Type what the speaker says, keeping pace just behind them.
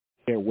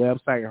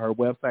website, and her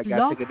website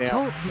got taken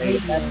down.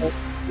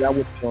 That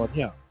would be on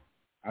him.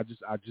 I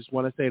just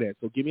want to say that.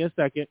 So give me a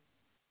second.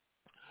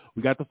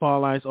 We got the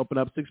phone lines open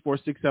up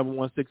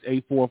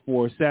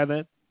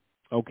 646-716-8447.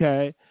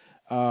 Okay.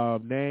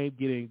 Name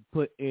getting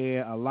put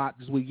in a lot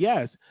this week.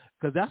 Yes,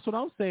 because that's what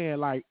I'm saying.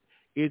 Like,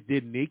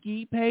 did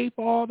Nikki pay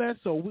for all that?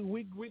 So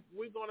we're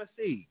gonna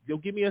see. Yo,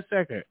 give me a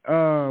second.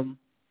 All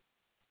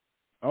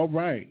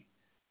right.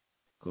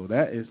 So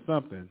that is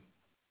something.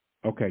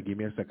 Okay, give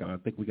me a second. I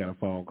think we got a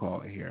phone call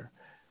in here.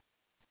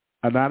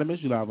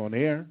 Anonymous, you live on the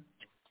air.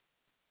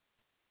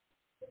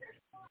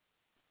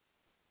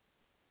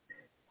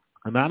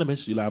 Anonymous,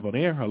 you live on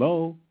air.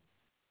 Hello.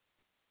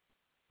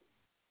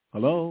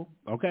 Hello.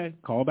 Okay,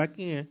 call back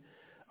in.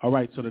 All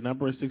right, so the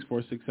number is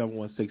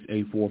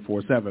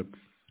 646-716-8447.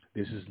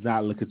 This is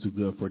not looking too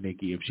good for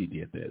Nikki if she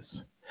did this.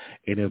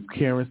 And if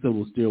Karen still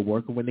was still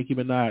working with Nicki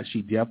Minaj,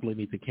 she definitely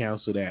needs to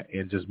cancel that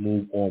and just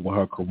move on with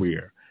her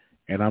career.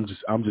 And I'm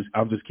just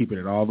keeping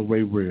it all the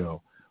way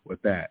real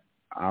with that.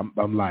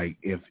 I'm like,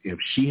 if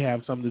she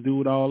have something to do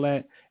with all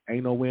that,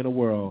 ain't no way in the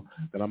world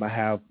that I'm gonna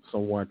have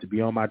someone to be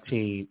on my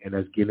team and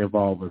that's getting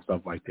involved in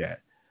stuff like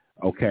that.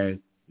 Okay,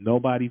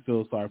 nobody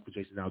feels sorry for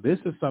Jason. Now this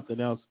is something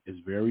else is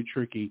very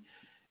tricky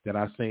that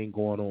I seen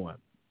going on.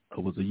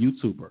 It was a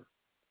YouTuber.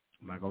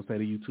 I'm not gonna say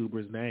the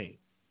YouTuber's name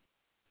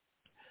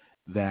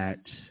that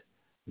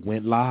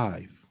went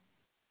live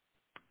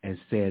and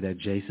said that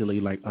Jason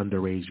Lee like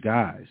underage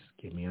guys.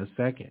 Give me a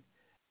second.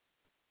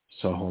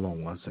 So hold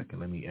on one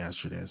second. Let me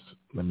answer this.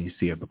 Let me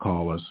see if the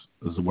call is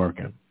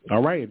working.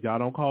 All right. If y'all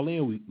don't call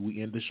in,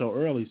 we end the show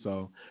early.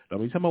 So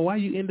don't be telling me why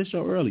you end the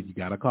show early. You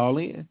got to call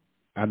in.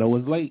 I know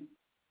it's late.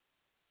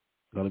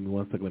 So let me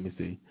one second. Let me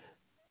see.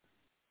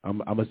 I'm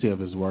going to see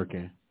if it's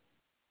working.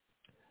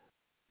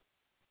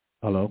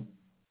 Hello?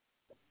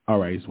 All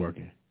right. It's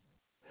working.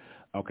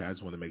 Okay. I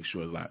just want to make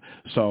sure it's live.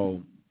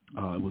 So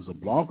it was a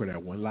blogger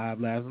that went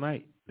live last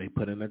night. They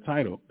put in a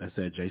title that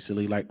said Jason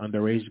Lee like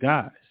underage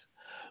guys.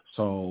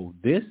 So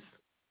this,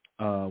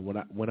 when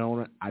I went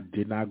on, I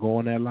did not go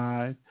on that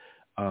live.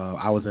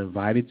 I was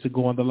invited to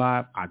go on the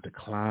live. I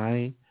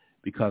declined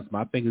because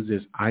my thing is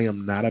this: I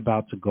am not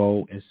about to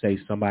go and say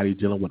somebody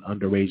dealing with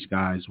underage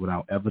guys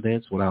without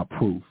evidence, without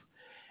proof.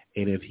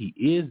 And if he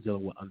is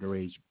dealing with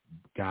underage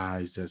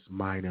guys, just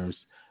minors,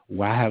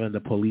 why haven't the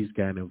police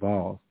gotten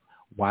involved?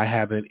 Why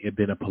haven't it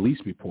been a police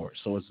report?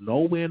 So it's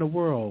nowhere in the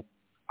world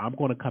I'm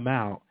going to come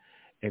out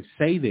and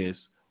say this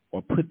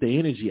or put the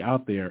energy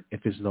out there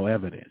if there's no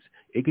evidence.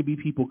 It could be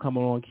people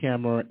coming on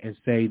camera and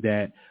say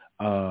that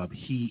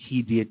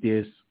he did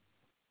this,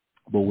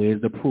 but where's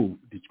the proof?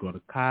 Did you go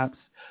to cops?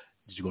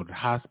 Did you go to the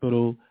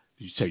hospital?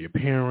 Did you tell your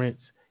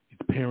parents? Is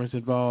the parents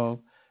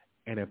involved?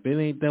 And if it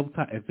ain't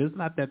if it's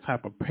not that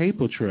type of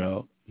paper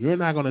trail, you're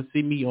not going to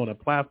see me on a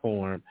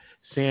platform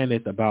saying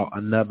this about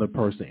another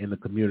person in the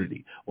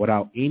community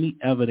without any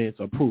evidence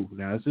or proof.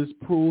 Now, if it's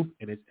proof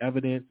and it's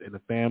evidence in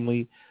the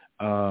family,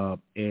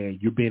 and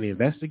you're being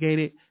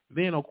investigated,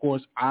 then of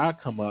course I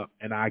come up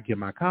and I give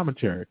my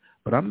commentary.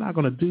 But I'm not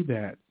going to do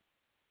that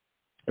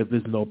if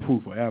there's no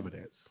proof or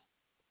evidence.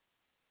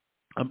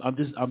 I'm not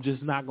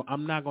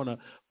going to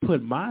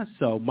put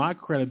my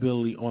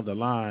credibility on the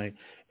line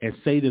and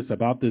say this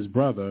about this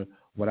brother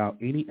without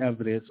any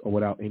evidence or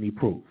without any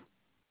proof.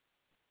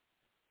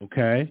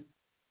 Okay,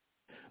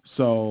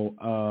 so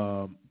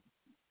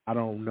I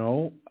don't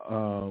know.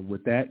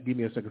 With that, give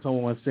me a second.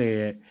 Someone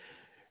said,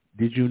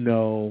 did you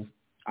know?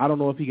 I don't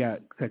know if he got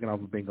taken off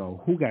of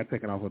bingo. Who got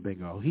taken off of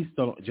bingo?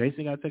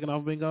 Jason got taken off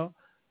of bingo.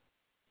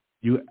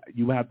 You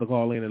have to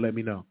call in and let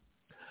me know.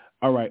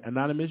 All right,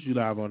 Anonymous, you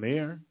live on the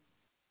air.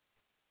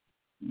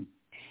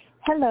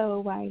 Hello,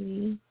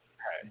 Wiley.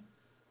 Hey.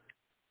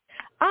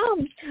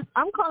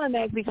 I'm calling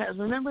back because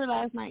remember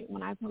last night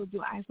when I told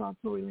you I saw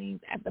Tory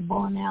Lanez at the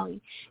bowling alley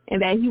and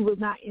that he was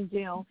not in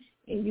jail,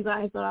 and you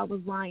guys thought I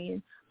was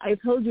lying. I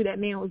told you that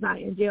man was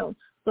not in jail.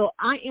 So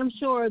I am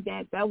sure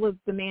that was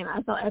the man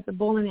I saw at the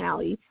bowling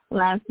alley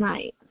last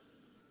night.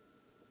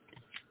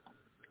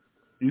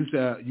 You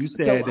said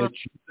that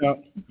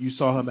you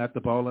saw him at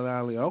the bowling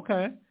alley.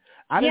 Okay.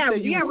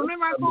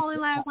 Remember I called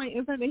in last night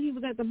and said that he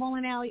was at the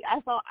bowling alley. I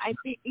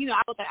think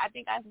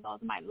I saw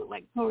somebody look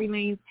like Tory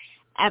Lanez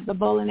at the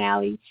bowling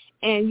alley,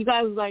 and you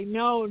guys was like,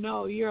 no,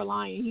 you're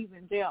lying. He's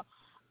in jail.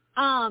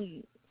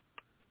 And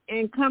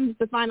comes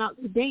to find out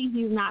today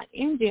he's not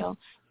in jail.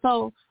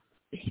 So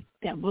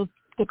that was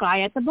the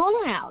guy at the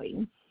bowling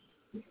alley.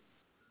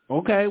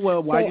 Okay,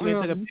 well, why you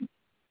didn't take a picture?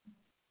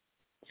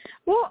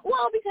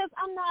 Well, because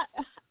I'm not,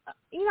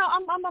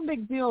 I'm a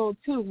big deal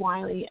too,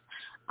 Wiley.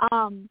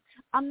 I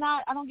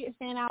don't get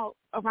fan out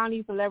around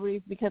these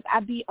celebrities because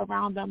I be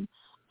around them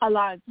a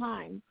lot of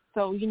times.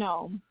 So,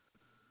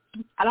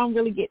 I don't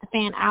really get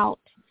fan out.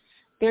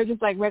 They're just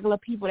like regular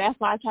people. That's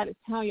why I try to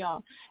tell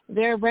y'all.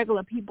 They're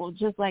regular people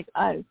just like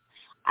us.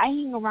 I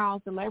hang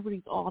around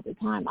celebrities all the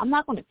time. I'm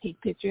not going to take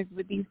pictures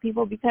with these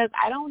people because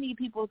I don't need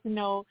people to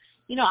know,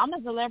 I'm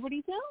a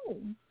celebrity too.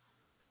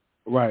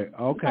 Right.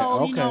 Okay.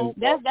 So, okay.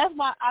 That's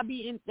why I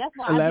be in. That's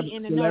why I be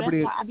in the know. That's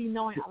why I be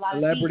knowing a lot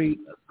of things.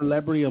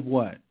 Celebrity of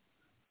what?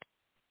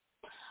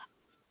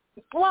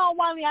 Well,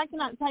 Wiley, I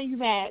cannot tell you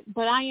that,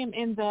 but I am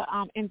in the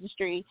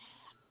industry.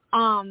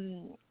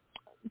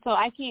 So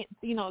I can't,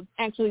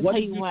 actually tell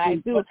you what I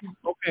do.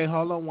 Okay,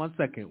 hold on 1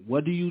 second.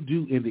 What do you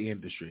do in the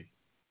industry?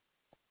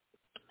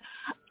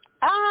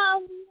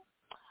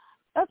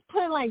 Let's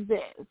put it like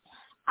this.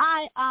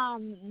 I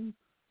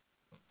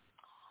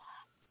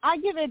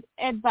give it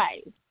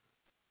advice.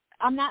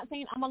 I'm not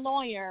saying I'm a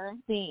lawyer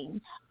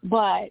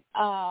but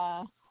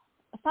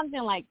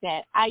something like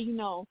that. I,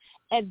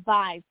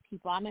 advise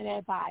people. I'm an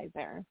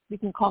advisor. You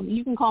can call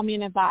me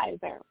an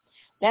advisor.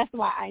 That's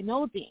why I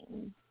know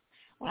things.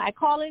 When I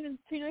call in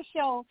to your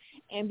show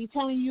and be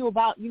telling you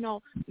about,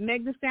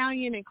 Meg Thee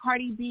Stallion and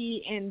Cardi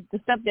B and the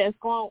stuff that's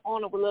going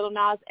on with Lil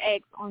Nas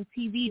X on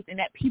TVs, and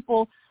that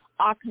people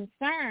are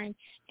concerned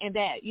and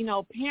that,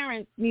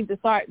 parents need to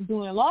start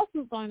doing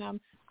lawsuits on them,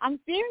 I'm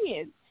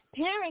serious.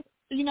 Parents,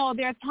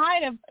 they're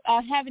tired of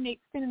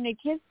sending their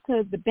kids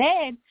to the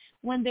bed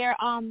when they're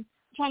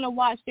trying to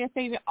watch their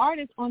favorite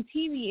artist on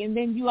TV, and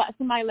then you got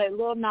somebody like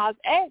Lil Nas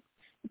X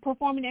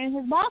performing in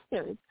his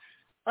boxers.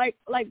 Like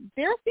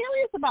they're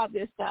serious about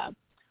this stuff.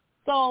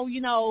 So,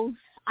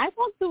 I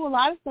talk to a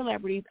lot of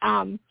celebrities.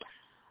 And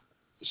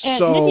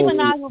so Nicki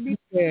Minaj will be.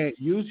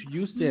 You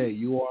said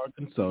you are a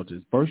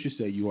consultant. First, you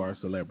said you are a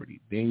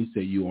celebrity. Then you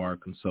said you are a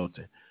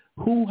consultant.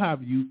 Who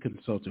have you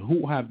consulted?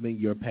 Who have been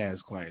your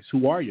past clients?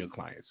 Who are your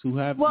clients? Who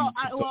have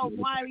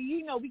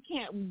Wiley, we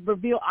can't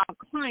reveal our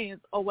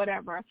clients or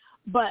whatever.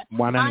 But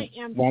why not? I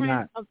am Why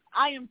friends not?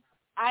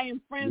 I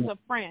am friends of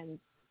friends.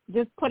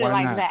 Just put Why it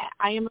like not? that.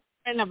 I am a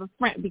friend of a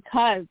friend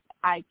because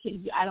I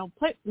don't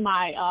put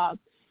my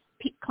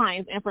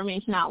clients'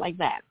 information out like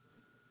that.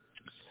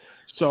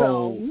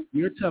 So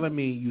you're telling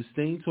me you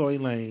seen Tory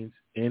Lanez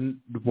in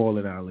the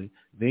bowling alley.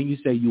 Then you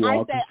say you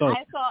are a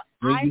consultant.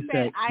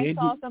 I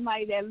saw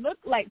somebody that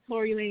looked like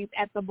Tory Lanez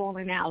at the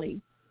bowling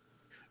alley.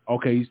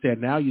 Okay, you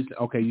said that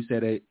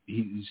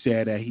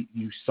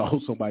you saw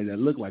somebody that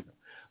looked like him.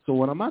 So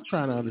what I'm not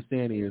trying to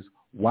understand is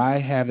why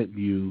haven't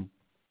you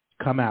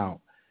come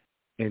out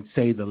and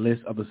say the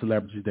list of the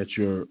celebrities that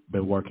you've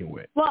been working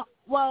with?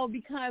 Well,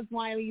 because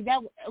Wiley,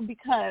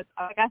 because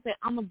like I said,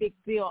 I'm a big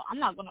deal. I'm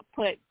not gonna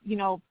put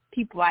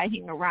people I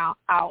hang around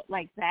out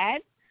like that.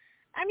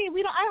 I mean,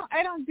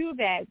 I don't do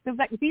that. Because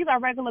these are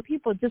regular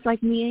people just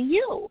like me and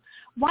you.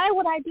 Why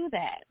would I do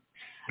that?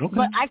 Okay.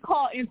 But I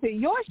call into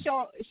your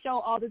show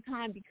all the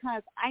time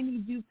because I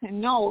need you to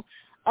know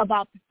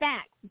about the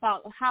facts,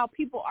 about how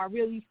people are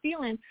really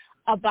feeling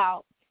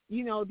about,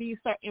 these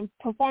certain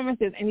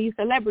performances and these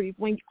celebrities.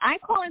 When I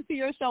call into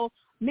your show,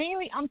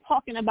 mainly I'm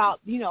talking about,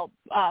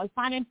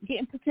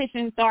 getting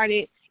petitions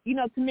started,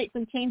 to make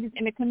some changes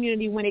in the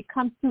community when it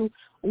comes to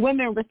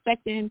women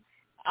respecting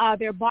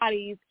their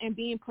bodies and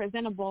being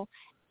presentable,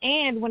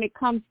 and when it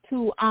comes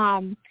to,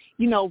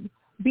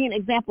 being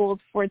examples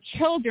for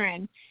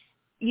children,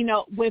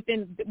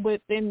 within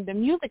the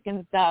music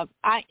and stuff.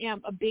 I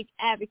am a big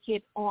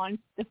advocate on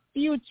the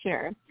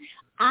future.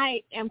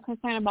 I am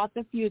concerned about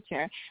the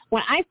future.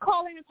 When I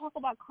call in and talk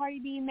about Cardi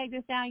B, Meg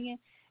Thee Stallion,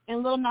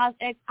 and Lil Nas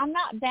X, I'm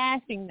not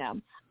bashing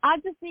them. I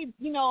just need,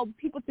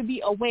 people to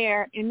be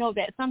aware and know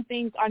that some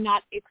things are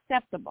not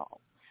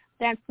acceptable.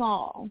 That's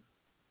all.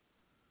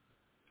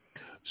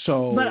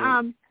 So, but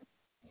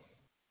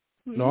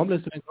no, I'm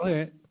listening. Go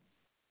ahead.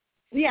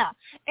 Yeah,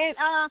 and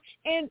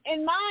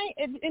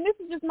this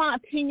is just my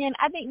opinion.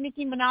 I think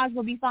Nicki Minaj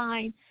will be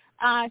fine.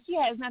 She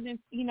has nothing,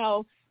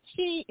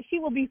 she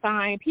will be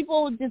fine.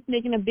 People just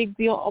making a big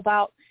deal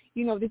about,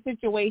 the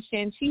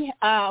situation. She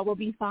will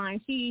be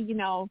fine. She,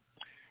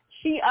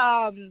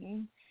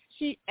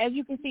 as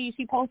you can see,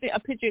 she posted a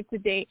picture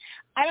today.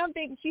 I don't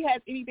think she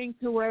has anything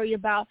to worry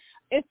about.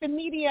 It's the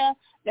media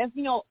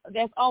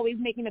that's always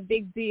making a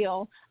big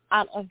deal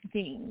out of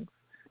things.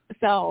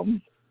 So,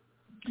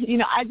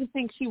 I just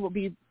think she will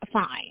be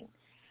fine.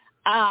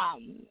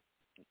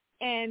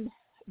 And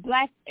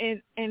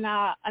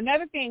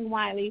another thing,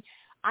 Wiley,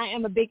 I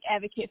am a big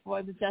advocate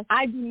for the justice.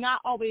 I do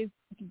not always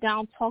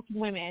down talk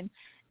women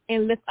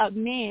and lift up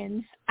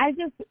men. I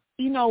just,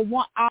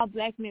 want our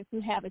black men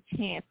to have a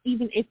chance,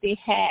 even if they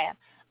have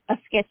a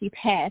sketchy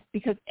past,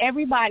 because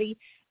everybody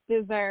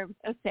deserves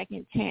a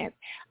second chance.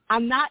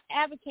 I'm not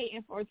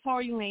advocating for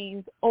Tory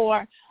Lanez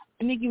or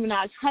Nicki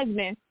Minaj's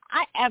husband.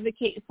 I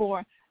advocate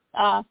for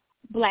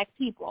black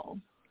people.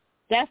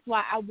 That's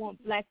why I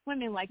want black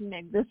women like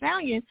Meg Thee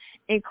Stallion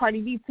and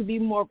Cardi B to be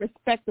more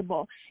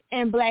respectable,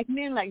 and black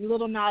men like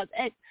Lil Nas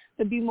X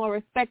to be more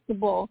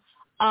respectable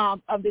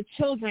of the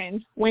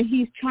children when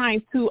he's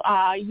trying to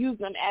use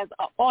them as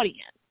an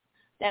audience.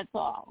 That's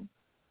all.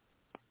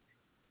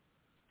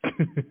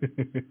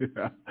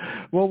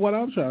 Well, what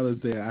I'm trying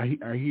to say, I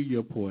hear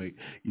your point.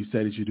 You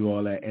said that you do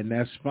all that, and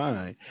that's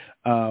fine.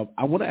 I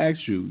want to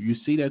ask you, you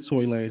see that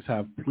Tory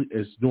Lanez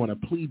is doing a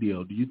plea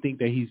deal. Do you think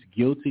that he's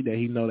guilty, that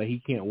he know that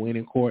he can't win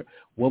in court?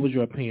 What was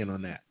your opinion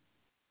on that?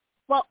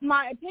 Well,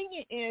 my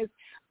opinion is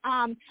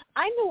I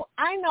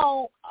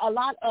know a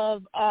lot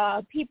of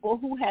people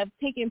who have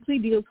taken plea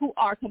deals who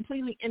are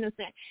completely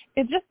innocent.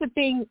 It's just the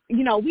thing,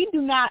 we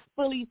do not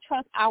fully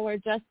trust our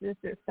justice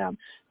system.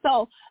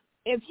 So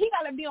if he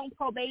got to be on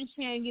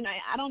probation, you know,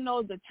 I don't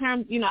know the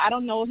terms, you know, I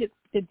don't know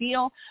the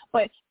deal,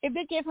 but if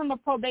they give him a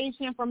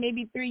probation for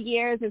maybe 3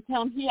 years and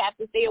tell him he has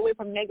to stay away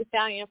from Meg Thee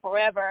Stallion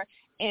forever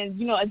and,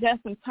 you know,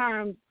 adjust some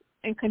terms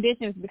and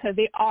conditions because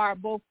they are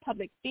both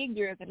public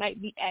figures and might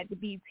be at the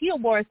BET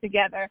Awards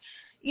together,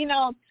 you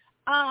know,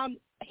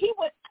 he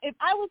would, if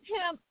I was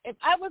him, if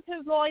I was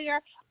his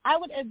lawyer, I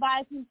would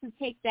advise him to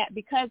take that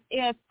because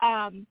if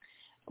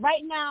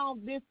right now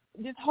this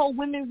whole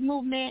women's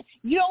movement,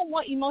 you don't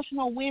want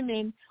emotional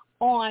women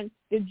on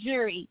the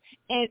jury.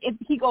 And if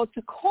he goes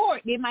to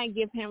court, they might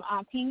give him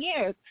 10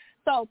 years.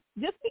 So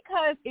just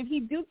because if he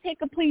do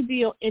take a plea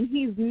deal and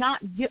he's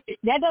not,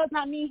 that does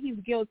not mean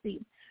he's guilty.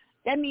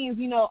 That means,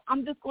 you know,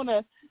 I'm just going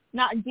to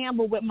not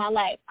gamble with my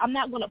life. I'm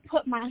not going to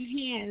put my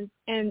hands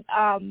in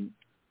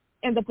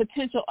the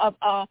potential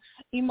of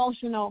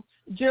emotional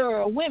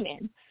juror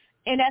women.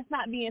 And that's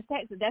not being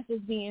sexist. That's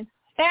just being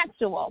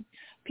factual.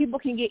 People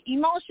can get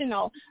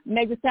emotional.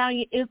 Meg Thee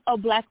Stallion is a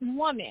black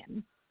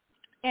woman.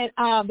 And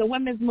the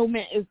women's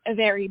movement is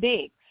very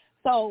big.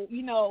 So,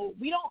 you know,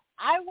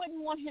 I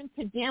wouldn't want him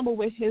to gamble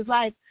with his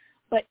life.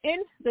 But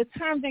in the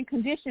terms and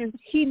conditions,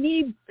 he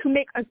needs to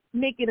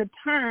make it a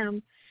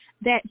term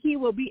that he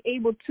will be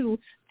able to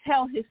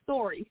tell his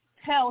story,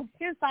 tell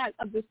his side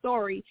of the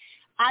story.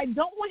 I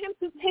don't want him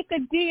to take a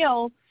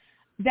deal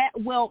that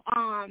will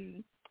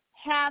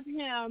have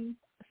him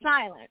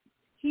silent.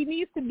 He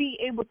needs to be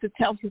able to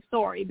tell his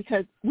story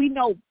because we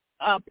know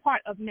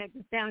part of Meg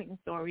Thee Stallion's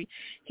story.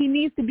 He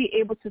needs to be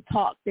able to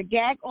talk. The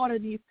gag order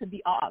needs to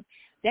be off.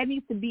 That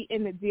needs to be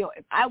in the deal.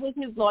 If I was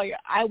his lawyer,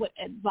 I would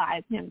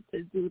advise him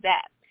to do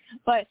that.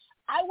 But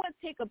I would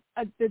take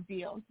the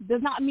deal.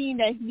 Does not mean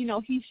that, you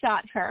know, he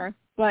shot her,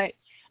 but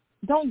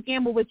don't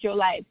gamble with your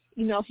life.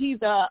 You know,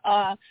 he's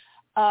a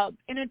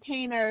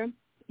entertainer.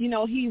 You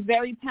know, he's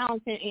very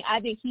talented, and I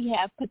think he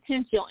has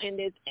potential in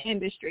this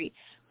industry.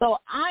 So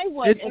I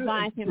would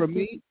advise him.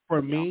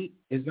 For me,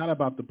 it's not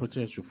about the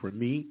potential. For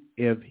me,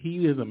 if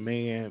he is a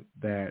man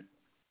that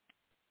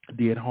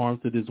did harm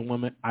to this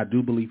woman, I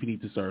do believe he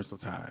needs to serve some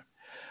time.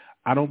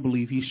 I don't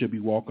believe he should be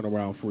walking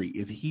around free.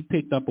 If he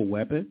picked up a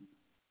weapon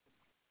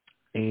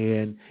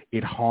and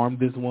it harmed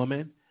this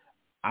woman,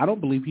 I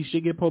don't believe he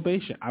should get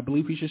probation. I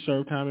believe he should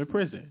serve time in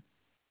prison.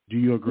 Do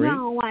you agree?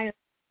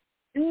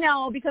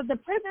 No, because the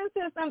prison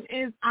system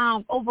is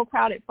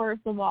overcrowded,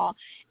 first of all.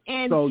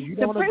 And so you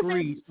don't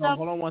agree. So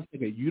hold on one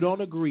second. You don't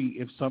agree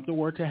if something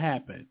were to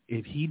happen,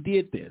 if he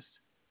did this,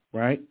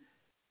 right,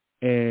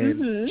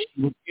 and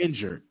she was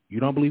injured, you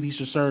don't believe he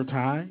should serve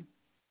time?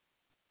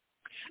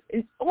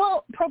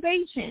 Well,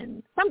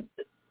 probation.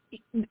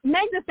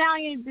 Meg Thee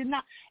Stallion did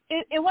not.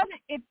 It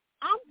wasn't.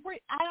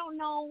 I don't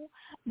know,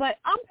 but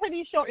I'm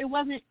pretty sure it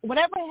wasn't.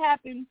 Whatever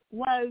happened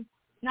was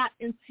not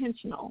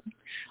intentional.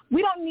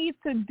 We don't need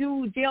to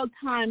do jail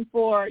time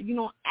for, you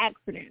know,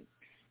 accidents,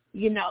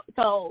 you know.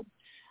 So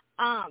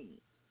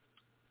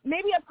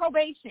maybe a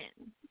probation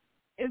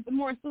is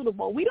more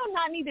suitable. We do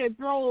not need to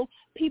throw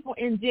people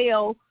in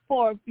jail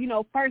for, you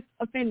know, first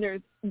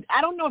offenders.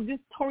 I don't know if this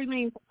is Tory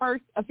Lane's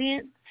first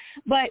offense,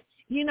 but,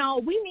 you know,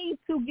 we need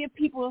to give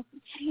people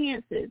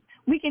chances.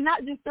 We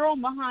cannot just throw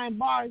them behind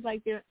bars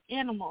like they're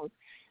animals.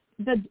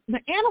 The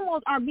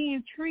animals are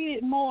being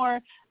treated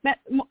much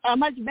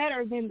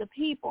better than the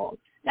people.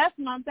 That's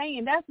what I'm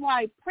saying. That's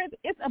why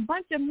it's a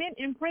bunch of men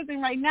in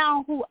prison right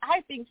now who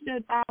I think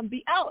should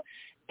be out.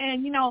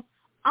 And, you know,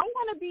 I'm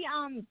going to be,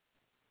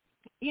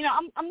 you know,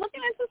 I'm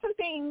looking into some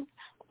things,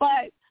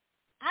 but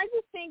I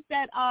just think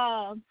that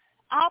our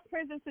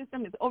prison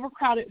system is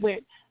overcrowded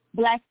with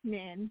black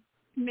men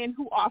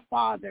who are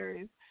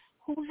fathers,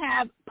 who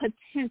have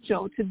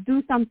potential to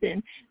do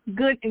something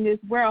good in this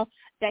world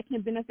that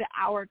can benefit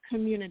our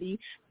community.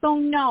 So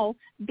no,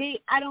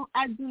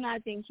 I do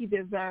not think he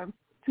deserves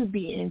to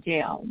be in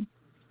jail.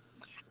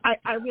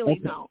 I really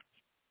don't.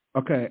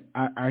 Okay,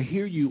 I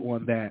hear you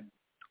on that,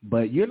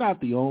 but you're not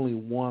the only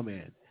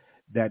woman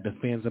that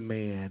defends a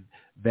man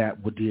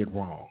that did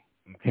wrong.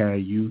 Okay,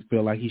 you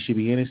feel like he should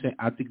be innocent.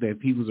 I think that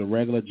if he was a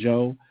regular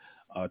Joe,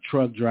 a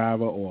truck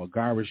driver, or a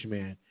garbage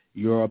man,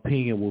 your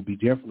opinion will be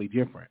definitely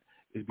different.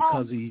 It's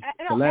because he's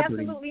a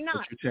celebrity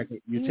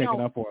that you're taking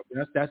up for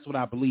him. That's what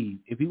I believe.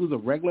 If he was a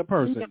regular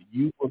person,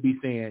 you would be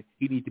saying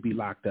he needs to be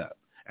locked up.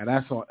 And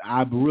that's all,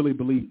 I really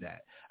believe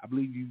that. I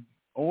believe you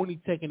only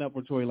taking up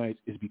for Tory Lanez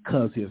is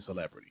because he's a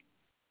celebrity.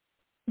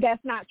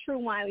 That's not true,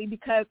 Wiley,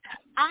 because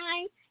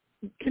I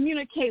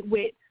communicate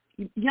with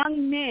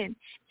young men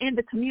in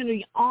the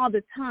community all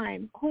the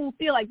time who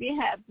feel like they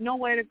have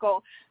nowhere to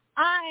go.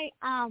 I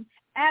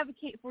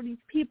advocate for these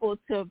people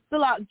to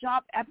fill out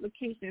job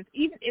applications,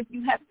 even if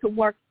you have to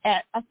work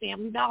at a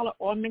Family Dollar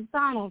or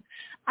McDonald's.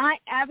 I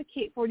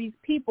advocate for these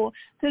people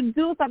to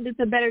do something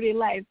to better their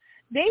lives.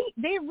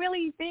 They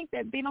really think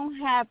that they don't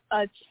have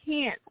a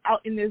chance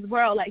out in this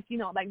world, like, you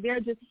know, like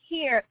they're just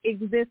here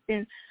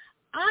existing.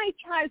 I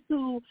try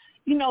to,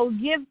 you know,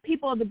 give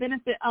people the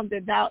benefit of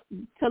the doubt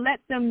to let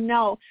them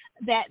know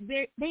that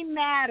they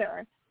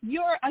matter.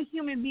 You're a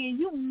human being.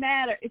 You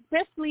matter,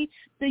 especially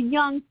the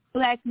young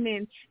black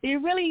men. They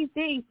really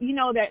think,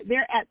 that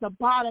they're at the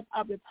bottom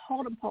of the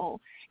totem pole.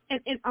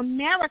 And in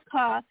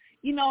America,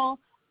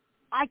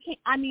 I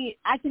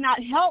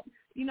cannot help,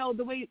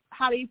 the way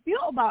how they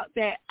feel about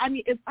that. I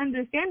mean, it's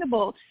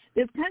understandable.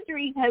 This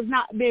country has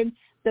not been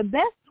the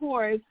best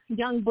towards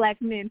young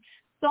black men.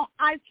 So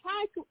I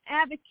try to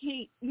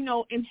advocate,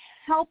 and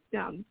help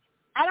them.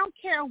 I don't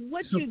care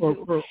what you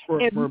do.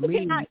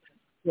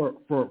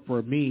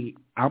 For me,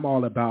 I'm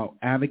all about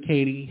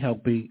advocating,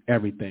 helping,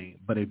 everything.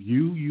 But if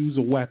you use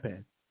a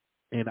weapon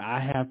and I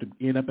have to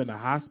end up in the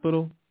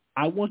hospital,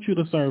 I want you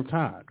to serve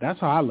time. That's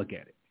how I look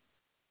at it.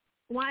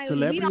 Why?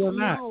 Celebrity we don't or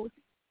not. know.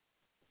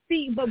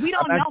 See, but we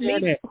don't know.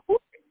 Maybe.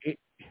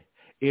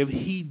 If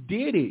he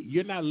did it,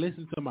 you're not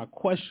listening to my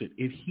question.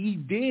 If he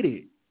did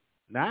it,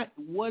 not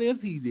what if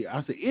he did.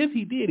 I said if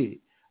he did it,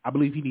 I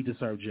believe he needs to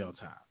serve jail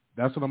time.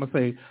 That's what I'm going to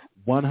say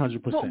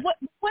 100%. But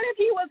what if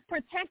he was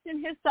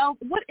protecting himself?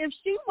 What if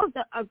she was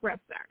the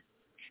aggressor?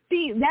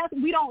 See,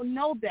 we don't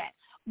know that.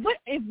 What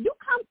if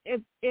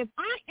if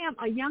I am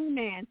a young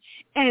man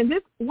and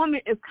this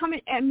woman is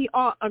coming at me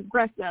all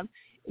aggressive,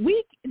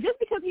 just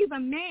because he's a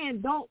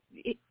man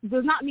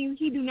does not mean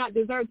he do not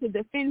deserve to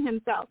defend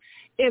himself.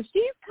 If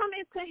she's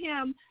coming to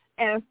him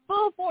at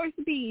full force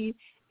speed,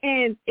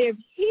 and if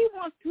he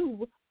wants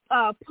to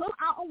pull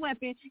out a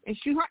weapon and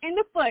shoot her in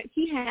the foot,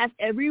 he has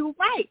every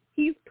right.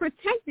 He's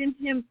protecting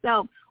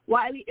himself.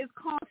 Wiley, is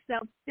called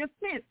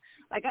self-defense.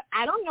 Like,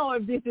 I don't know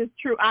if this is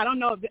true. I don't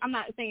know. I'm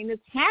not saying this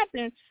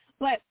happened,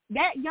 but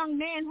that young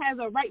man has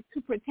a right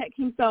to protect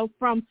himself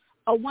from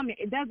a woman.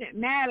 It doesn't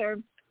matter,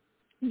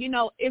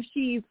 if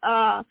she's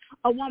a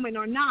woman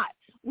or not.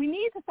 We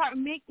need to start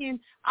making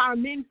our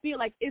men feel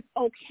like it's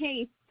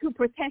okay to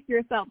protect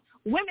yourself.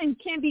 Women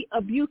can be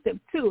abusive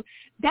too.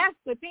 That's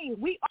the thing.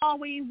 We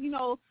always,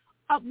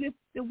 uplift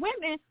the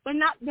women, but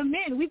not the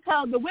men. We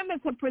tell the women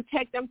to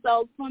protect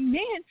themselves from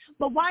men,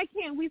 but why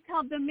can't we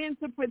tell the men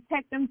to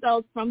protect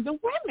themselves from the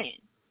women?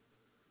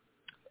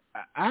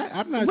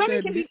 I'm not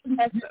women saying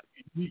can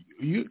be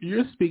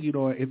you're speaking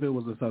on if it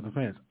was a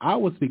self-defense. I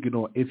was speaking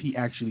on if he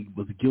actually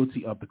was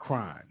guilty of the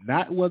crime.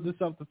 Not was it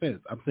self-defense.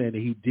 I'm saying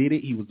that he did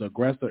it. He was the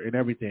aggressor and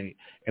everything.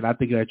 And I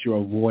think that you're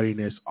avoiding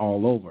this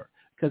all over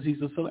because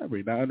he's a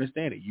celebrity. Now, I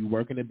understand it. You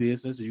work in the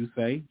business. You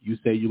say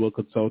you were a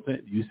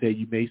consultant. You say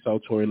you may sell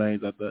Tory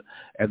Lanez at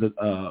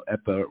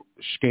the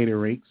skating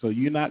rink. So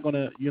you're not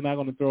gonna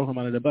throw him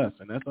under the bus,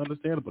 and that's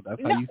understandable.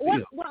 That's how you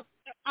feel. Well,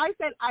 I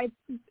said I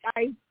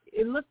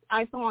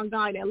saw a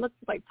guy that looked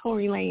like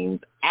Tory Lanez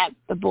at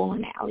the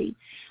bowling alley,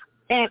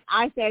 and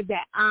I said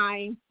that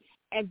I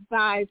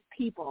advise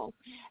people.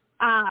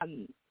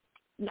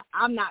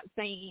 I'm not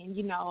saying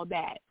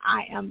that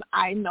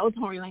I know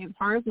Tory Lanez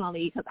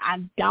personally because I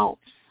don't,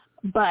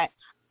 but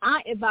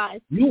I advise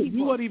people.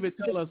 You won't even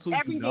tell us who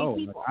you know.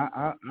 Like,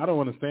 I don't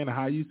understand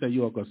how you say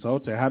you're a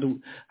consultant. How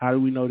do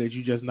we know that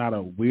you're just not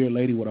a weird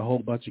lady with a whole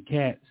bunch of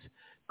cats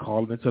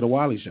calling into the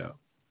Wiley show?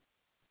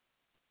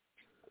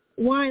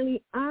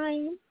 Wiley,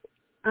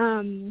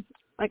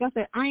 like I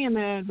said, I am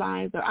an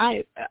advisor.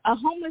 A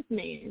homeless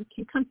man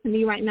can come to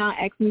me right now,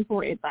 ask me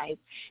for advice,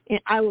 and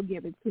I will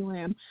give it to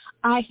him.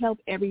 I help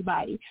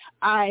everybody.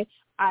 I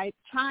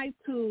try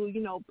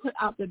to, put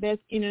out the best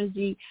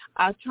energy.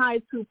 I try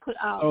to put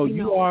out. Oh,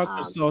 you are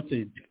a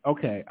consultant.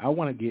 Okay, I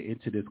want to get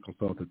into this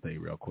consultant thing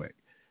real quick.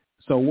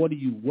 So, what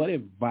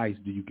advice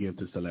do you give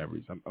to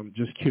celebrities? I'm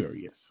just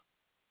curious.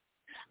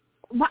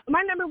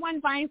 My number one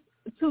advice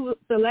to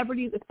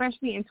celebrities,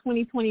 especially in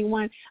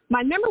 2021,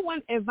 my number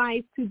one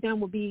advice to them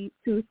would be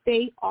to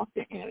stay off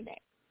the internet.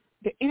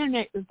 The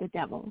internet is the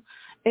devil,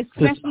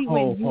 especially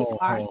when you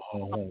are.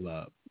 Hold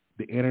up.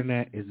 The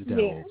internet is the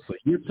devil. Yes. So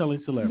you're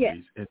telling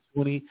celebrities in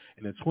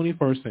the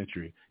 21st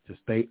century to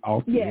stay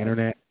off the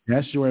internet.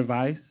 That's your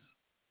advice?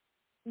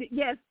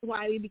 Yes,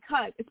 Wiley,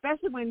 because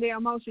especially when they're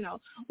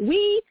emotional,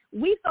 we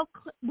so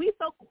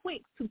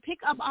quick to pick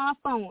up our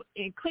phone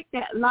and click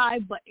that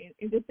live button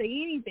and just say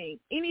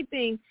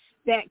anything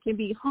that can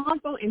be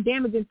harmful and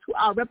damaging to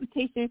our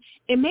reputation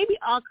and maybe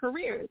our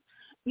careers.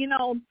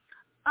 Don't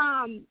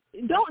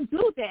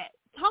do that.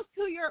 Talk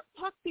to your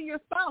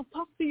spouse,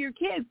 talk to your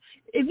kids.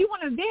 If you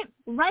want to vent,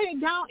 write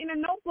it down in a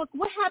notebook.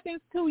 What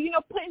happens to,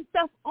 putting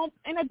stuff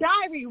in a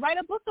diary? Write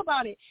a book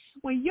about it.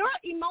 When you're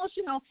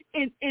emotional,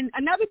 and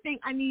another thing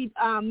I need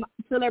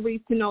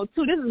celebrities to know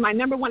too, this is my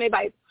number one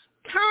advice,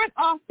 turn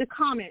off the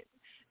comments.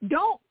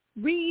 Don't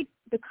read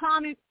the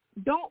comments.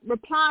 Don't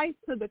reply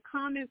to the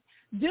comments.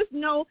 Just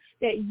know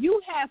that you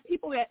have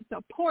people that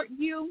support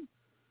you,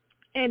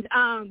 and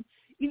talk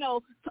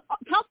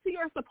to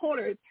your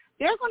supporters.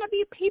 There's going to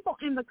be people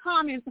in the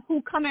comments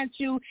who come at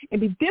you and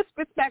be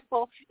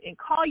disrespectful and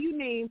call you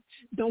names.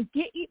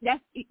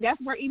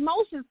 That's where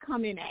emotions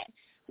come in at.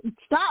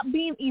 Stop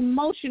being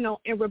emotional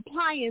and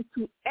replying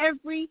to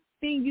everything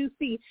you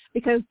see,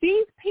 because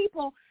these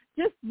people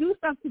just do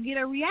stuff to get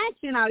a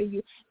reaction out of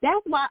you.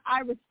 That's why I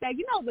respect,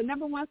 the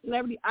number one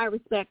celebrity I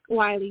respect,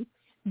 Wiley,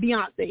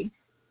 Beyonce.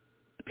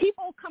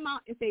 people come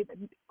out and say the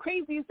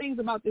craziest things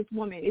about this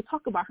woman. They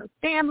talk about her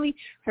family,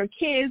 her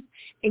kids,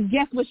 and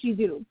guess what she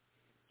do?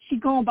 She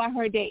going by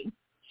her day.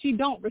 She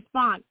don't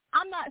respond.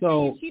 I'm not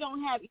saying she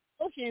don't have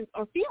emotions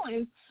or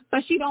feelings,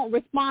 but she don't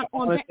respond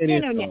on the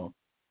internet.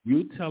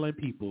 You telling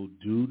people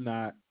do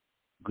not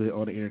go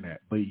on the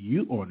internet, but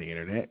you on the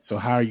internet, so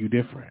how are you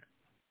different?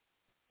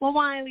 Well,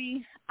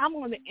 Wiley, I'm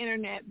on the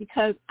internet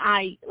because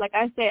how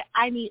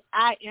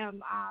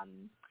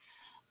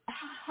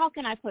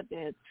can I put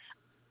this?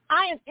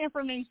 I am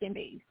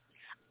information-based.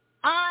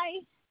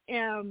 I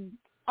am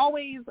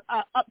always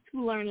up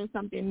to learning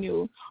something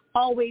new,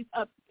 always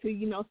up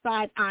to,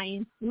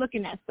 side-eyeing,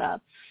 looking at stuff.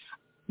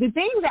 The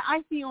things that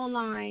I see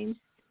online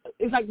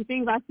is like the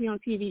things I see on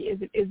TV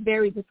is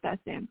very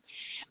disgusting.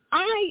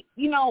 I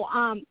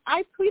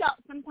tweet out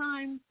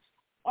sometimes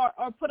or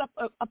put up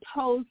a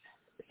post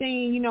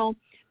saying,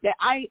 that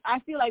I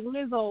feel like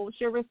Lizzo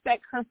should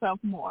respect herself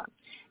more.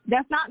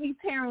 That's not me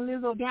tearing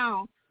Lizzo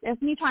down.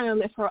 That's me trying to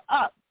lift her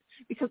up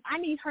because I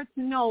need her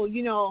to know,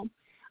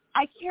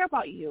 I care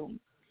about you.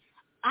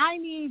 I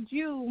need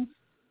you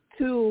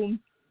to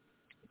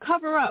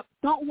cover up.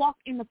 Don't walk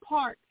in the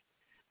park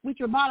with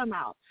your bottom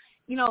out.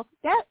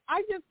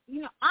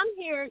 I'm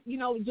here,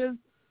 just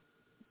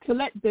to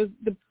let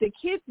the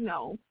kids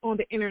know on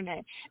the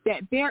internet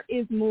that there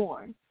is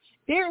more.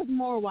 There is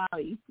more,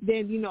 Wiley,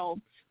 than,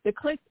 the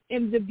clicks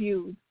and the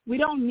views. We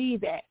don't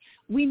need that.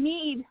 We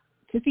need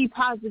to see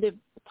positive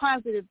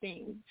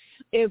things.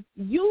 If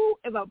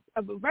a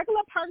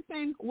regular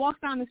person walks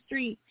down the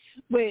street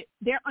with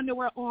their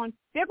underwear on,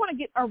 they're going to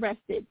get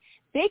arrested.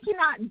 They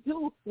cannot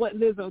do what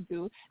Lizzo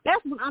do.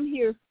 That's what I'm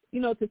here,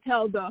 to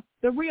tell the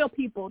real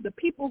people, the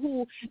people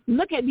who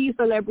look at these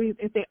celebrities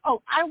and say,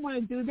 oh, I want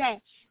to do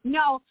that.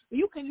 No,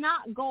 you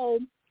cannot go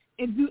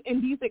and do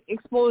indecent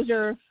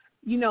exposure,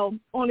 on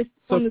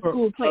the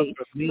school place,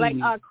 like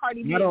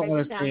Cardi B. I don't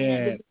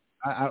understand.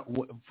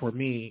 For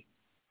me,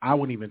 I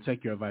wouldn't even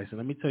take your advice. And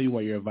let me tell you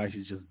why your advice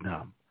is just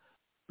dumb.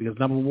 Because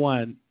number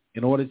one,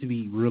 in order to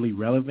be really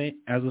relevant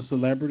as a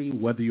celebrity,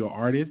 whether you're an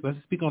artist, let's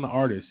speak on the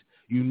artist,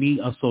 you need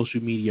a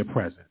social media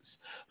presence.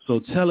 So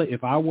tell it,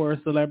 if I were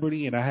a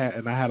celebrity and I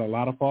had a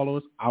lot of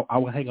followers, I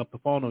would hang up the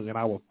phone and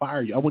I would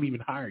fire you. I wouldn't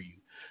even hire you.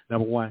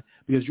 Number one,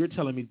 because you're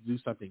telling me to do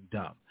something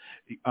dumb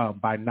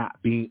by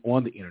not being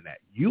on the internet.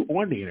 You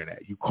on the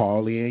internet. You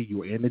call in.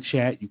 You're in the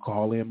chat. You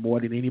call in more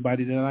than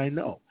anybody that I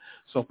know.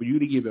 So for you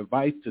to give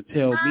advice to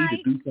tell me to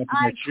do something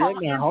that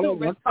you're not. Hold on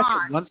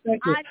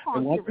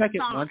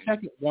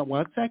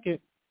one second.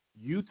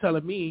 You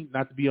telling me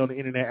not to be on the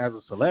internet as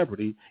a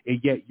celebrity, and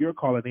yet you're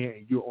calling in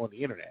and you're on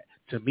the internet.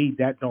 To me,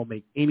 that don't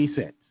make any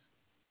sense.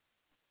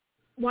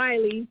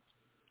 Wiley,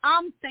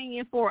 I'm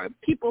saying for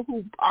people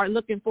who are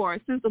looking for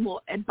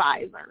sensible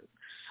advisors.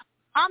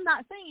 I'm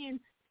not saying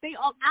stay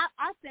off.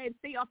 I said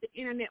stay off the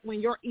internet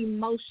when you're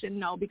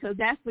emotional, because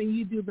that's when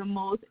you do the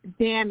most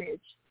damaging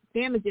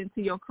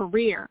to your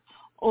career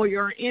or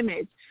your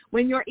image.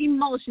 When you're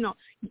emotional,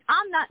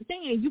 I'm not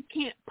saying you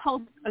can't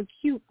post a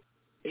cute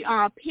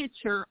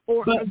picture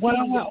or but a what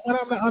video. I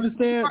don't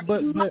understand,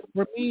 but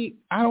for me,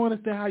 I don't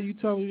understand how you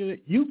tell me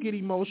that you get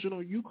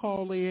emotional, you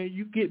call in,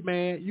 you get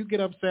mad, you get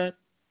upset,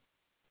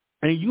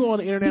 and you on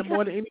the internet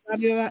more than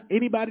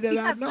anybody that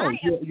I know.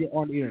 You're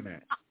on the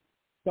internet.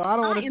 So I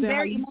don't understand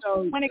how you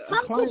tell when it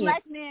comes to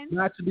black men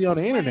not to be on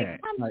the internet.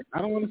 I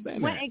don't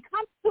understand when it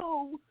comes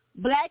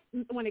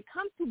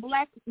to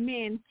black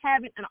men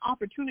having an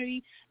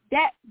opportunity,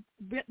 that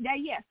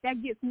yes,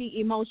 that gets me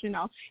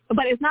emotional.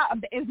 But it's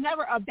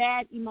never a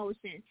bad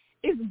emotion.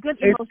 It's good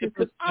emotion.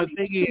 The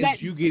thing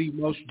is, you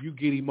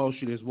get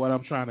emotion is what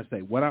I'm trying to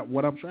say. What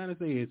I'm trying to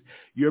say is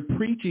you're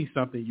preaching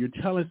something, you're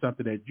telling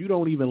something that you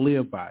don't even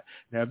live by.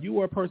 Now, if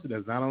you are a person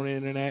that's not on the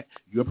internet,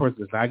 you're a person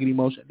that's not getting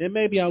emotion, then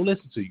maybe I'll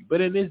listen to you.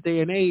 But in this day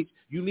and age,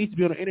 you need to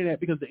be on the internet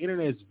because the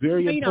internet is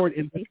very important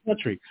in this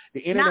country. The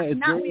internet is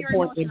very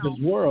important in this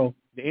world.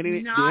 The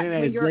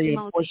internet is very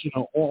important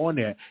on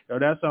there. So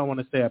that's all I want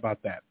to say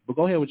about that. But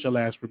go ahead with your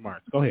last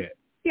remarks. Go ahead.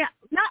 Yeah,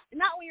 not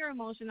when you're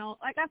emotional.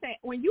 Like I said,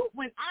 when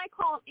I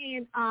call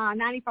in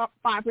 95%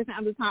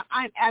 of the time,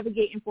 I'm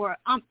advocating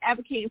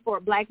for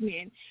black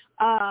men,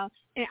 and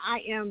I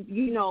am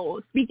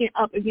speaking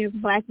up against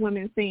black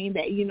women, saying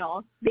that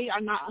they are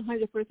not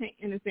 100%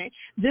 innocent.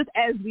 Just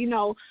as we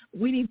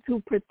need to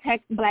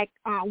protect black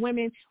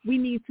women, we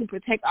need to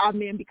protect our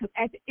men, because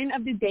at the end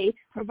of the day,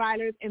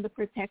 providers and the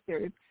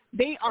protectors,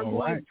 they are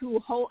going to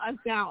hold us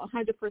down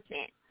 100%.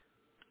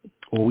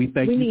 Well, we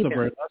thank you so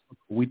very much.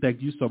 We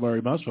thank you so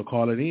very much for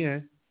calling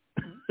in.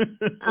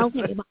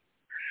 Okay.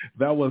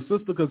 That was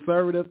Sister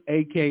Conservative,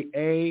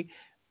 a.k.a.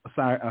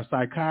 a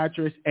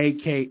psychiatrist,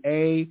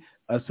 a.k.a.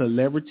 a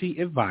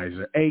celebrity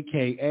advisor,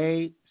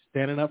 a.k.a.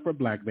 standing up for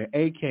black men,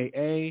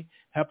 a.k.a.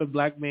 helping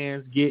black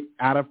men get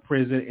out of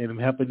prison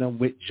and helping them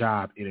with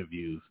job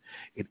interviews,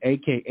 and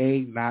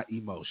a.k.a. not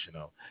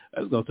emotional.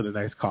 Let's go to the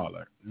next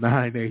caller,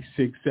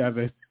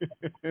 9867.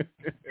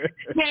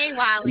 Hey,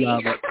 Wiley.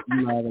 I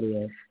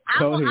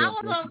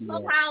was on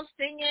Clubhouse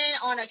singing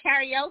on a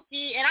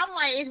karaoke, and I'm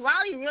like, is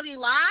Wiley really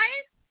live?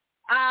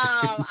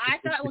 I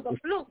thought it was a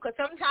fluke because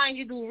sometimes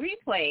you do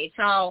replay.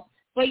 So,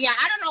 but yeah,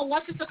 I don't know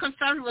what Sister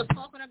Conservative was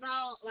talking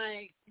about.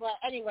 Like, but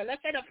anyway,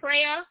 let's say a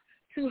prayer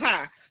to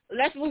her.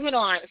 Let's move it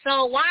on.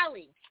 So,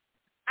 Wiley,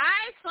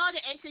 I saw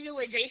the interview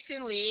with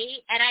Jason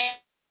Lee, and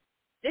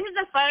this is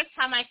the first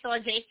time I saw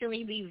Jason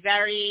Lee be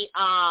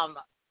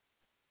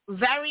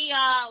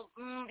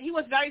he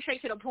was very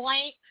straight to the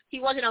point. He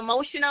wasn't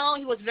emotional.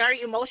 He was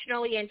very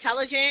emotionally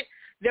intelligent.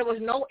 There was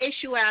no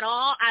issue at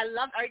all. I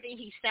loved everything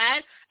he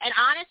said. And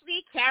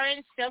honestly,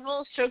 Karen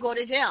Civil should go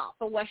to jail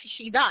for what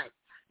she done,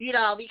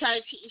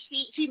 because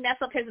she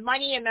messed up his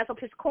money and messed up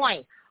his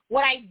coin.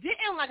 What I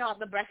didn't like about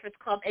the Breakfast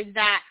Club is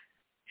that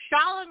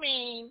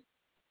Charlamagne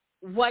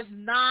was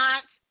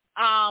not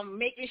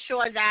making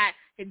sure that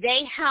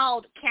they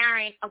held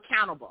Karen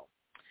accountable.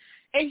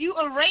 If you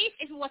erase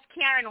if it was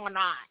Karen or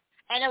not,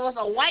 and it was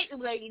a white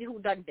lady who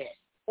done this,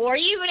 or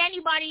even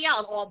anybody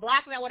else, or a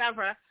black man,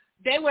 whatever,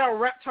 they would have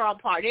ripped her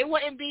apart. There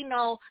wouldn't be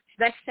no,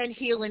 let's send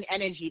healing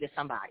energy to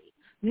somebody.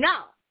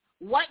 No.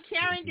 What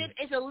Karen did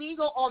is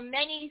illegal on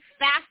many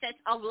facets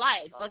of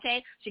life,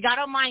 okay? She got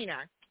a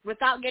minor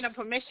without getting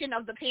permission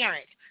of the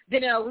parents.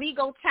 Did an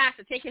illegal task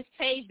to take his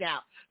page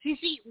down. You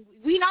see,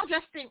 we know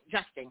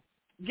Justin.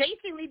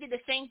 Jason Lee did the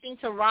same thing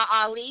to Ra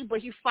Ali, but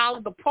he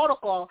followed the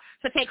protocol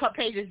to take her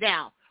pages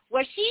down.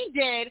 What she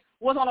did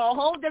was on a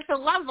whole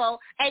different level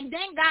and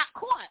then got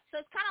caught. So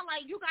it's kind of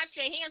like you got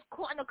your hands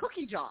caught in a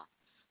cookie jar.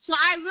 So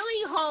I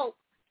really hope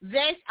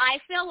I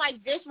feel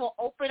like this will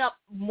open up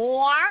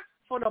more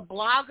for the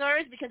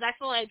bloggers, because I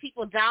feel like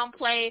people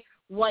downplay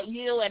what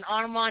you and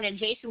Armand and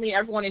Jason Lee,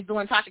 everyone is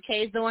doing, Tasha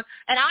K is doing.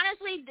 And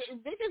honestly,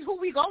 this is who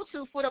we go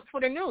to for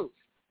the news.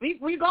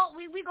 We go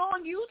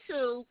on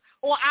YouTube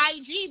or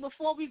IG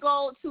before we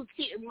go to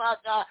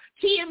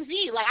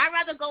TMZ. Like, I'd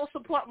rather go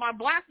support my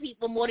black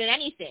people more than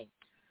anything.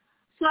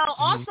 So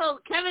also,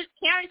 Karen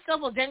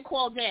Civil then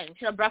called in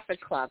to the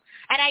Breakfast Club,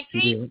 and I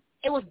think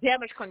it was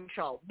damage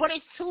control. But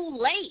it's too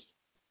late.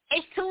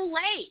 It's too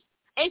late.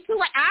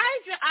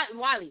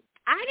 Wiley,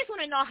 I just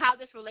want to know how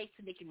this relates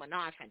to Nicki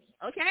Minaj, honey,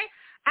 okay?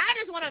 I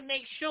just want to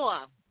make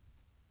sure.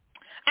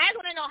 I just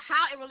want to know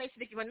how it relates to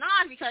Nicki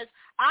Minaj, because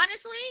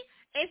honestly,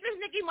 if it's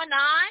Nicki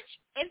Minaj,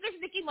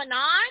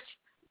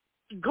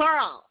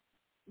 girl,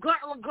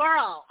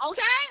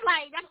 okay?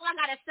 Like, that's what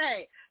I got to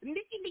say.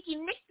 Nicki,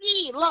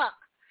 look,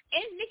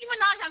 if Nicki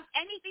Minaj has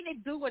anything to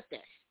do with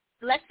this,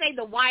 let's say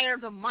the wire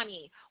of the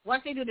money,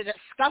 once they do the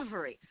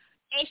discovery,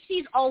 and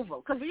she's over.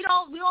 Because we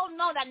all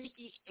know that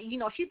Nicki,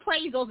 she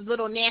plays those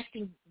little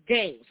nasty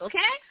games,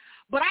 okay?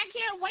 But I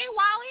can't wait,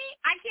 Wally.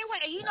 I can't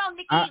wait.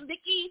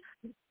 Nicki,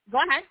 go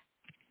ahead.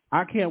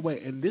 I can't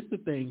wait. And this is the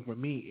thing for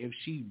me. If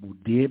she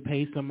did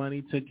pay some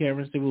money to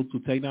Karen Civil to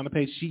take down the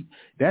page,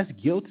 that's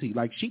guilty.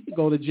 Like, she could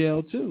go to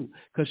jail too,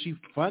 because she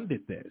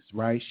funded this,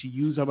 right? She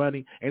used her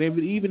money. And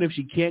even if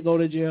she can't go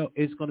to jail,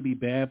 it's going to be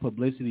bad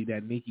publicity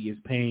that Nicki is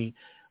paying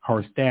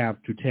her staff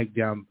to take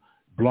down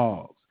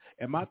blogs.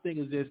 And my thing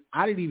is this: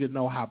 I didn't even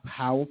know how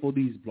powerful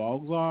these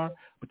blogs are,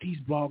 but these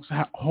blogs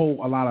hold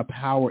a lot of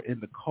power in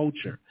the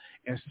culture.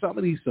 And some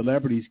of these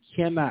celebrities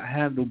cannot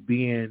handle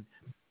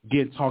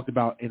getting talked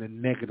about in a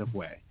negative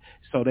way,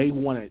 so they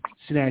want to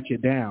snatch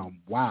it down.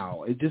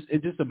 Wow, it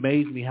just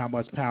amazed me how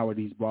much power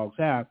these blogs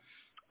have.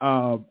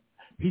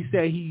 He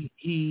said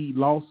he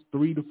lost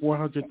 $300,000 to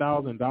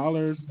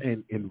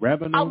 $400,000 in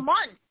revenue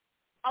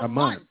a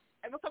month.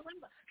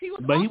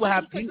 But he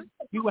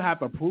would have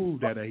to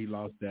prove that he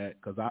lost that,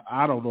 because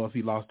I don't know if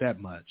he lost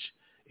that much.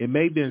 It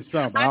may have been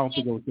some, but I don't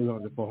think it was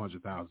 $300,000 to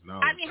 $400,000.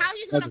 I mean, how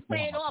he's going to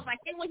play it off? I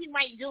think what he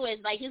might do is,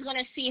 like, he's going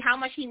to see how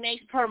much he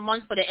makes per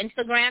month for the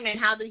Instagram and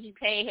how does he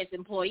pay his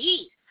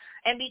employees.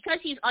 And because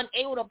he's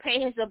unable to pay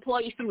his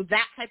employees through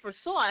that type of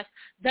source,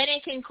 then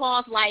it can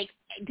cause, like,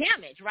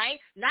 damage, right?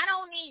 Not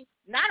only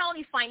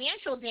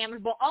financial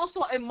damage, but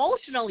also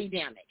emotionally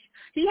damage.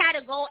 He had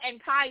to go and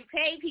probably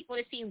pay people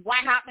to see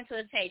what happened to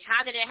the page.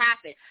 How did it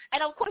happen?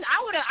 And of course, I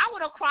would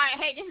have cried,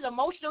 hey, this is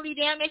emotionally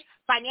damaged,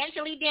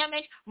 financially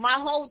damaged, my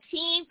whole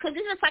team, because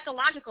this is a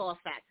psychological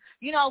effect.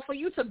 For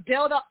you to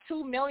build up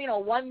 2 million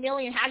or 1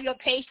 million, have your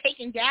page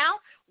taken down,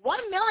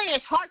 1 million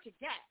is hard to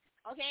get,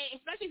 okay?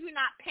 Especially if you're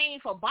not paying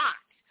for bots.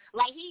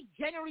 Like, he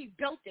generally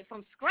built it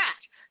from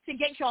scratch to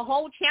get your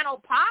whole channel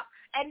pop.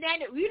 And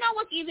then, you know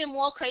what's even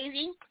more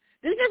crazy?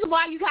 This is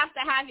why you have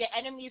to have your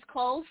enemies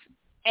close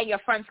and your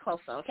friends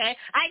closer, okay?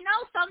 I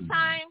know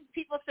sometimes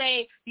people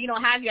say,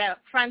 have your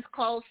friends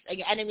close and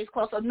your enemies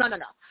closer. No.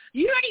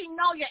 You already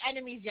know your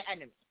enemy's your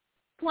enemy.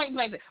 Point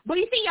blank. But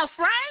you see, your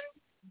friends,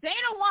 they're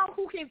the one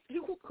who can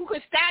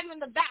stab you in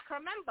the back.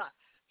 Remember,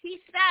 he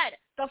said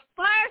the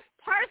first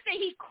person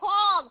he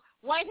called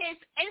when his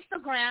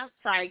Instagram,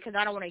 sorry, because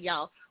I don't want to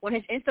yell, when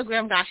his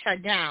Instagram got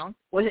shut down,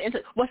 was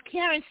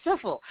Karen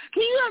Civil.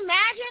 Can you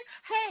imagine?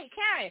 Hey,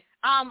 Karen,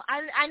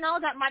 I know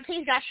that my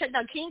page got shut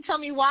down. Can you tell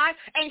me why?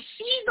 And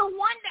she's the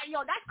one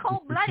that's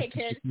cold-blooded,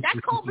 kids. That's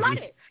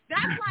cold-blooded.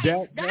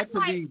 That's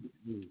like,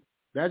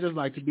 That's just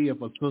like to me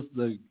if a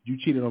sister, you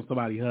cheated on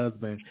somebody's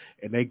husband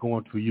and they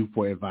going to you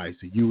for advice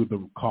and you were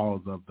the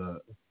cause of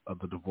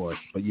the divorce.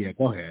 But yeah,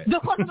 go ahead. The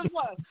cause of the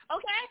divorce,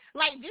 okay?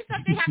 Like this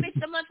something happened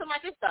similar to my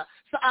sister.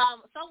 So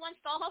someone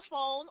stole her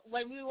phone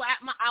when we were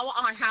at our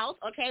aunt's house.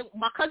 Okay,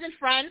 my cousin's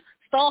friend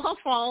stole her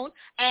phone,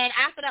 and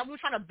after that we were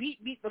trying to beat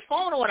the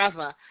phone or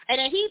whatever. And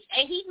then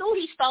he knew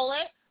he stole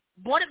it.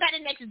 Bought it back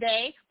the next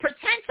day,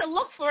 pretend to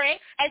look for it,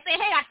 and say,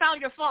 hey, I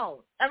found your phone.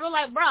 And we're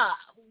like, bruh,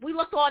 we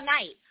looked all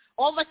night.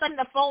 All of a sudden,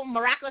 the phone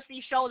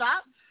miraculously showed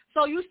up.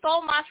 So you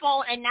stole my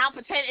phone and now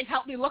pretend it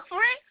helped me look for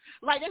it?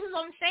 Like, this is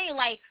what I'm saying.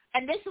 Like,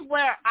 and this is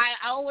where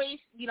I always,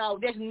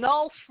 there's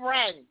no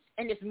friends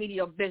in this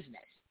media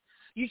business.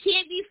 You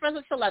can't be friends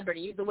with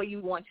celebrities the way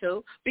you want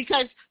to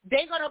because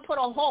they're going to put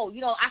a hole.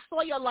 I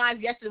saw your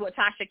live yesterday with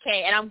Tasha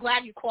K, and I'm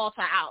glad you called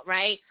her out,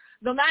 right?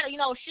 No matter,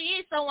 she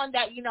is someone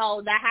that,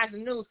 that has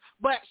news,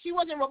 but she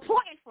wasn't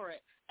reporting for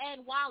it.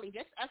 And Wiley,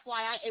 just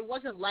FYI, it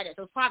wasn't lettuce.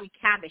 It was probably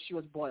cabbage she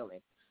was boiling.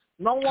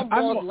 No one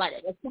boils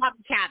lettuce. It's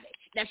probably cabbage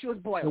that she was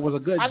boiling. It was a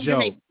good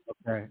joke.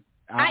 Okay.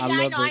 I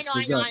know.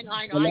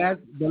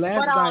 The last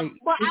night,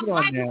 but I'm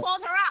glad you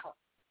called her out.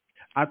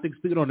 I think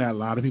speaking on that, a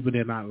lot of people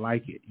did not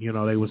like it.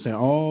 They were saying,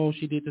 oh,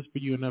 she did this for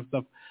you and that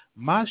stuff.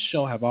 My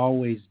show have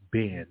always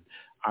been,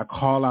 I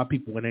call out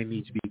people when they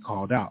need to be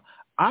called out.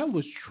 I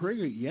was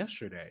triggered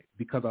yesterday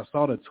because I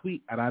saw the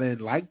tweet and I didn't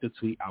like the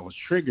tweet. I was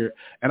triggered,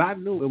 and I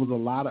knew it was a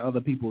lot of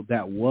other people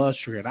that was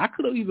triggered. I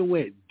could have even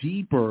went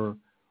deeper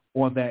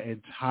on that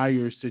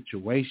entire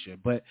situation.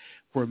 But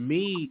for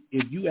me,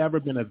 if you ever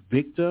been a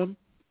victim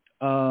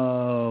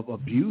of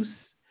abuse,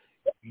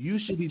 you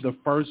should be the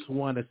first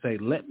one to say,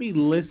 let me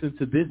listen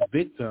to this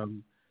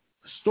victim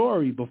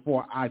story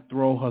before I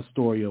throw her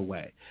story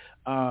away.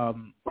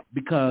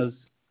 Because,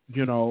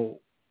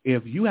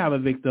 if you have a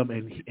victim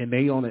and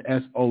they on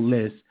an SO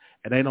list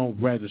and they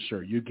don't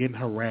register, you're getting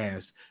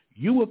harassed,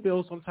 you will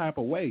feel some type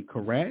of way,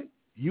 correct?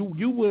 You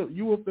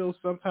will feel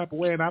some type of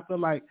way. And I feel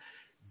like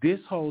this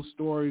whole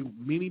story,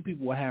 many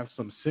people will have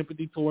some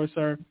sympathy towards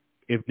her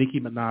if Nicki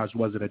Minaj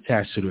wasn't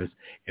attached to this.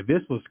 If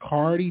this was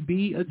Cardi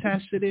B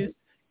attached to this,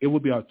 it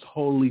would be a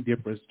totally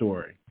different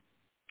story.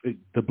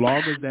 The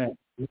bloggers that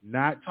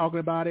not talking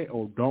about it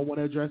or don't want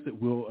to address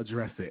it will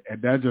address it.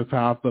 And that's just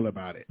how I feel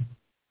about it.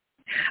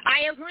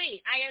 I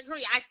agree.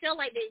 I feel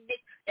like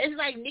it's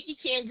like Nicki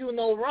can't do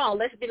no wrong.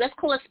 Let's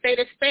call a spade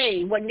a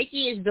spade. What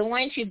Nicki is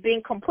doing, she's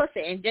being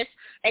complicit, and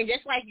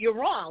just like you're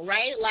wrong,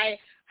 right? Like,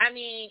 I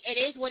mean, it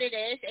is what it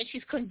is, and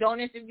she's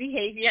condoning this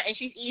behavior, and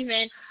she's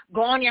even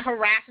going and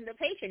harassing the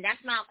patient.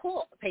 That's not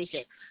cool,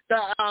 patient.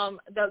 The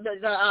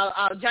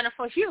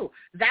Jennifer Hugh,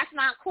 that's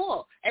not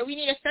cool, and we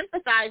need to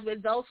sympathize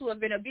with those who have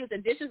been abused,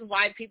 and this is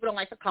why people don't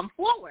like to come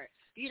forward.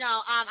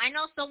 I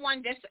know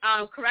someone just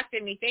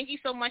corrected me. Thank you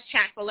so much,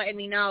 chat, for letting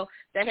me know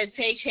that his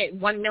page hit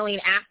 1 million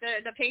after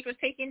the page was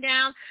taken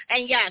down.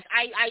 And yes,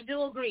 I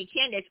do agree,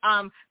 Candace.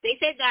 They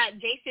said that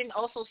Jason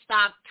also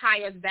stopped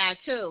Tyra's bag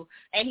too,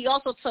 and he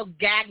also took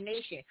Gag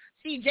Nation.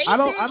 See, Jason I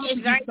don't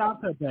think he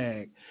stopped her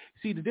bag.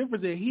 See, the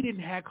difference is he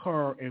didn't hack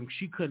her and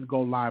she couldn't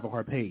go live on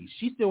her page.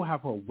 She still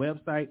have her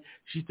website.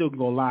 She still can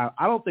go live.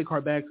 I don't think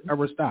her bags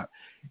ever stopped.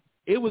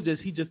 It was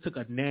just he just took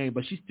a name,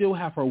 but she still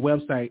have her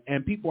website,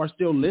 and people are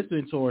still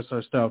listening to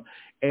her stuff,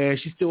 and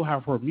she still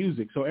have her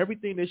music. So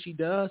everything that she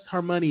does,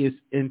 her money is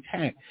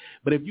intact.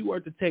 But if you were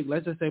to take,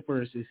 let's just say,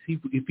 for instance,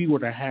 if he were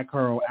to hack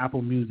her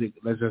Apple Music,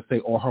 let's just say,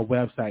 or her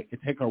website, and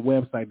take her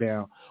website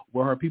down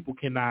where her people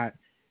cannot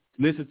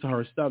listen to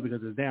her stuff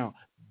because it's down,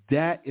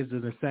 that is in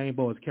the same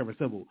boat as Kevin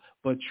Civil.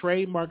 But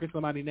trademarking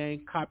somebody's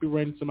name,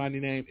 copywriting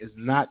somebody's name is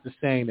not the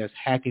same as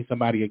hacking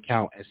somebody's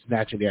account and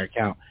snatching their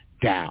account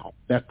down.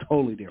 That's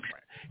totally different.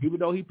 Even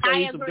though he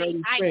plays some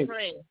dirty tricks,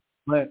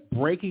 but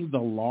breaking the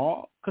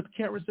law, because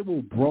Karen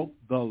Civil broke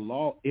the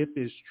law. If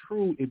it's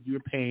true, if you're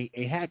paying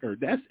a hacker,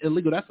 that's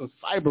illegal. That's a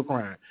cyber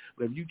crime.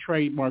 But if you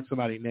trademark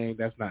somebody's name,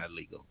 that's not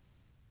illegal.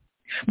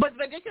 But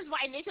this is why,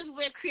 and this is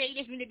where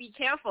creatives need to be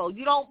careful.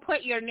 You don't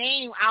put your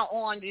name out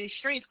on the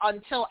streets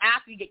until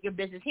after you get your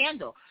business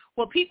handled.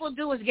 What people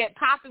do is get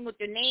popping with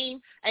the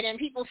name, and then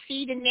people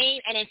see the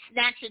name and then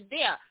snatch it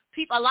there.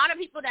 A lot of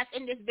people that's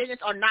in this business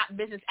are not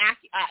business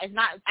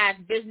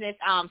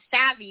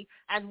savvy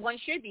as one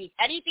should be.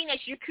 Anything that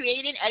you're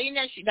creating,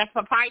 anything that's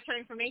proprietary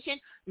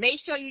information, make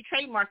sure you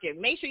trademark it.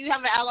 Make sure you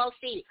have an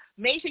LLC.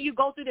 Make sure you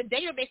go through the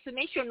database to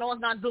make sure no one's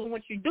not doing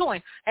what you're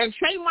doing. And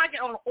trademark it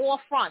on all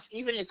fronts,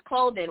 even its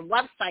clothing,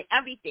 website,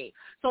 everything.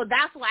 So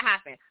that's what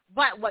happened.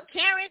 But what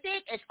Karen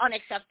did is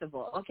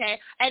unacceptable, okay?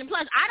 And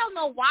plus, I don't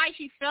know why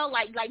she felt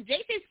like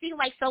Jason seemed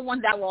like someone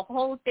that will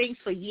hold things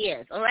for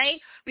years, all right?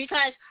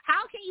 Because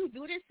how can you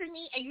do this to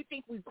me and you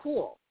think we're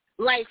cool?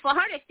 Like, for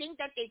her to think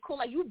that they cool,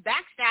 like, you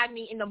backstab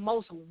me in the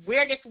most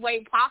weirdest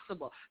way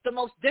possible, the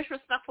most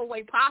disrespectful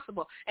way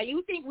possible, and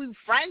you think we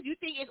friends? You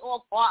think it's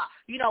all,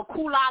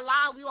 cool la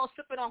la, we all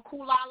sipping on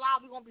cool la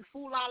la, we gonna be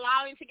fool la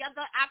la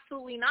together?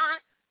 Absolutely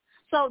not.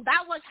 So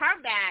that was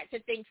her bad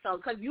to think so,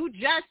 because you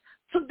just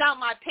took down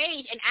my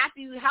page, and after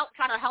you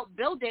try to help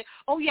build it,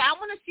 oh yeah, I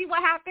want to see what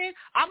happened.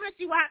 I'm gonna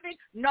see what happened.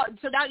 No,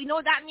 so now you know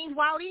what that means,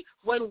 Wiley?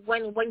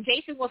 When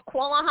Jason was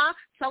calling her,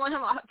 telling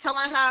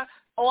her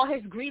all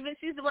his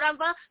grievances or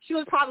whatever, she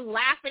was probably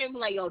laughing and be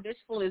like, yo, this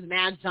fool is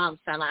mad dumb,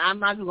 son. Like, I'm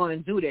not even going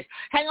to do this.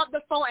 Hang up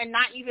the phone and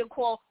not even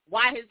call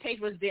why his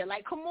page was there.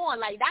 Like, come on.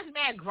 Like, that's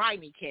mad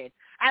grimy, kid.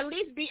 At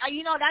least be,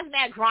 that's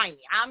mad grimy.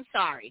 I'm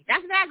sorry.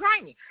 That's mad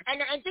grimy.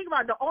 And think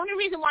about it. The only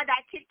reason why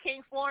that kid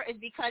came forward is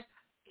because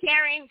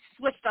Karen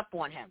switched up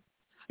on him.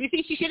 You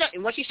see,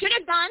 what she should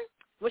have done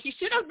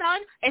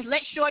is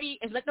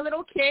let the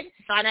little kid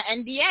sign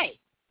an NDA.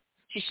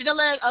 She should have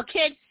let a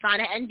kid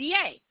sign an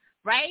NDA.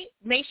 Right?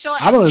 Make sure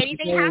I don't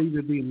anything happens. It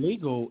would be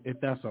legal if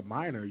that's a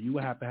minor. You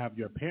would have to have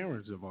your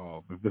parents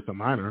involved if it's a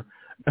minor.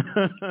 Yeah,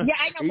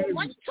 I know. But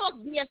once you talk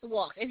BS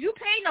walks, if you're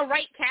paying the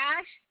right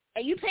cash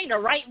and you paying the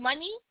right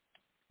money,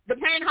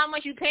 depending on how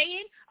much you're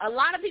paying, a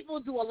lot of people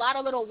do a lot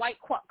of little white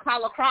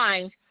collar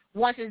crimes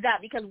once it's that.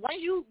 Because once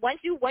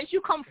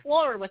you come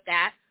forward with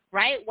that,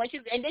 right?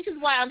 And this is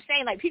why I'm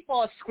saying, like, people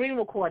are screen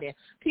recording.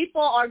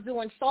 People are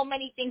doing so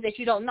many things that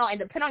you don't know, and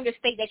depending on the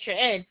state that you're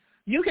in,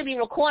 you can be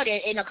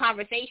recorded in a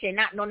conversation,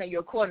 not knowing that you're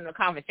recording a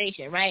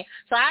conversation, right?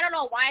 So I don't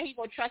know why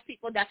people trust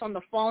people that's on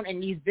the phone in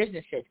these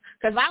businesses.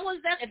 Because if I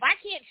was them, if I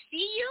can't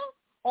see you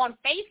on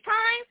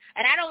FaceTime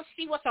and I don't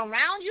see what's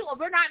around you, or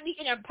we're not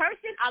meeting in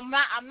person, I'm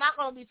not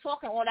going to be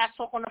talking all that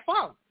talk on the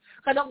phone.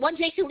 Because what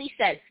Jason Lee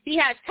said, he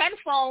has 10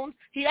 phones.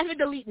 He doesn't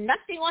delete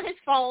nothing on his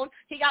phone.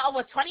 He got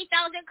over 20,000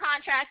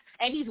 contracts,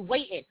 and he's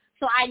waiting.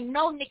 So I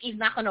know Nikki's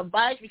not going to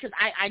budge because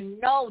I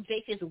know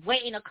Jason's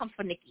waiting to come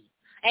for Nikki.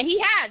 And he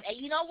has. And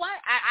you know what?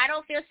 I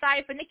don't feel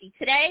sorry for Nikki.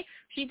 Today,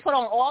 she put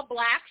on all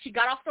black. She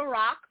got off the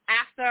rock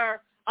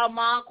after her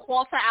mom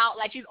called her out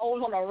like she's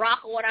always on a rock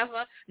or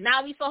whatever.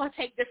 Now we saw her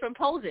take different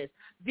poses.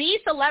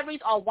 These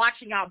celebrities are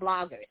watching our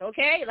bloggers,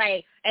 okay?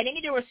 Like, and they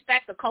need to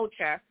respect the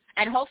culture.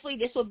 And hopefully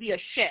this will be a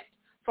shift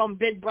from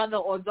Big Brother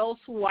or those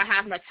who are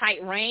having a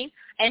tight reign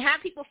and have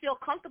people feel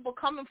comfortable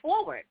coming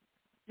forward.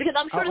 Because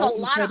I'm sure there's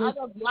a lot of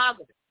other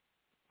bloggers.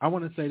 I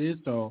want to say this,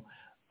 though.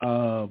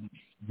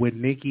 With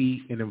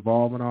Nikki and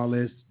involved in all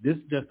this is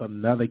just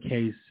another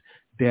case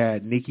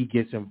that Nikki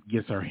gets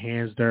her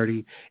hands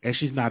dirty, and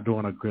she's not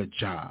doing a good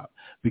job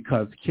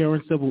because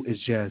Karen Civil is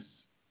just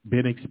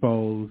been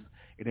exposed,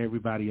 and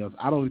everybody else.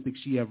 I don't think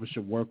she ever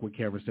should work with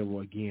Karen Civil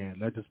again.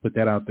 Let's just put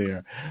that out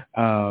there.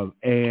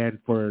 And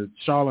for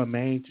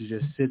Charlamagne to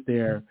just sit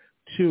there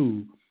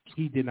too,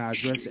 he did not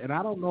address it. And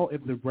I don't know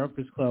if the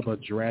Breakfast Club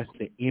addressed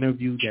the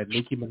interview that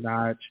Nicki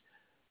Minaj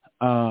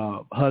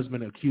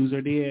husband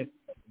accuser did.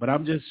 But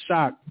I'm just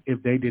shocked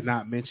if they did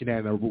not mention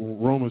that in a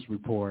rumors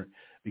report,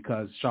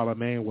 because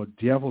Charlamagne will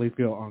definitely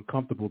feel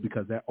uncomfortable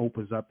because that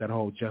opens up that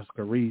whole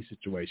Jessica Reed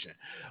situation.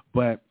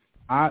 But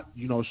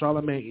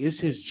Charlamagne, it's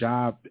his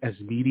job as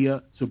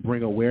media to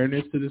bring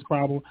awareness to this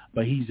problem,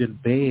 but he's in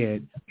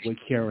bed with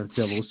Karen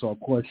Civil. So, of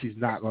course, he's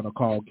not going to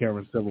call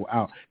Karen Civil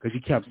out because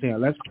he kept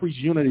saying, let's preach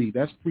unity,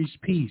 let's preach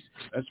peace,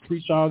 let's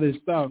preach all this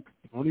stuff.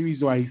 The only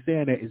reason why he's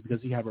saying that is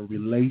because he have a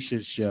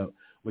relationship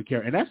with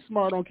Karen. And that's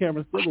smart on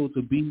Karen Civil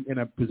to be in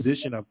a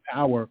position of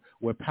power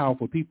with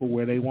powerful people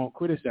where they won't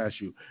criticize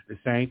you. The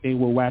same thing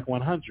with WAC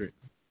 100.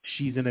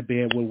 She's in a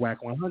bed with WAC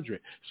 100.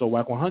 So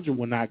WAC 100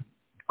 will not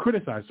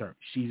criticize her.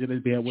 She's in a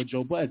bed with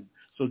Joe Budden.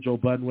 So Joe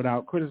Budden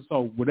without criticism.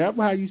 So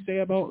whatever how you say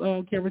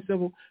about Karen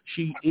Civil,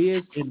 she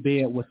is in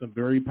bed with some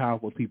very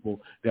powerful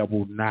people that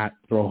will not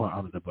throw her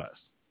under the bus.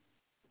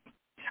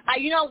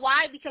 You know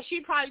why? Because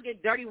she probably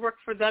did dirty work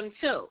for them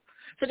too.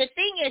 So the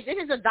thing is, this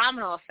is a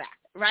domino effect,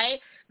 right?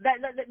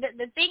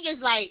 The thing is,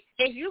 like,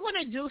 if you're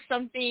going to do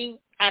something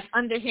as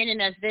underhanded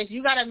as this,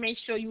 you got to make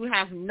sure you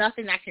have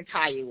nothing that can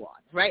tie you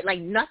on, right? Like,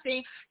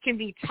 nothing can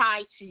be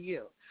tied to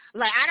you.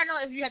 Like, I don't know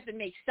if you have to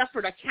make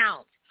separate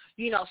accounts,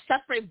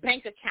 separate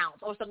bank accounts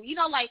or something.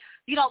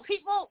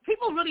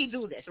 People really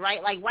do this,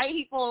 right? Like, white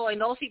people and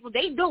those people,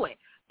 they do it.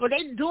 But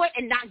they do it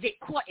and not get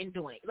caught in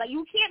doing it. Like,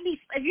 you can't be,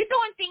 if you're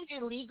doing things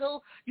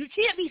illegal, you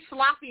can't be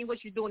sloppy in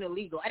what you're doing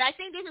illegal. And I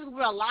think this is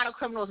where a lot of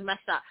criminals mess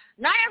up.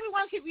 Not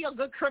everyone can be a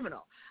good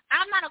criminal.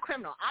 I'm not a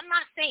criminal. I'm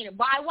not saying it.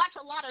 But I watch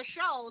a lot of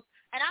shows,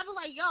 and I'm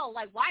like, yo,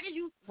 like, why did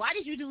you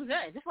do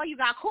this? That's why you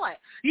got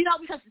caught.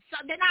 Because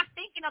they're not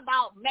thinking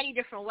about many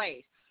different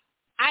ways.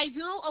 I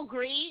do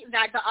agree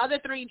that the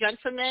other three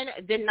gentlemen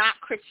did not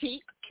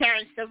critique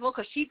Karen Civil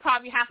because she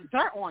probably has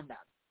dirt on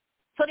them.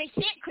 So they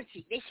can't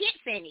critique. They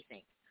can't say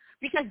anything.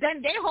 Because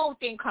then their whole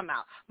thing come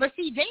out. But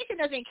see, Jason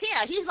doesn't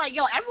care. He's like,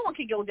 yo, everyone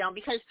can go down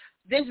because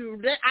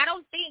I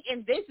don't think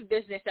in this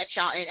business that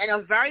y'all in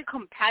a very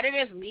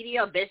competitive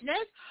media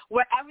business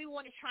where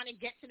everyone is trying to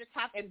get to the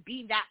top and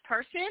be that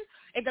person,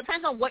 it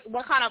depends on what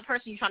kind of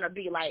person you're trying to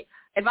be. Like,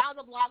 if I was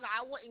a blogger,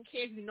 I wouldn't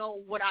care if you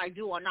know what I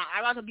do or not.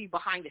 I'd rather be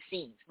behind the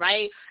scenes,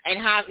 right? And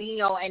have,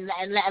 and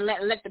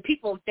let the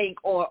people think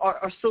or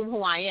assume who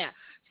I am.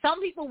 Some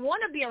people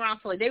want to be around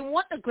Philly. They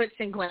want the glitz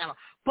and glamour.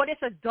 But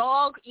it's a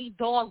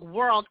dog-eat-dog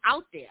world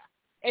out there.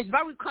 It's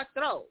very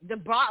cutthroat. The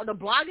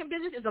blogging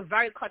business is a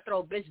very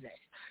cutthroat business.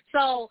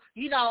 So,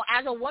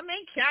 as a woman,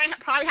 Karen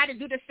probably had to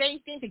do the same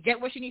thing to get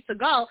where she needs to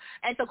go,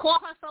 and to call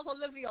herself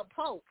Olivia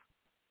Pope,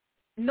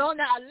 knowing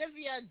that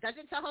Olivia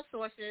doesn't tell her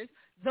sources,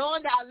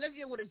 knowing that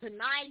Olivia would have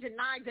denied,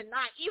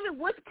 even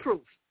with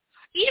proof.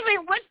 You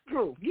ain't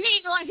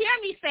going to hear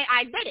me say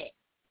I did it.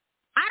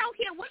 I don't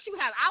care what you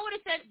have. I would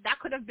have said that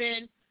could have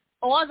been,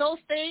 all those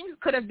things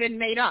could have been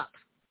made up.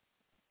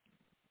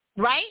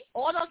 Right?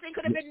 All those things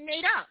could have been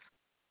made up.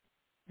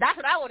 That's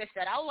what I would have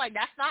said. I was like,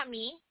 that's not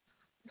me.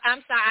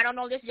 I'm sorry, I don't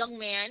know this young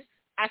man.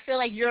 I feel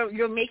like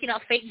you're making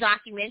up fake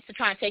documents to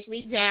try and take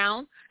me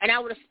down, and I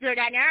would have spared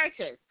that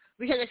narrative.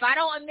 Because if I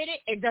don't admit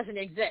it, it doesn't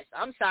exist.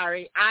 I'm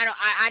sorry.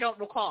 I don't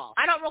recall.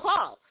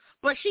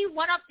 But she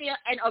went up there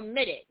and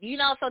admitted,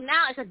 so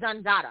now it's a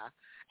done data.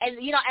 And,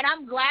 and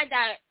I'm glad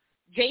that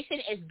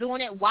Jason is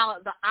doing it while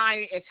the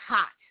iron is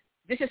hot.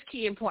 This is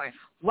key important.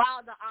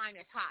 While the iron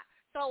is hot.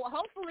 So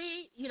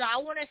hopefully, I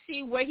want to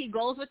see where he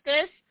goes with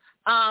this.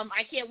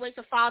 I can't wait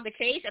to file the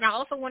case, and I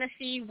also want to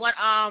see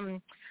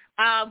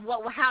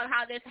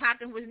how this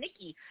happened with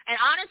Nikki. And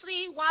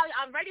honestly, while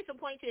I'm ready to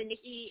point to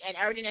Nikki and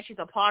everything that she's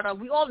a part of,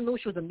 we all knew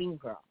she was a mean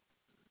girl.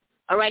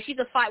 All right, she's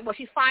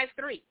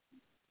 5'3".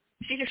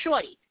 She's a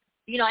shorty,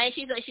 and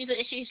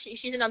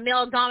she's in a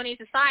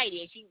male-dominated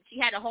society, and she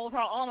had to hold her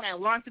own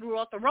and learn to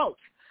roll the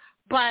ropes.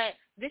 But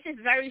this is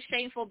very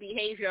shameful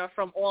behavior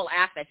from all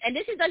aspects. And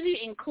this doesn't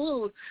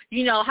include,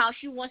 how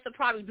she wants to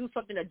probably do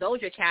something to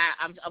Doja Cat,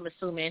 I'm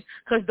assuming,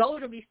 because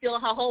Doja will be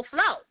stealing her whole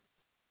flow.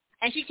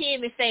 And she can't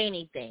even say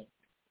anything.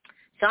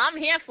 So I'm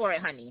here for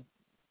it, honey.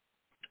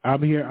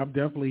 I'm here. I'm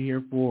definitely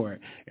here for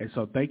it. And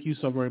so thank you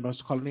so very much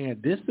for calling in.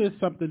 This is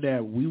something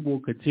that we will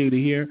continue to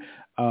hear.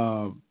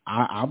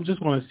 I'm just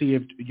going to see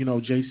if,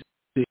 Jason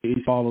is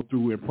follow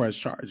through and press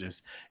charges.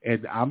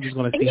 And I'm just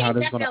going to see how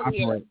this is going to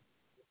operate.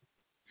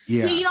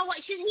 Yeah. See, you know what?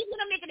 He's going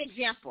to make an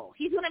example.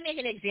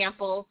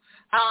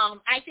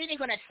 I think they're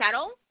going to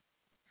settle.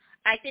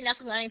 I think that's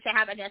going to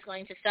happen. That's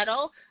going to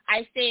settle.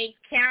 I think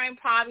Karen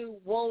probably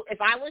will.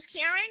 If I was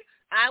Karen,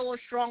 I will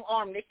strong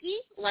arm Nikki.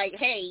 Like,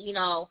 hey, you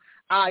got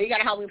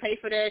to help me pay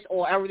for this,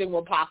 or everything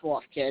will pop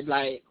off, kid.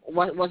 Like,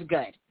 what's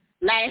good?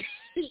 Like,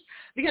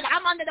 because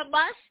I'm under the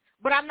bus,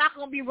 but I'm not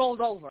going to be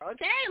rolled over.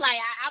 Okay? Like,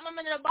 I'm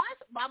under the bus,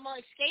 but I'm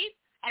going to escape.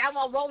 And I'm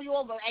going to roll you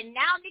over. And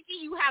now, Nikki,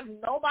 you have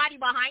nobody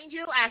behind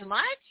you as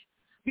much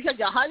because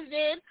your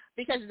husband,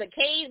 because of the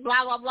case,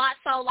 blah, blah, blah.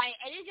 So, like,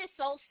 and it's just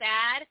so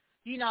sad,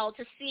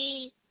 to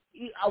see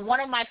one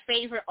of my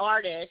favorite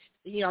artists,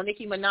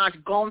 Nicki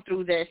Minaj, going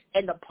through this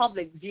in the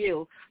public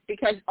view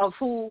because of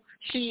who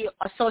she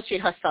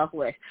associates herself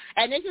with.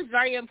 And this is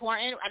very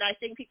important, and I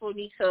think people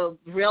need to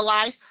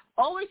realize,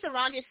 always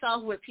surround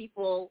yourself with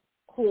people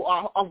who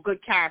are of good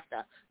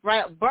character,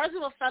 right? Birds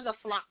of a feather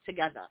flock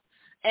together.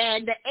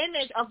 And the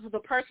image of the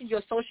person you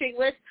associate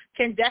with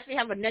can definitely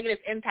have a negative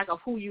impact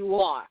of who you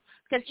are.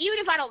 Because even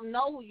if I don't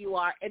know who you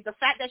are, if the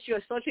fact that you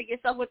associate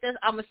yourself with this,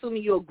 I'm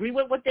assuming you agree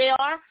with what they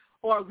are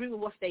or agree with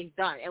what they've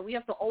done. And we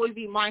have to always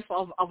be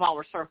mindful of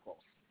our circles.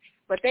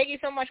 But thank you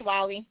so much,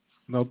 Wiley.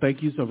 No,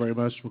 thank you so very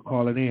much for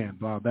calling in.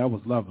 Wow, that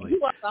was lovely. You're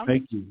welcome.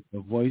 Thank you.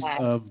 The voice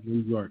of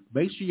New York.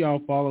 Make sure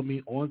y'all follow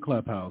me on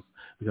Clubhouse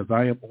because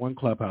I am on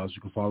Clubhouse.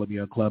 You can follow me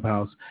on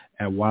Clubhouse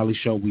at Wiley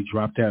Show. We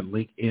dropped that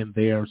link in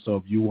there. So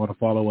if you want to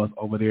follow us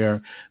over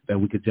there,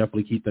 then we could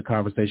definitely keep the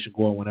conversation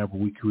going whenever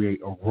we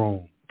create a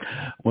room.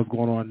 What's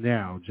going on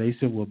now?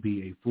 Jason will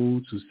be a fool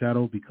to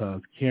settle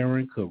because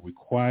Karen could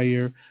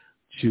require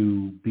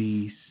to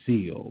be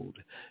sealed.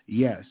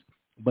 Yes.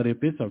 But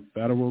if it's a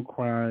federal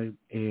crime,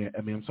 if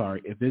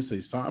it's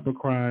a cyber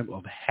crime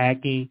of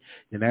hacking,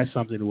 then that's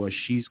something where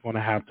she's going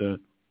to have to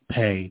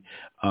pay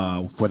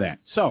for that.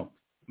 So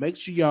make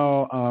sure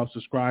y'all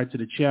subscribe to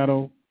the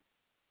channel.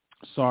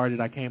 Sorry that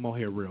I came on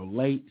here real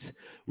late.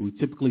 We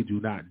typically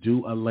do not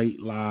do a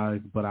late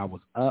live, but I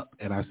was up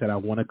and I said I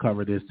want to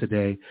cover this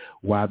today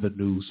while the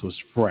news was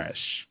fresh.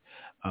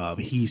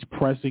 He's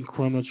pressing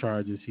criminal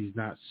charges. He's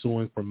not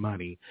suing for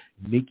money.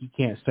 Nikki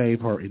can't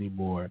save her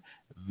anymore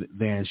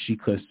than she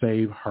could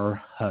save her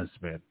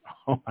husband.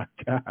 Oh, my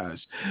gosh.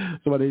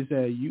 So they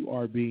said you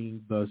are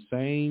being the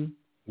same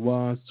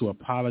ones to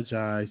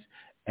apologize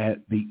at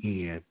the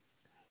end.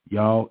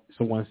 Y'all,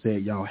 someone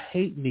said y'all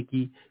hate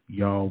Nikki.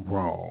 Y'all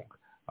wrong.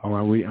 All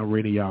right, I'm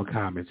reading y'all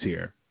comments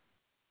here.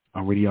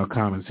 Well,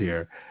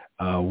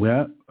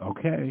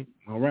 okay.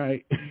 All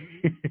right.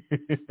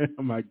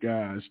 Oh, my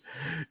gosh.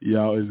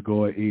 Y'all is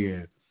going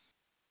in.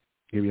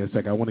 Give me a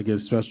sec. I want to give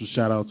a special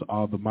shout-out to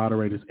all the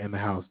moderators in the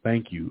house.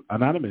 Thank you.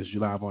 Anonymous, you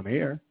live on the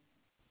air.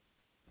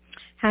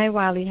 Hi,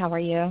 Wiley. How are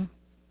you?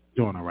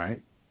 Doing all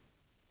right.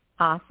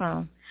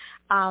 Awesome.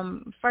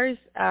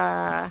 First,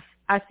 I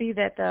see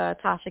that the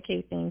Tasha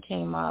K thing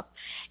came up,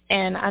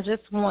 and I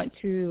just want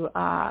to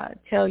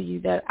tell you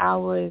that I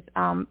was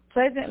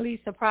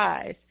pleasantly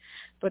surprised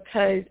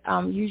because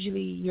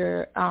usually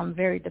you're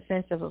very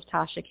defensive of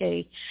Tasha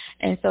K.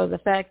 And so the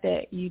fact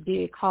that you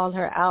did call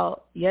her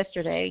out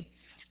yesterday,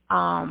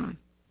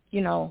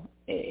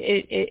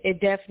 it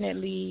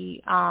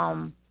definitely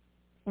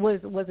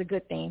was a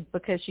good thing,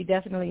 because she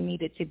definitely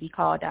needed to be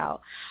called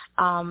out,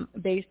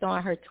 based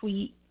on her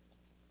tweet,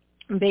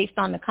 based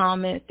on the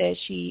comments that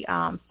she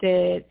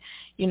said,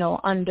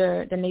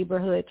 under the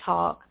neighborhood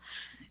talk,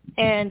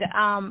 and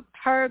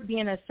her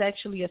being a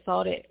sexually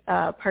assaulted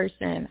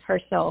person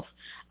herself,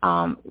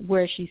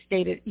 where she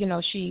stated,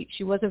 she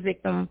was a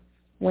victim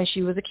when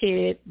she was a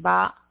kid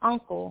by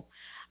uncle.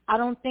 I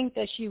don't think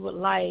that she would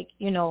like,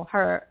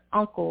 her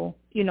uncle,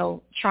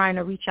 trying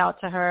to reach out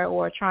to her,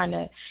 or trying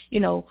to,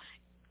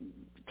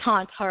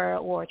 taunt her,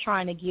 or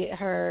trying to get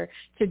her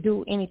to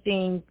do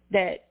anything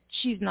that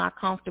she's not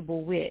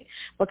comfortable with,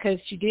 because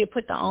she did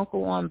put the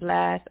uncle on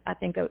blast. I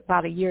think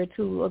about a year or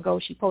two ago,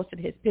 she posted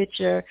his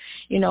picture,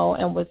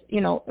 and was,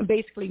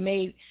 basically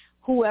made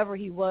whoever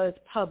he was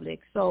public.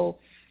 So,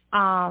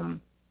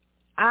 I'm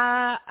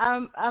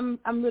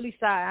really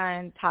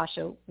side-eyeing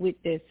Tasha with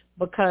this,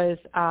 because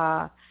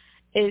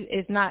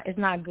it's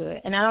not good.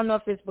 And I don't know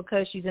if it's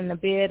because she's in the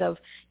bed of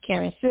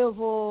Karen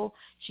Civil,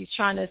 she's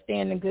trying to stay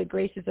in the good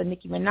graces of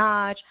Nicki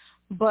Minaj,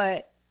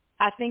 but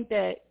I think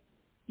that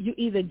you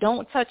either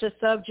don't touch a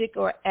subject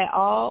or at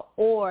all,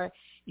 or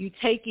you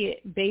take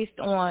it based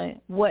on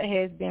what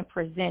has been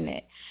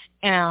presented,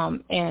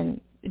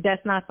 and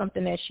that's not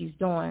something that she's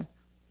doing.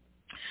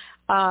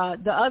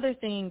 The other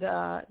thing,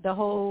 the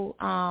whole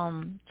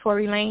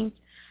Tory Lanez,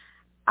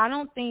 I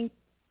don't think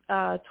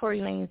Tory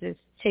Lanez is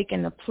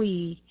taking a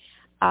plea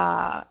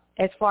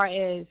as far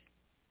as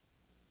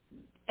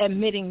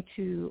admitting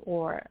to,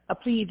 or a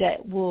plea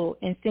that will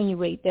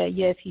insinuate that,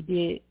 yes, he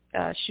did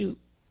shoot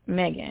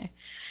Megan.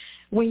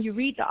 When you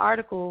read the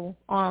article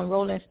on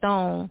Rolling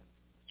Stone,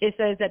 it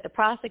says that the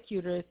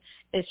prosecutors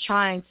is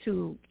trying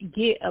to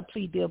get a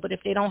plea deal, but if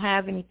they don't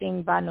have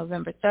anything by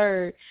November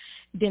 3rd,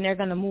 then they're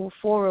going to move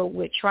forward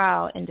with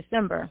trial in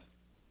December.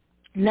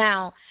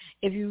 Now,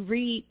 if you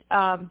read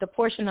the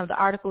portion of the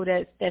article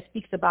that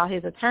speaks about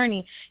his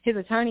attorney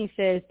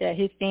says that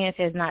his stance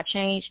has not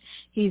changed.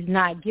 He's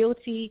not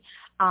guilty.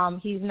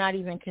 He's not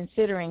even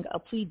considering a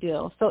plea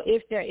deal. So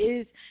if there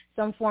is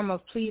some form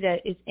of plea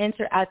that is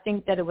entered, I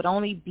think that it would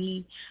only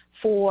be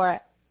for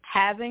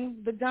having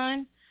the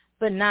gun,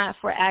 but not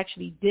for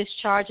actually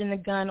discharging the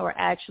gun or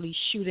actually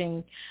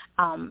shooting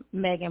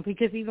Megan.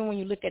 Because even when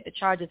you look at the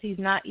charges, he's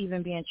not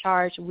even being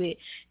charged with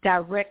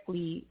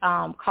directly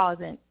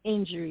causing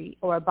injury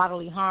or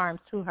bodily harm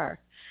to her.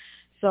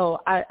 So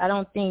I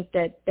don't think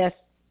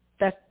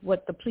that's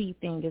what the plea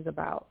thing is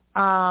about.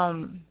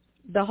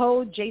 The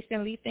whole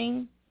Jason Lee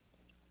thing,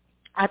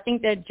 I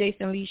think that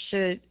Jason Lee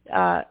should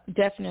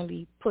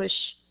definitely push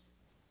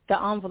the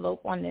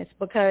envelope on this,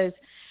 because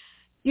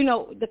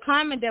the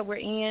climate that we're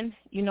in,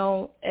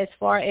 as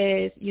far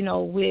as,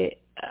 with,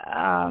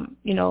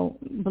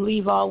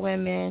 believe all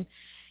women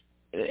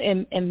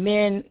and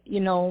men,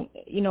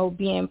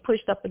 being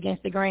pushed up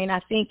against the grain, I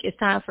think it's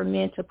time for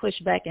men to push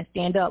back and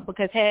stand up,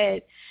 because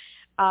had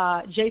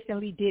Jason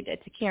Lee did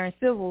that to Karen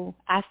Civil,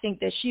 I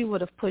think that she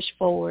would have pushed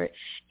forward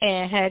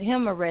and had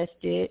him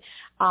arrested,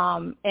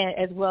 and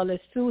as well as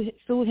sue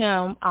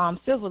him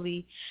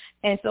civilly.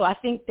 And so I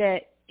think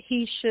that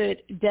he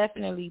should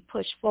definitely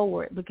push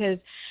forward, because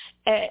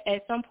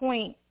at some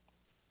point,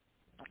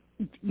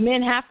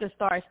 men have to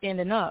start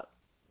standing up.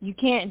 You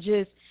can't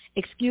just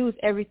excuse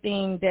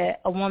everything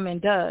that a woman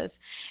does.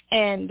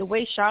 And the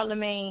way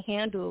Charlamagne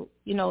handled,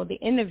 the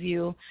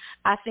interview,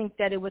 I think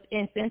that it was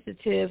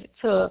insensitive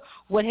to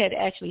what had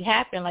actually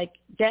happened. Like,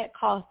 that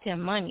cost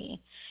him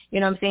money. You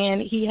know what I'm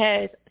saying? He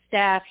has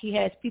staff, he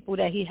has people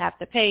that he have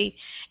to pay,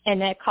 and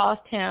that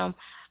cost him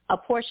a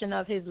portion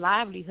of his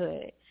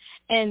livelihood.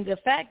 And the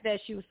fact that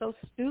she was so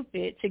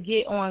stupid to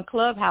get on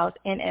Clubhouse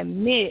and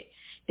admit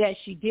that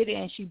she did it,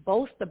 and she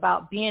boasts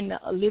about being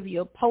the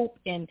Olivia Pope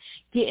and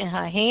getting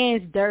her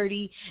hands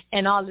dirty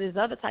and all of this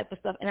other type of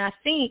stuff. And I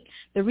think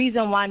the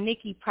reason why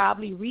Nicki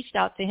probably reached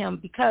out to him,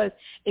 because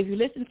if you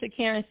listen to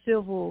Karen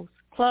Civil's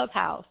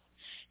Clubhouse,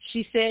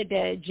 she said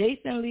that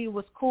Jason Lee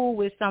was cool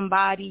with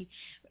somebody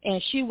and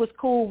she was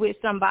cool with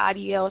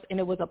somebody else, and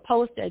it was a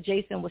post that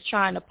Jason was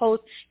trying to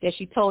post that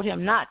she told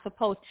him not to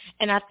post.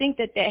 And I think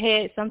that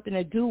had something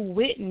to do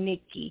with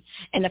Nicki,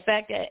 and the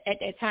fact that at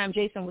that time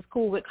Jason was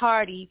cool with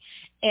Cardi,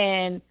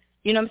 and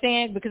you know what I'm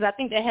saying? Because I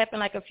think that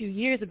happened like a few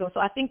years ago. So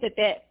I think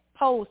that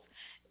post,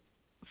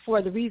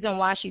 for the reason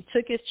why she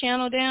took his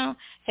channel down,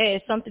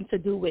 had something to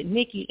do with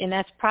Nicki, and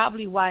that's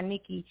probably why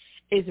Nicki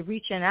is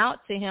reaching out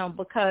to him,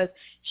 because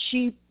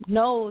she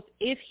knows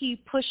if he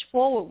pushed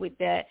forward with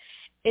that,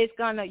 it's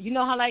gonna,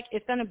 how like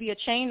it's gonna be a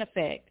chain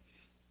effect.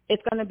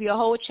 It's gonna be a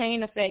whole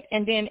chain effect,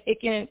 and then it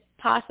can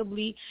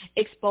possibly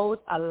expose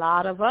a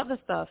lot of other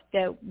stuff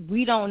that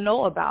we don't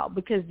know about,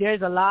 because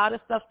there's a lot of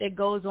stuff that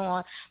goes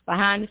on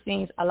behind the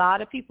scenes. A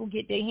lot of people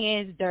get their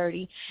hands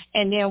dirty,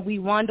 and then we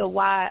wonder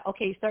why,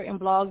 okay, certain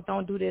blogs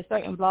don't do this,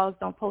 certain blogs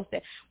don't post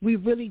that. We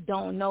really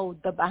don't know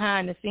the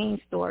behind the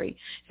scenes story.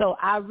 So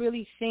I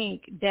really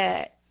think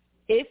that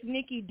if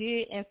Nicki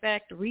did, in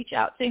fact, reach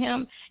out to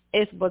him,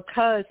 it's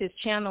because his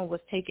channel was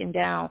taken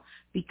down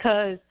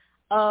because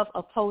of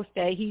a post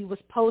that he was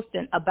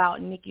posting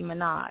about Nicki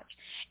Minaj.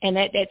 And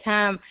at that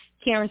time,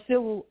 Karen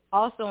Civil,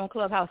 also on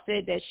Clubhouse,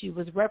 said that she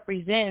was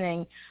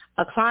representing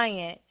a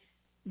client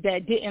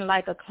that didn't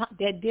like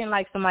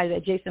somebody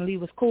that Jason Lee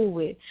was cool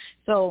with.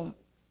 So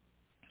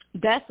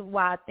that's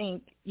why I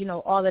think,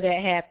 all of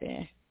that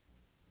happened.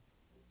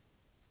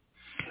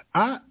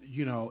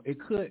 It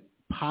could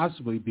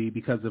possibly be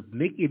because if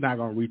Nicki not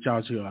going to reach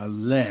out to you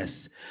unless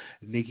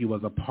Nicki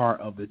was a part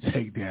of the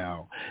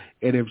takedown.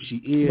 And if she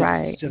is,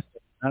 right. It's just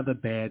another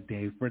bad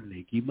day for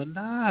Nicki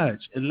Minaj.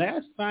 And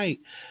last night,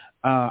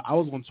 I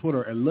was on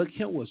Twitter, and Lil'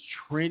 Kim was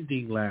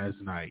trending last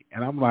night.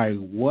 And I'm like,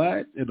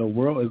 what in the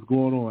world is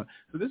going on?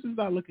 So this is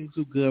not looking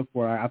too good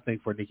for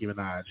Nicki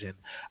Minaj. And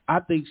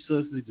I think she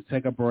needs to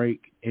take a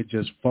break and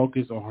just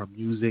focus on her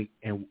music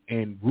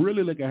and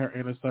really look at her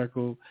inner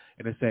circle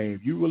and to say,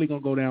 if you really going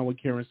to go down with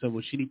Karen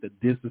Civil, she needs to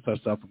distance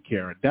herself from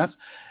Karen. That's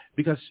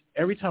because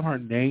every time her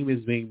name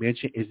is being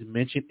mentioned, it's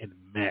mentioned in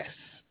mess.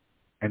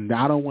 And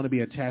I don't want to be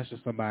attached to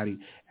somebody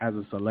as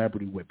a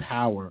celebrity with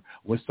power,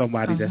 with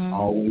somebody that's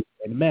always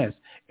in mess.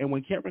 And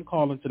when Karen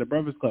called into the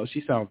Breakfast Club,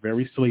 she sounded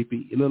very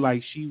sleepy. It looked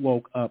like she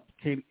woke up,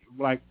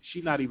 like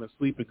she's not even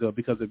sleeping good.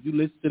 Because if you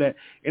listen to that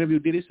interview,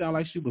 did it sound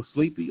like she was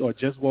sleepy or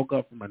just woke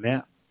up from a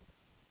nap?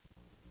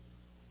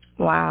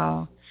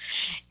 Wow.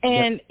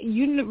 And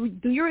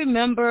do you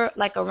remember,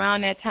 like,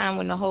 around that time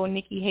when the whole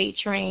Nicki hate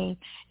train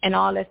and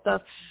all that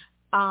stuff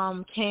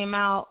came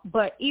out,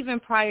 but even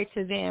prior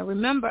to then,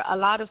 remember a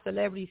lot of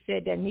celebrities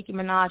said that Nicki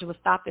Minaj was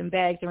stopping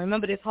bags, and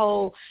remember this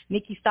whole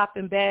Nicki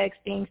stopping bags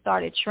thing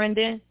started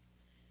trending?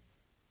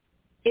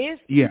 If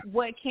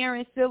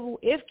Karen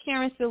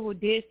Civil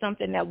did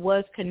something that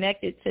was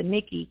connected to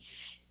Nicki,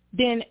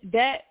 then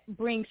that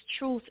brings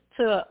truth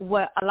to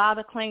what a lot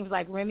of claims,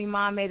 like Remy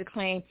Ma made a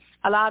claim,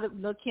 a lot of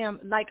Lil' Kim,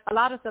 like a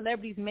lot of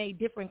celebrities made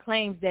different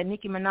claims that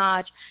Nicki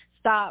Minaj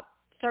stopped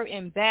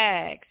certain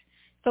bags.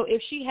 So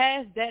if she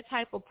has that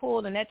type of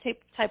pull and that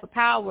type of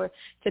power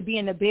to be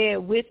in the bed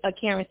with a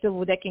Karen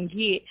Civil that can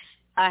get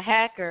a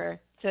hacker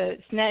to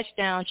snatch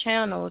down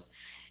channels,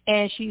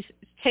 and she's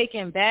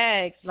taking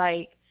bags,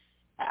 like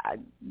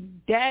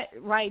that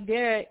right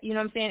there, you know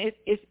what I'm saying?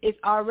 It's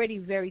already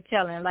very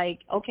telling. Like,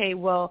 okay,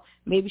 well,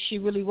 maybe she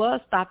really was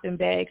stopping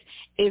bags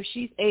if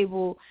she's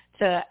able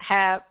to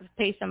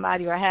pay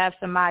somebody or have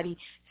somebody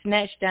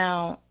snatch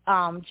down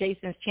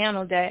Jason's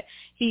channel that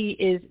he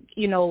is,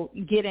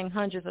 getting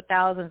hundreds of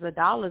thousands of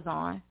dollars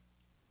on.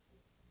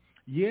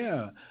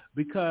 Yeah,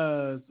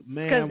 because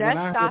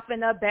that's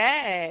stopping a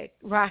bag,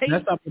 right?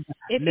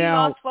 If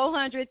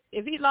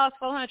he lost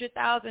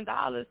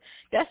 $400,000,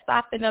 that's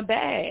stopping a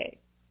bag.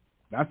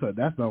 That's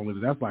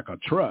like a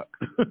truck.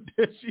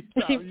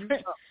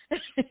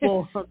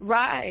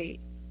 Right.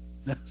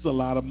 That's a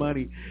lot of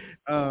money.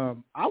 I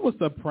was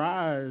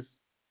surprised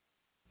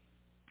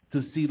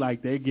to see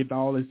like they get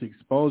all this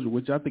exposure,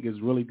 which I think is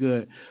really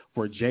good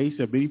for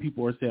Jason. Many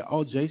people are saying,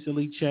 "Oh, Jason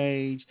Lee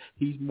changed.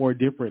 He's more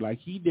different." Like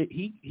he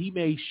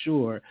made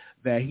sure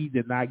that he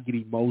did not get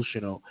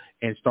emotional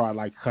and start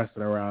like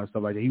cussing around and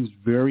stuff like that. He was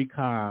very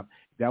calm.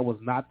 That was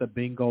not the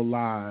Bingo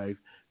Live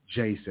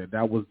Jason.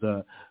 That was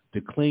the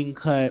clean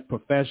cut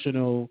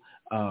professional.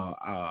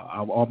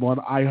 I'm on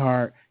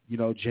iHeart,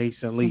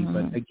 Jason Lee.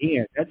 But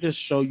again, that just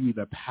shows you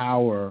the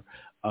power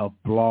of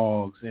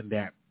blogs and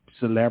that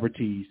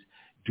celebrities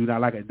do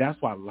not like it.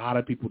 That's why a lot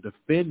of people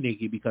defend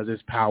Nicki, because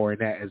there's power in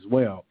that as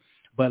well.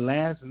 But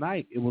last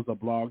night, it was a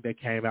blog that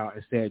came out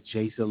and said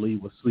Jason Lee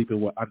was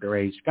sleeping with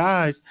underage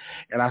guys.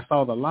 And I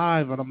saw the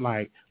live, and I'm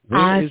like,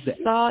 where is the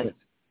evidence?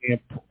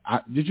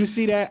 Did you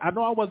see that? I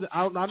know I wasn't.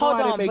 I know hold I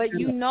didn't on, make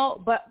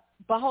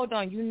but hold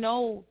on.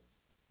 Your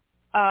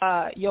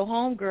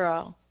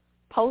homegirl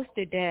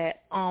posted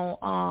that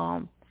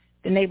on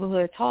the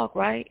Neighborhood Talk,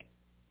 right?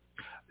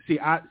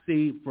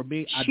 For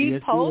me, she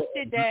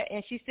posted that,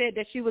 and she said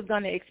that she was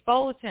going to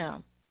expose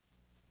him.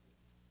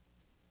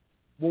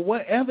 Well,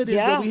 what evidence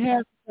do we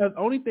have? Because the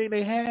only thing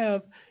they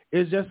have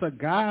is just a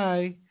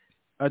guy,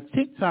 a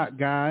TikTok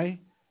guy,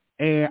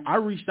 and I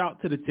reached out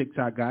to the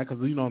TikTok guy because,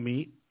 you know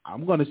me,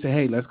 I'm going to say,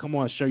 hey, let's come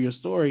on, share your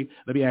story.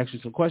 Let me ask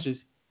you some questions.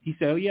 He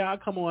said, oh, yeah, I'll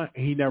come on,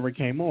 and he never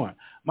came on.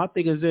 My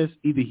thing is this,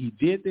 either he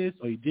did this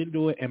or he didn't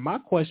do it, and my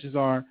questions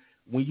are,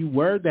 when you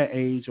were that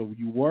age or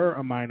you were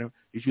a minor,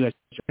 did you let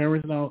your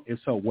parents know? If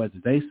so, what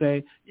did they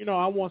say?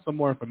 I want some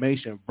more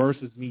information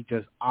versus me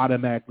just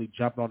automatically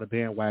jumping on the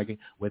bandwagon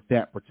with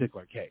that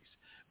particular case.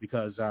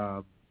 Because,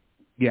 I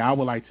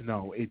would like to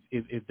know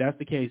if that's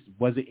the case,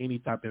 was it any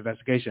type of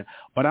investigation?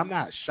 But I'm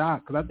not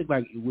shocked because I think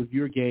like if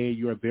you're gay,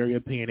 you're very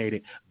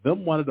opinionated.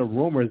 Them one of the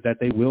rumors that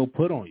they will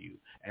put on you.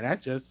 And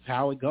that's just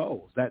how it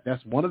goes.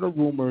 That's one of the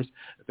rumors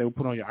that they will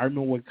put on you. I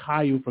remember with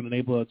Caillou from the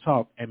Neighborhood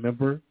Talk, and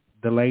remember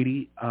the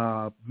lady,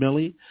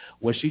 Millie,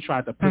 where she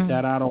tried to put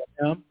that out on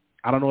him.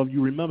 I don't know if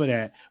you remember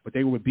that, but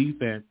they were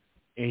beefing,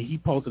 and he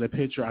posted a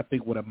picture, I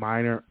think, with a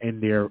minor in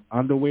their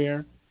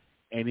underwear,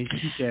 and he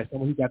said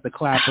someone who got the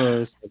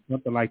clappers or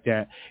something like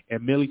that,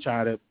 and Millie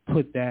tried to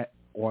put that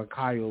on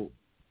Kyle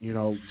you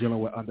know,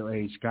 dealing with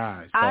underage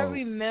guys. So, I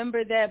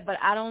remember that, but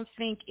I don't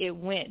think it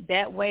went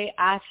that way.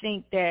 I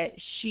think that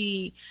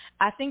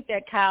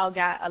Kyle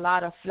got a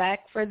lot of flack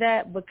for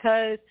that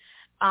because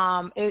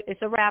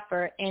it's a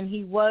rapper, and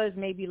he was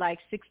maybe like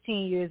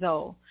 16 years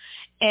old.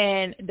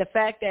 And the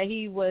fact that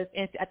he was,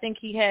 I think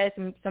he had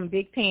some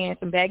big pants,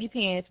 some baggy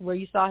pants where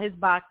you saw his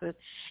boxers,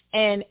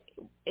 and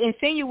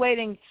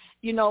insinuating,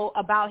 you know,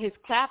 about his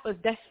clappers,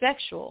 that's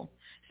sexual.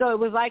 So it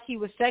was like he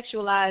was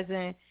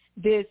sexualizing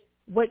this,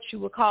 what you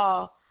would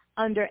call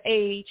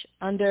underage,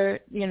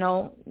 you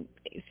know,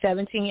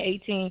 17,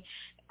 18,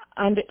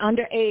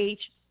 underage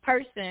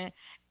person,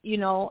 you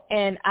know,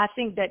 and I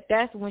think that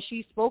that's when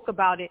she spoke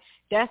about it,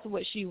 that's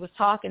what she was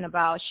talking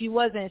about. She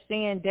wasn't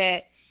saying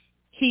that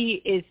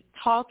he is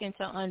talking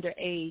to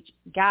underage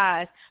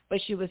guys, but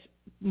she was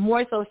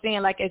more so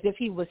saying like as if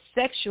he was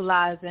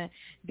sexualizing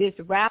this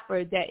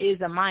rapper that is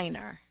a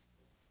minor,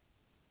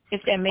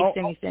 if that makes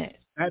any sense.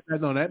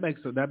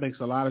 That makes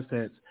a lot of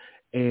sense.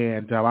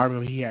 And I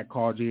remember he had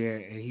called you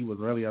and he was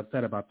really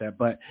upset about that.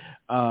 But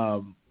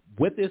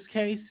with this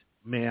case,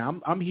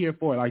 man, I'm here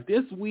for it. Like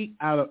this week,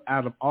 out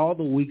of all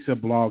the weeks of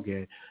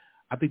blogging,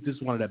 I think this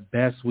is one of the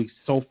best weeks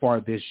so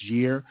far this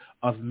year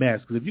of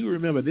mess. Because if you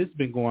remember, this has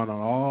been going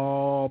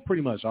on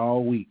pretty much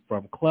all week.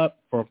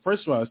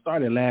 First of all, it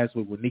started last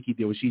week when Nikki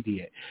did what she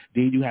did.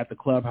 Then you have the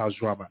Clubhouse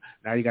drama.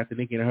 Now you got the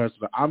Nikki and her.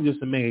 So I'm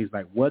just amazed,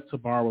 like what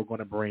tomorrow going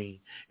to bring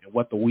and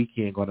what the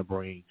weekend going to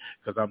bring.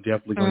 Because I'm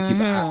definitely going to keep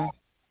an eye on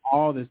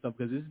all this stuff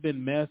because it's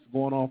been mess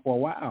going on for a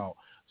while.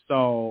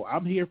 So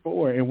I'm here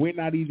for it, and we're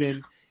not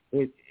even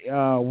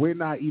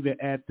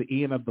at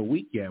the end of the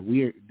week yet.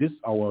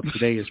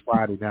 Today is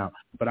Friday now,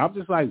 but I'm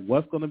just like,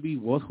 who's going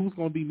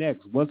to be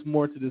next? What's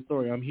more to the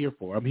story? I'm here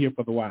for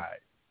the why.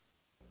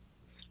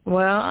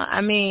 Well,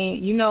 I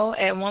mean, you know,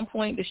 at one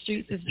point the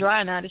streets is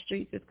dry, now the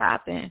streets is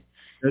popping.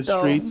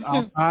 Streets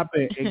are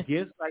popping. It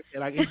gets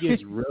it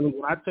gets really,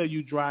 when I tell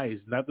you dry,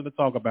 it's nothing to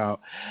talk about.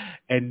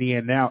 And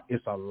then now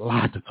it's a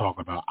lot to talk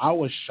about. I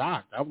was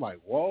shocked. I'm like,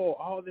 whoa,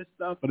 all this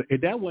stuff.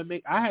 And that would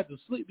make, I had to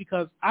sleep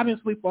because I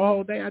didn't sleep for a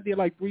whole day. I did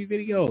like 3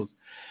 videos.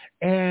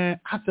 And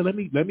I said, let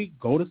me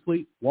go to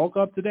sleep. Woke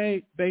up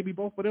today, baby,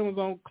 both of them was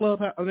on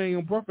Clubhouse,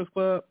 on Breakfast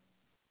Club.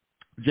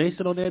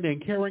 Jason on there, then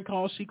Karen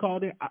called. She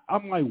called in.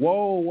 I'm like,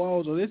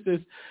 whoa. So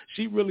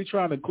she really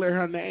trying to clear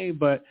her name,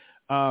 but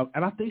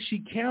and I think she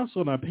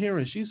canceled an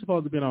appearance. She's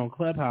supposed to be on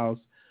Clubhouse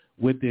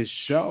with this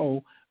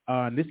show,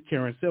 this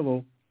Karen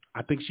Civil.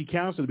 I think she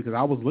canceled it because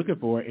I was looking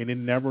for it and it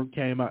never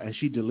came out, and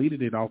she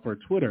deleted it off her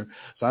Twitter.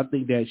 So I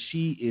think that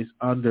she is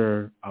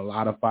under a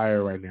lot of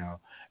fire right now.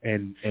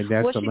 And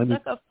that's well, she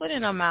stuck a foot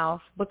in her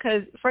mouth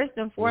because first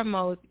and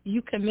foremost,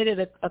 you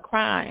committed a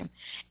crime,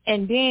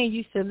 and then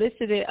you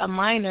solicited a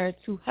minor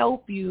to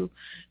help you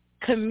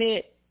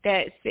commit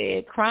that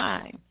said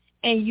crime,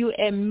 and you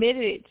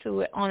admitted to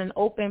it on an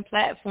open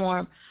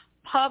platform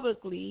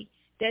publicly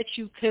that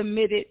you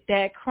committed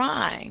that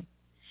crime,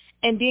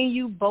 and then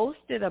you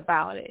boasted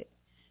about it.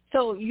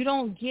 So you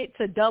don't get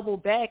to double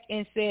back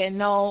and say,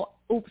 no,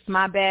 oops,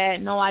 my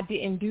bad, no, I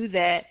didn't do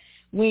that,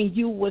 when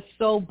you were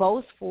so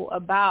boastful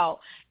about,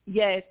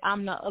 yes,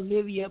 I'm the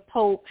Olivia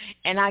Pope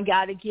and I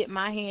got to get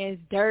my hands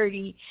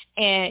dirty.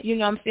 And, you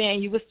know what I'm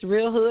saying, you was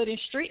real hood and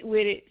street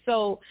with it.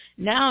 So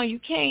now you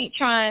can't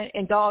try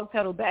and dog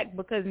pedal back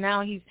because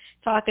now he's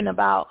talking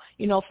about,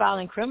 you know,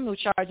 filing criminal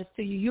charges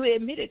to you. You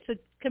admitted to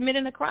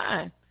committing a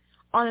crime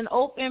on an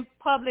open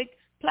public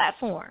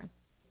platform.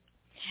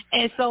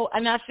 And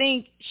I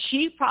think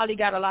she probably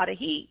got a lot of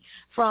heat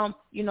from,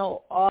 you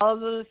know, all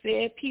the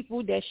said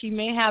people that she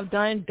may have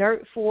done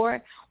dirt for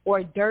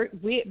or dirt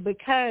with,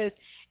 because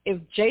if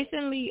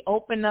Jason Lee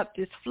opened up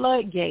this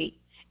floodgate,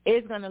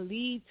 it's going to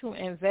lead to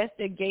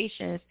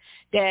investigations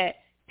that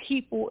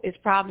people is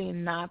probably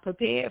not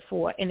prepared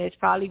for, and it's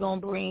probably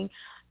going to bring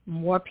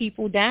more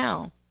people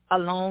down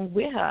along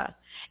with her.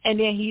 And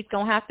then he's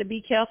going to have to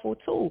be careful,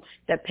 too,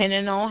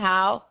 depending on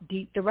how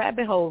deep the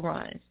rabbit hole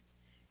runs.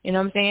 You know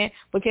what I'm saying?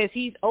 Because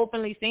he's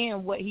openly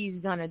saying what he's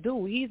going to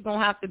do. He's going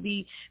to have to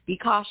be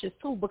cautious,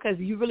 too, because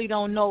you really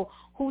don't know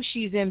who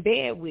she's in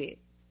bed with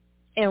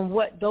and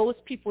what those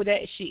people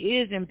that she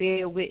is in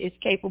bed with is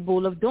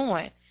capable of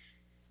doing.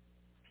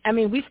 I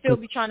mean, we still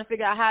be trying to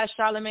figure out how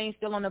Charlamagne's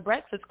still on the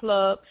Breakfast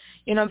Club,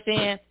 you know what I'm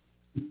saying?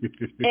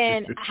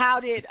 And how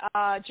did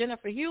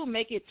Jennifer Hugh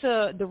make it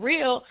to the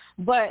Real,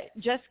 but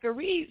Jessica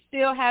Reed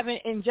still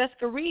haven't. And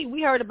Jessica Reed,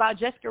 we heard about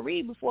Jessica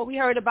Reed before we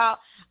heard about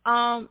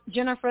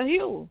Jennifer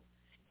Hugh,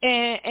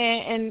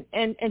 and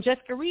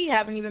Jessica Reed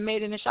haven't even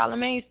made it, and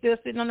Charlamagne still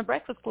sitting on the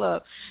Breakfast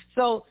Club.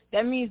 So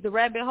that means the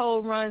rabbit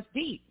hole runs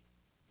deep.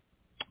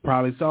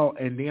 Probably so,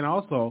 and then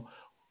also,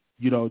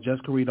 you know,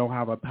 Jessica Reed don't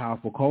have a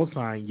powerful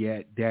cosign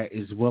yet that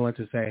is willing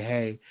to say,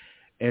 hey.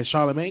 And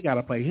Charlamagne got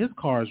to play his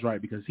cards right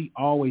because he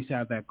always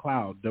have that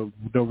cloud.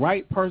 The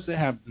right person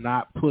have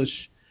not pushed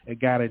and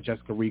got in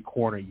Jessica Reed's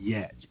corner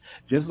yet.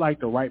 Just like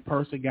the right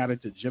person got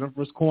into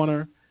Jennifer's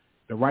corner,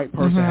 the right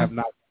person have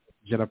not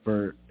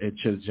Jennifer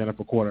into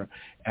Jennifer's corner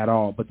at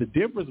all. But the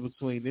difference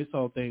between this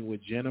whole thing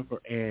with Jennifer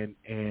and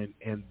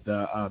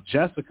the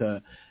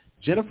Jessica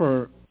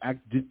Jennifer,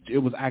 he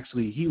was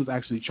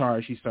actually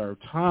charged. He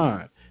served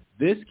time.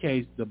 This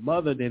case, the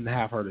mother didn't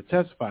have her to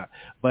testify.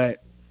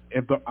 But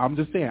I'm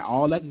just saying,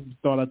 all that can be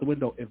thrown out the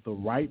window. If the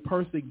right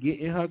person get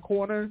in her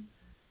corner,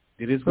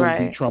 then it's going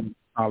to be trouble.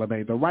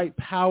 The right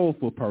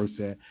powerful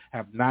person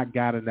have not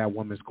gotten that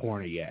woman's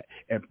corner yet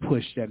and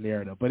pushed that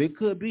narrative. But it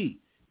could be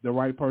the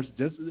right person.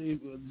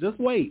 Just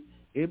wait.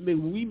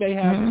 We may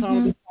have this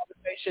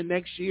conversation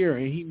next year,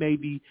 and he may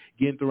be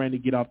getting threatened to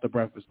get off the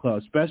Breakfast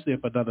Club, especially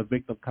if another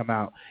victim come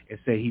out and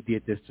say he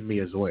did this to me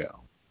as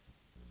well.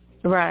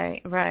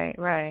 Right.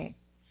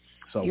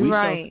 So you're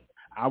right.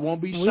 I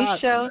won't be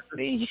shocked. We shall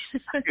see.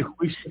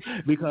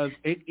 Because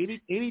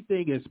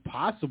anything is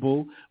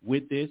possible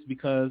with this,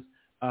 because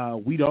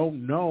we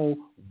don't know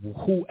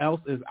who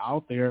else is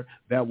out there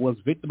that was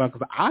victimized.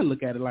 Because I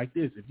look at it like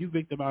this: if you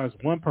victimize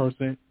one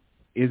person,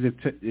 is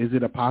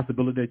it a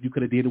possibility that you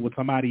could have did it with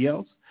somebody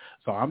else?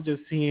 So I'm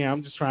just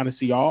trying to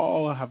see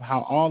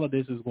how all of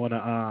this is going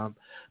to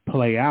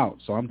play out.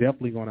 So I'm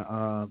definitely going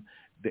to.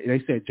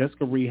 They said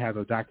Jessica Reed has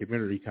a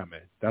documentary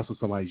coming. That's what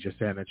somebody just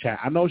said in the chat.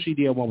 I know she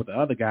did one with the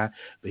other guy,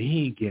 but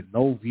he ain't getting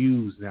no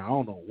views now. I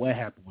don't know what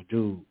happened with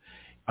dude.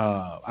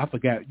 I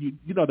forgot. You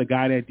know the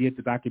guy that did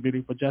the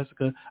documentary for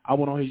Jessica? I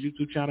went on his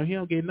YouTube channel. He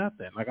don't get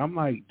nothing. Like, I'm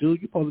like, dude,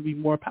 you're supposed to be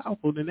more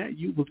powerful than that.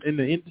 You was in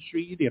the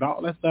industry. You did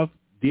all that stuff,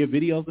 did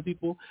videos of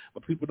people,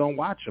 but people don't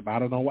watch them. I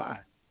don't know why.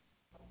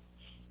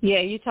 Yeah,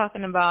 you're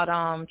talking about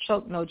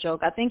Choke No Joke.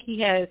 I think he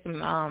had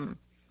some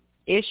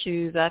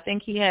issues. I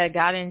think he had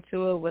got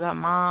into it with her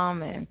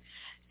mom and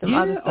some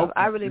other stuff. Okay.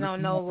 I really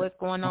don't know what's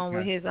going on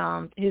with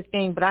his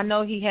thing, but I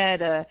know he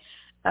had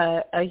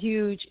a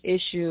huge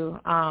issue.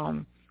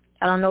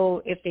 I don't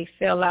know if they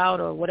fell out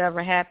or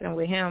whatever happened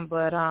with him,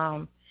 but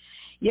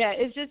yeah,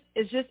 it's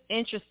just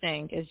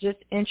interesting. It's just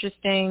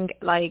interesting,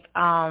 like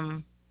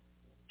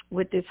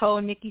with this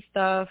whole Nikki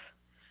stuff,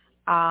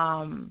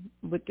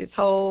 with this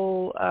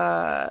whole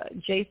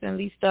Jason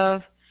Lee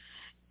stuff.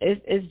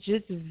 It's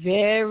just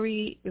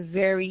very,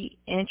 very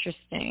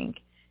interesting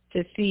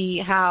to see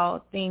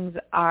how things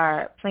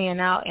are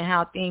playing out and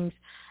how things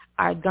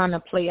are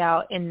gonna play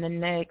out in the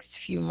next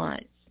few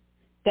months.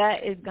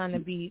 That's gonna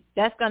be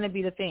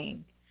the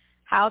thing,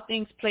 how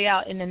things play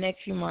out in the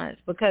next few months.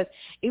 Because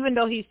even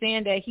though he's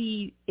saying that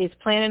he is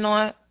planning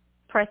on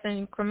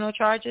pressing criminal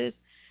charges,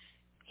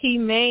 he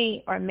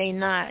may or may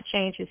not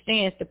change his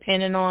stance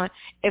depending on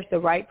if the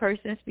right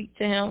person speaks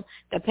to him,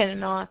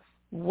 depending on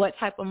what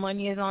type of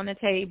money is on the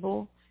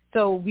table.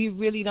 So we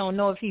really don't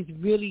know if he's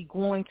really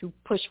going to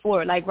push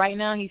forward. Like right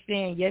now he's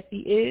saying yes he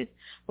is,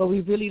 but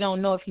we really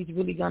don't know if he's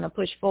really going to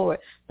push forward.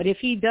 But if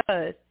he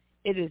does,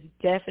 it is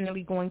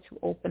definitely going to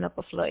open up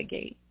a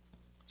floodgate.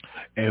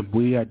 And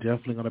we are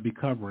definitely going to be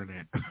covering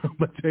it. I'm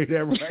going to tell you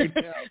that right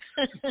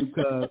now.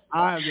 Because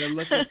I have been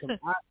looking.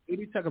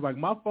 Anytime, like,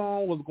 my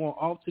phone was going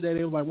off today.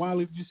 They was like,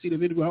 Wiley, did you see the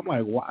video? I'm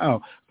like,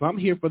 wow. So I'm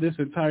here for this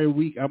entire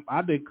week.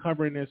 I've been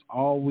covering this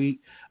all week.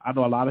 I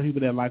know a lot of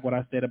people that like what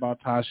I said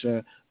about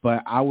Tasha,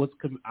 but I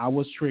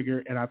was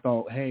triggered, and I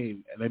thought, hey,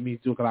 let me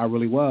do it, because I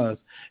really was.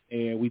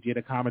 And we did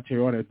a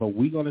commentary on it. But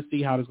we're going to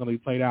see how this is going to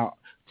be played out.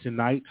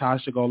 Tonight,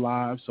 Tasha go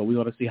live, so we're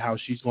going to see how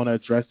she's going to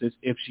address this.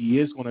 If she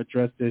is going to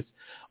address this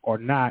or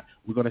not,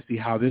 we're going to see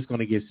how this is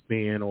going to get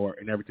spin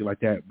and everything like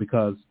that,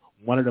 because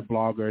one of the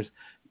bloggers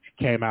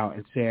came out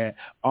and said,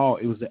 oh,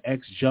 it was the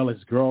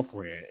ex-jealous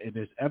girlfriend, and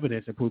there's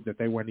evidence to prove that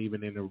they weren't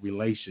even in a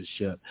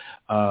relationship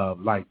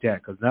like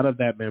that, because none of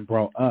that been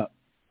brought up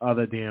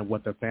other than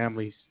what the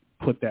families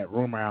put that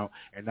rumor out,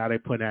 and now they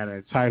put out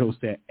a title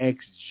said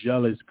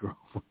ex-jealous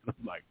girlfriend.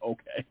 I'm like,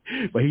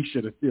 okay, but he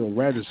should have still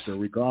registered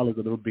regardless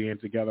of them being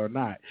together or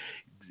not.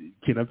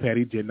 Kenneth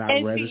Petty did not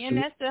register. And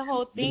that's the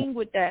whole thing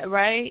with that,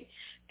 right?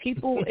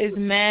 People is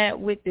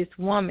mad with this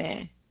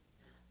woman,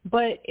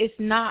 but it's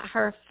not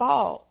her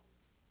fault.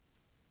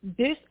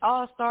 This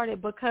all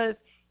started because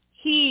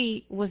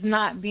he was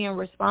not being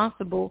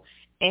responsible,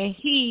 and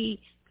he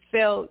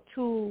failed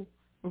to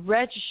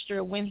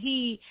register when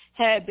he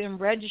had been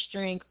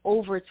registering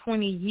over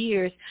 20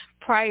 years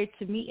prior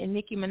to meeting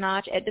Nicki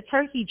Minaj at the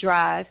Turkey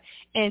Drive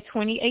in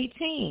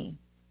 2018.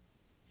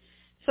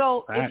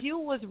 So if you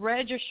was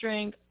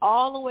registering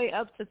all the way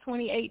up to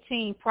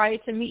 2018 prior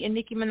to meeting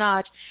Nicki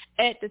Minaj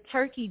at the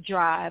Turkey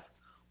Drive,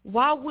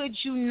 why would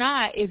you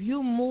not, if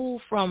you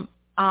move from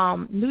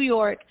New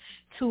York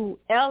to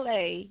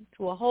L.A.,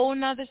 to a whole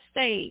nother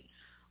state,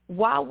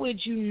 why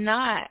would you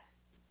not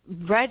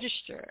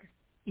register?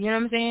 You know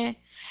what I'm saying?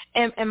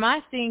 And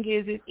my thing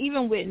is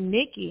even with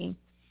Nicki,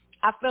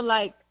 I feel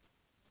like,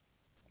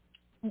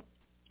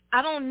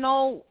 I don't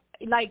know,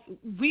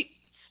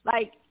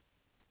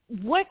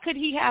 what could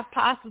he have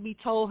possibly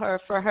told her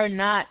for her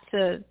not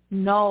to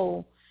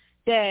know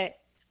that,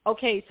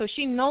 okay, so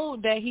she know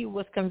that he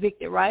was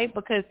convicted, right?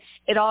 Because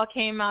it all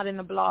came out in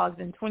the blogs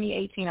in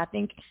 2018. I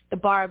think the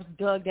Barbs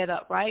dug that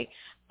up, right?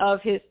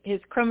 Of his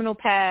criminal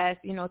past,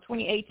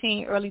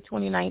 2018, early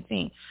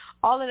 2019.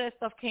 All of that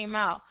stuff came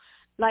out.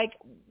 Like,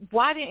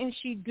 why didn't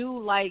she do,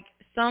 like,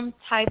 some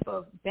type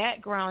of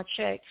background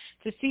check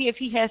to see if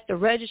he has to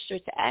register,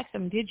 to ask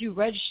him, did you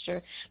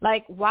register?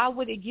 Like, why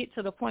would it get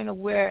to the point of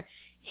where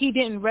he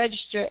didn't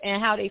register,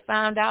 and how they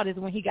found out is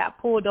when he got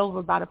pulled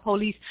over by the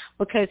police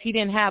because he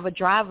didn't have a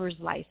driver's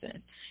license.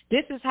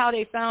 This is how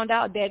they found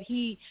out that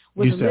he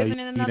was living in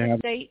another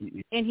state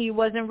and he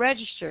wasn't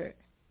registered.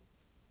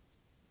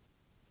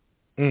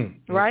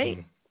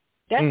 Right?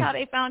 That's how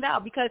they found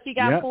out, because he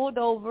got pulled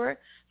over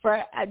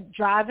for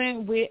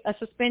driving with a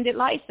suspended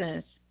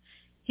license.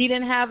 He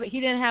didn't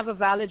have a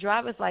valid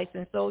driver's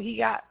license, so he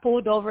got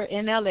pulled over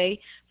in LA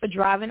for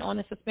driving on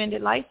a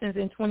suspended license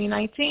in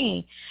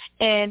 2019.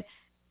 And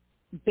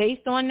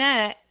based on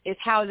that is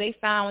how they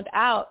found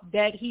out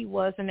that he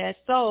was an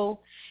SO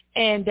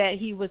and that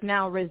he was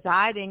now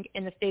residing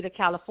in the state of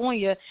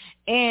California,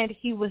 and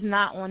he was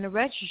not on the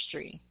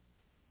registry.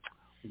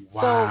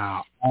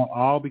 Wow. So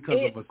all because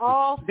of a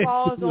all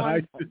falls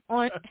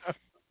on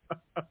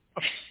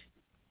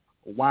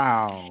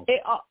Wow.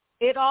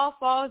 It all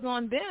falls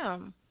on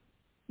them.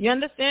 You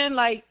understand?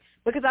 Like,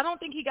 because I don't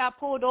think he got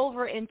pulled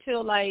over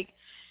until like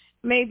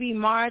maybe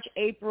March,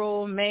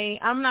 April, May.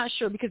 I'm not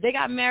sure, because they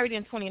got married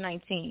in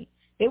 2019.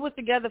 They were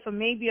together for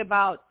maybe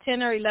about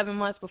 10 or 11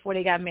 months before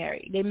they got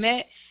married. They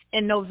met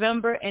in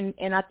November,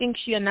 and I think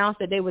she announced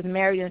that they was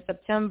married in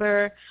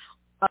September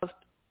of.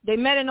 They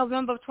met in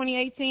November of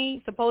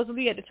 2018,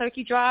 supposedly at the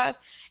Turkey Drive,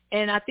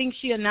 and I think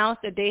she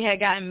announced that they had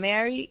gotten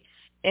married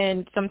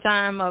in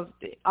sometime of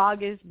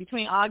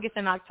between August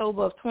and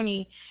October of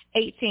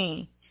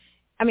 2019.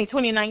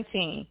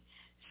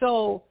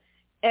 So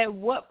at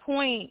what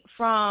point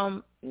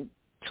from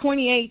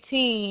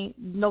 2018,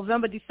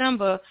 November,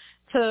 December,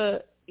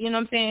 to, you know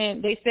what I'm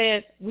saying, they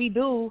said, we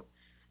do,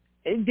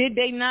 did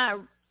they not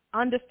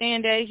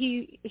understand that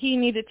he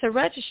needed to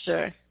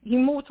register? He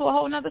moved to a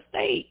whole other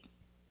state.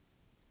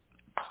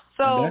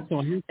 So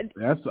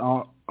that's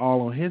all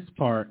on his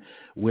part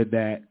with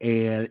that,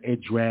 and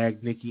it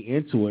dragged Nikki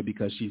into it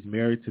because she's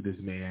married to this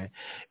man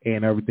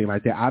and everything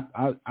like that.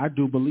 I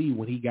do believe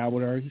when he got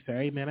with her, he said,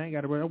 "Hey man, I ain't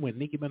got to worry. I'm with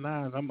Nicki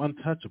Minaj. I'm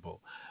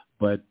untouchable."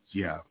 But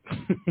yeah,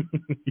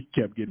 he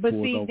kept getting pulled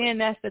over. But see, then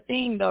that's the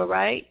thing, though,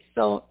 right?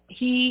 So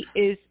he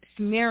is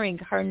smearing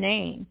her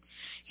name.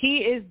 He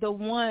is the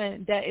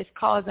one that is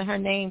causing her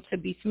name to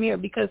be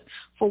smeared because,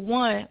 for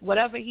one,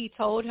 whatever he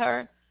told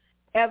her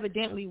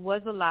evidently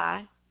was a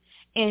lie.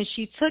 And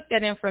she took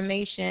that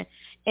information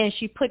and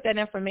she put that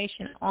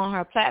information on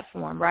her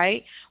platform,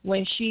 right?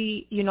 When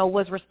she,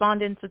 was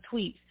responding to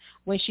tweets,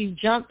 when she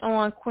jumped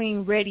on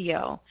Queen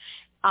Radio,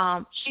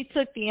 she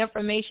took the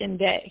information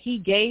that he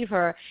gave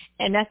her,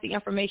 and that's the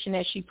information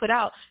that she put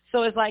out.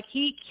 So it's like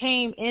he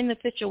came in the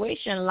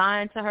situation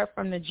lying to her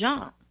from the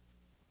jump.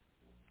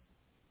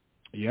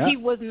 Yeah. He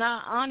was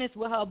not honest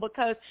with her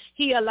because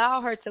he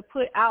allowed her to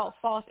put out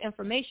false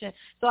information.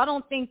 So I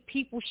don't think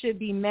people should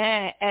be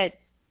mad at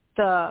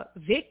the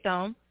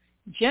victim,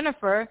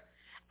 Jennifer.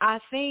 I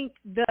think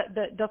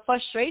the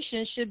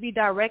frustration should be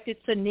directed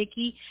to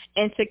Nikki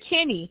and to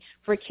Kenny,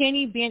 for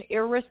Kenny being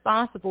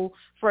irresponsible,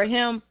 for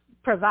him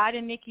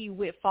providing Nikki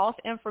with false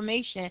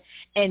information,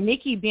 and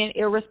Nikki being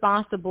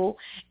irresponsible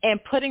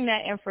and putting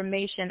that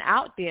information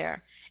out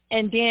there.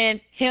 And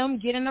then him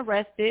getting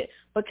arrested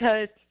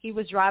because he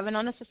was driving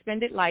on a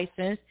suspended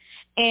license,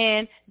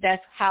 and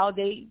that's how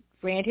they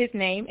ran his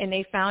name, and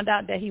they found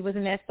out that he was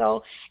an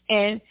SO,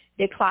 and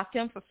they clocked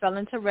him for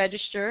failing to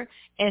register,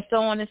 and so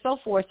on and so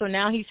forth. So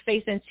now he's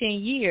facing 10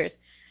 years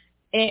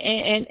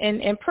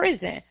in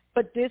prison.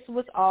 But this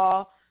was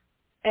all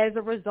as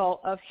a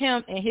result of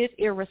him and his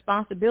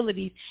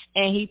irresponsibilities,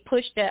 and he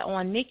pushed that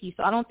on Nikki.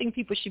 So I don't think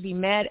people should be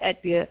mad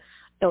at the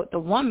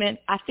woman.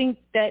 I think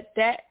that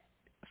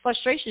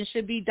frustration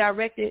should be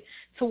directed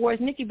towards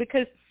Nikki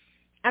because,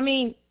 I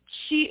mean,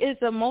 she is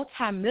a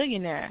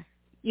multimillionaire.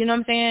 You know what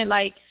I'm saying?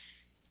 Like,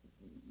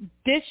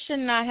 this should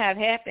not have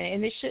happened,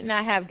 and this should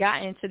not have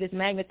gotten to this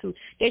magnitude.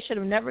 They should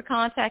have never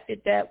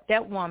contacted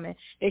that woman.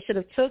 They should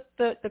have took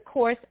the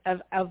course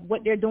of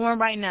what they're doing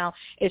right now,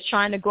 is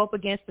trying to go up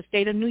against the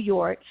state of New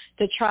York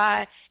to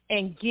try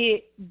and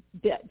get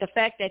the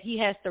fact that he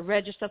has to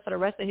register for the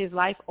rest of his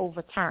life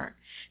overturned.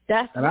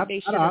 That's what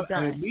they should have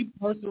done. Me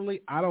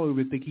personally, I don't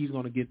even think he's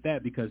going to get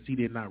that because he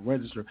did not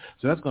register.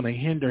 So that's going to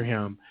hinder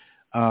him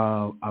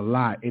a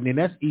lot. And then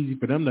that's easy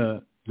for them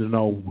to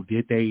know,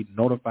 did they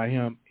notify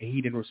him and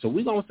he didn't. So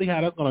we're going to see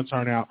how that's going to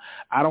turn out.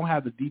 I don't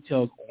have the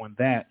details on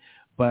that,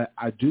 but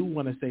I do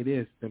want to say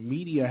this. The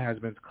media has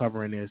been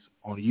covering this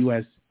on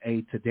USA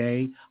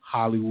Today,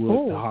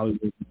 Hollywood, The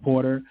Hollywood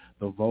Reporter,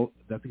 I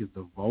think it's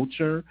The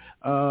Vulture,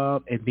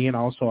 and then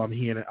also I'm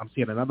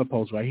seeing another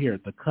post right here,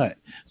 The Cut.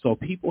 So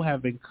people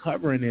have been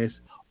covering this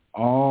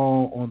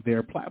all on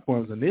their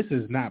platforms, and this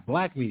is not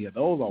black media.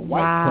 Those are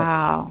white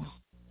companies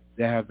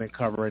that have been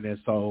covering it.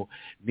 So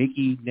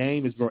Nikki's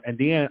name is, and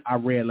then I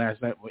read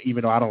last night,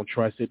 even though I don't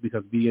trust it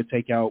because media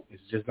takeout is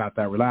just not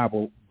that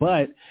reliable,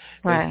 but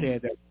they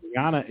said that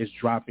Rihanna is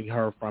dropping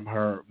her from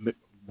her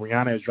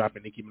Brianna is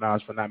dropping Nicki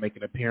Minaj for not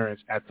making an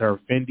appearance at her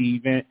Fendi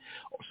event.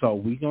 So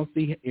we gonna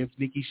see if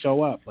Nicki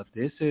show up. But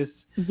this is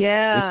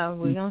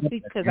we're gonna see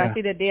because I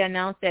see that they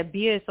announced that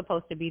Bia is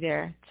supposed to be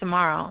there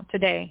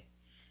today.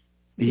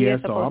 Bia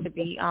is supposed to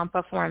be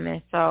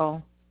performing.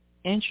 So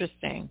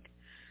interesting.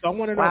 So I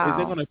want to know: is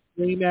they gonna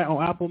stream that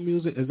on Apple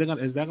Music? Is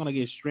that gonna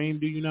get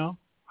streamed? Do you know?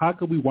 How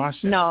could we watch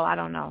that? No, I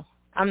don't know.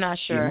 I'm not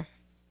sure. Yeah.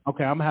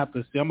 Okay, I'm gonna have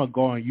to see. I'm gonna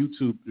go on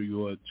YouTube or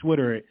your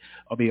Twitter it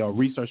or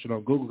research it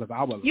on Google because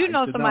I would.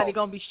 Somebody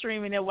gonna be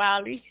streaming it,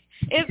 Wiley.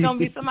 It's gonna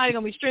be somebody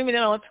gonna be streaming it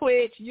on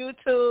Twitch,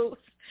 YouTube.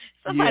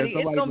 Somebody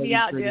it's gonna be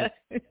out there.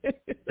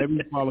 Let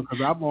me follow because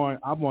I'm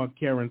on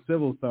Karen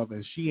Civil stuff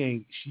and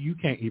you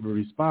can't even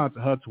respond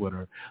to her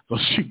Twitter, so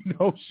she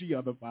knows she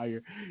under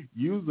fire.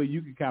 Usually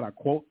you can kind of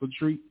quote the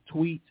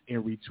tweet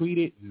and retweet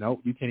it.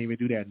 Nope, you can't even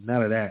do that.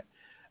 None of that.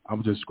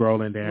 I'm just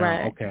scrolling down.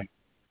 Right. Okay,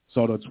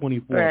 so the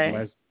 24th. Right.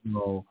 Let's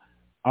go.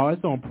 Oh,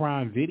 it's on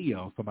Prime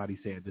Video. Somebody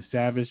said the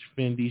Savage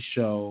Fendi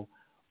show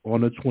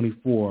on the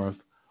 24th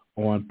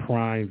on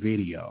Prime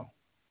Video.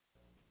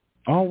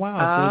 Oh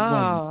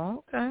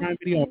wow! Okay. Prime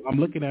Video. I'm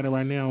looking at it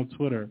right now on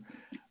Twitter.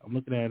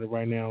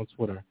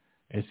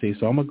 And see.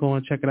 So I'm gonna go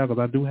and check it out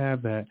because I do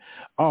have that.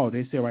 Oh,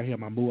 they say right here,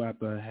 my move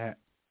after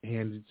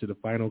handed to the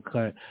final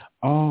cut.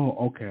 Oh,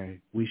 okay.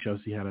 We shall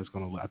see how that's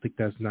gonna look. I think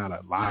that's not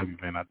a live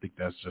event. I think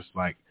that's just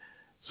like.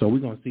 So we're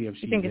gonna see if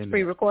she's. You think it's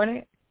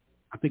pre-recorded?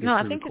 I think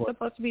I think it's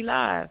supposed to be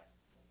live.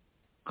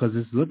 Because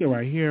it's looking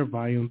right here,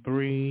 Volume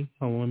 3.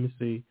 Hold on, let me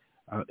see.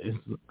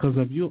 Because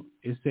of you,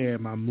 it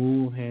said my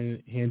move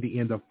handy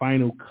in the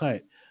final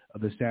cut of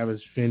the Savage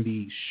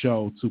Fendi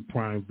show to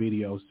Prime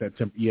Video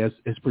September. Yes,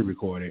 it's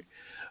pre-recorded,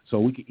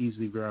 so we can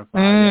easily verify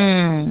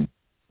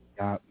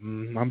that.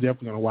 I'm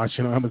definitely gonna watch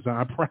it on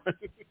Amazon Prime.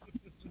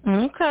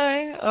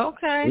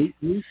 Okay.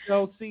 We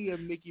shall see if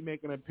Nicki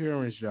make an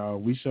appearance, y'all.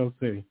 We shall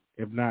see.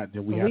 If not,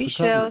 then we have to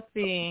cover shall it.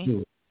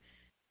 see.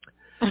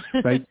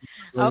 Thank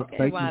you. Okay,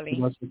 thank Wiley. you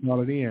so much for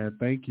calling in.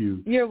 Thank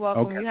you. You're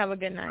welcome. Okay. You have a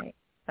good night.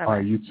 Bye-bye. All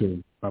right, you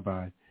too.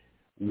 Bye-bye.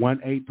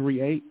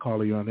 1838,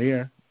 caller, you on the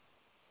air.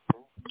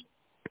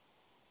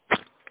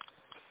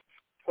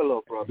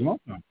 Hello, brother.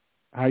 Welcome.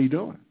 How you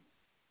doing?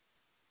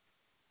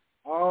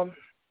 I'm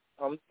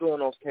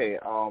doing okay.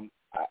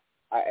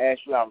 I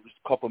asked you out just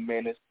a couple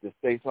minutes to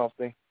say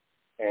something,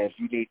 and if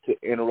you need to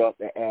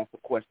interrupt and ask a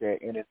question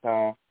at any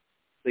time,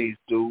 please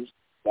do.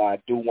 But I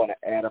do want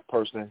to add a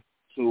person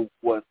to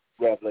what's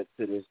relevant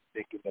to this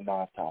Nicki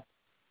Minaj topic,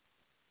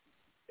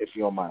 if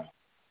you don't mind.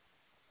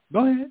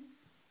 Go ahead.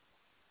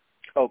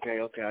 Okay.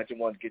 I just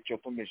want to get your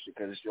permission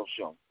because it's your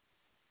show.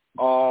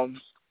 I'm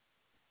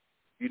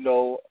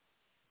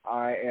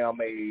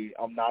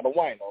not a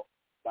wino,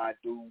 but I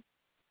do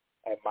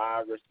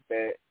admire,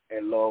 respect,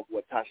 and love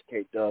what Tasha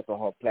K does on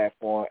her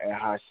platform and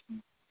how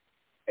she's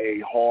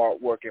a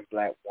hard-working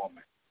black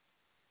woman.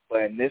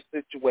 But in this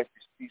situation,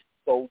 she's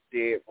so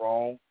dead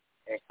wrong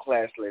and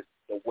classless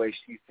the way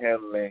she's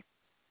handling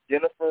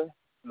Jennifer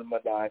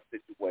Minaj's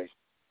situation.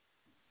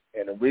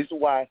 And the reason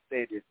why I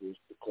say this is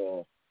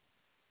because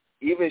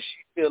even if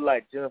she feels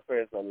like Jennifer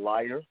is a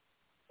liar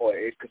or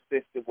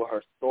inconsistent with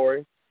her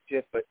story,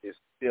 Jennifer is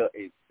still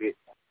a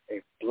victim,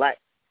 a black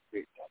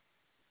victim.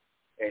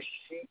 And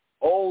she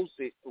owes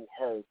it to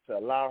her to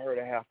allow her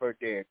to have her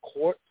day in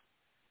court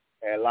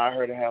and allow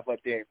her to have her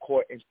day in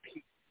court in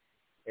peace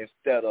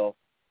instead of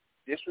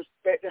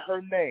disrespecting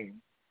her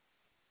name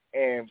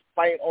and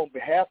fighting on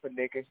behalf of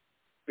Nicki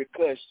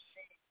because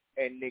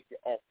she and Nicki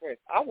are friends.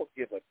 I would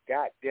give a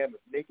goddamn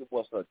if Nicki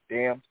was her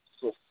damn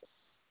sister.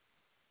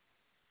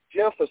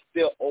 Jennifer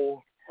still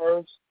owes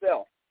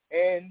herself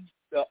and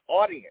the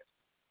audience,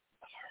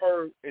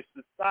 her and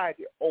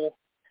society owe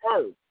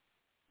her,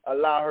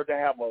 allow her to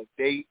have a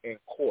day in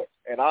court.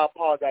 And I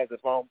apologize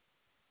if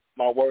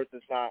my words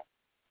is not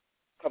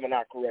coming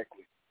out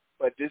correctly.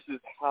 But this is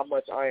how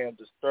much I am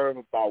disturbed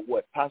about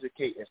what Tasha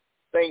K is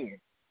saying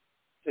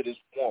to this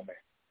woman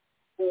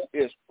who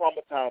is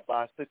traumatized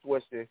by a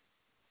situation.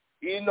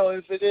 Even though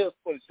if it is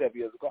 27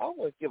 years ago, I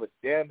wouldn't give a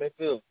damn if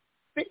it was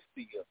 60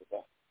 years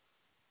ago.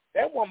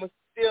 That woman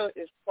still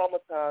is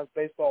traumatized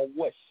based on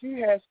what she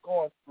has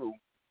gone through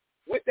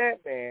with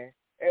that man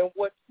and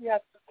what she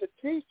has to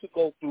continue to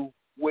go through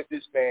with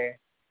this man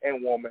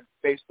and woman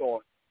based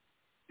on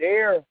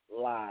their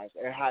lives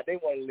and how they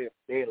want to live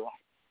their life.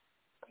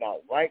 Now,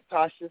 right,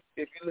 Tasha,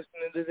 if you're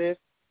listening to this,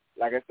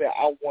 like I said,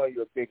 I'm one of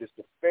your biggest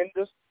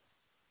defenders.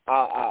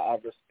 I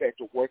respect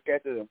your work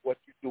ethic and what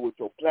you do with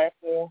your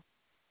platform.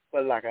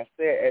 But like I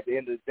said, at the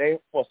end of the day,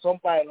 for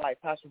somebody like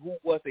Tasha who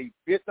was a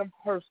victim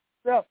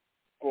herself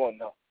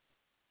growing up,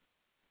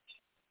 she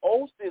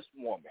owes this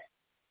woman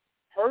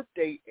her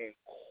day in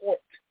court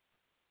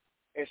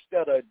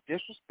instead of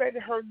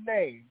disrespecting her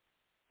name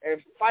and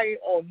fighting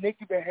on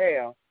Nicki's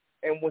behalf.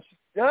 And when she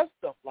does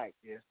stuff like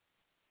this,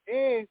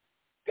 then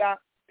got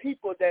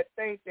people that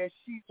think that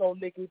she's on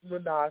Nicki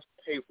Minaj's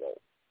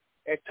payroll.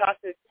 And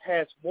Tasha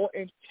has more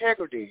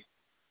integrity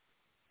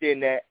than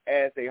that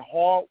as a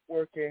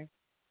hard-working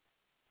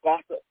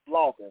gossip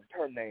blogger,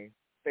 her name,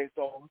 based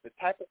on the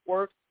type of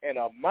work and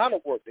amount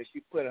of work that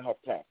she put in her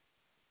platform.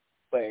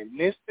 But in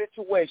this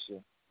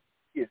situation,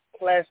 she is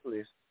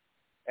classless,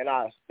 and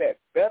I expect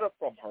better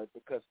from her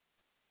because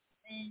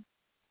she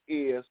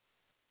is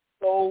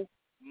so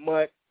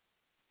much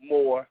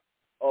more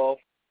of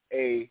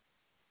a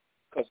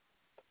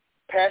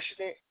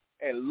passionate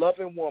and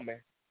loving woman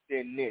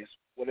than this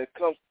when it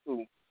comes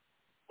to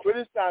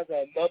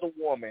criticizing another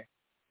woman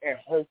and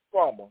her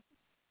trauma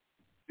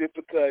just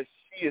because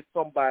she is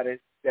somebody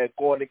that's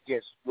going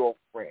against your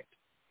friend.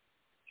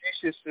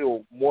 She should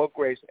feel more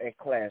grace and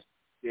class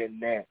than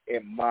that,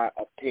 in my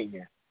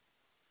opinion.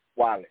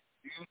 Wiley,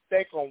 do you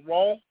think I'm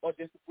wrong or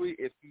disagree?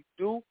 If you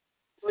do,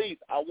 please,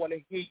 I want to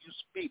hear you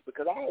speak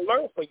because I don't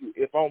learn from you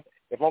if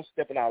I'm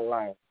stepping out of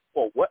line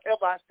for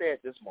whatever I say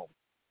at this moment.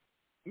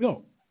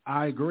 No,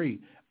 I agree.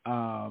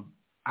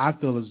 I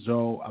feel as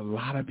though a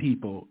lot of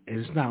people, and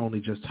it's not only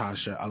just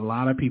Tasha, a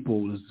lot of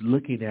people is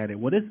looking at it.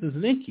 Well, this is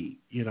Nikki.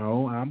 You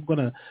know, I'm going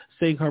to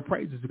sing her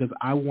praises because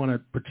I want a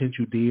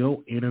potential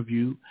deal,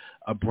 interview,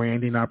 a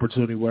branding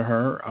opportunity with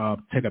her,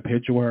 take a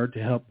picture with her to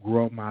help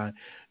grow my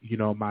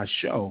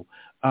show.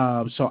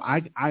 So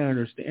I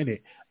understand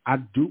it. I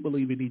do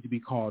believe it needs to be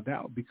called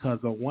out because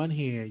on one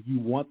hand, you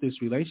want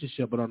this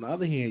relationship, but on the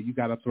other hand, you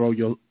got to throw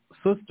your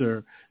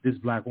sister, this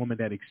black woman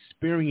that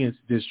experienced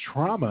this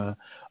trauma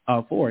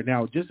for it.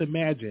 Now, just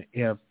imagine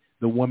if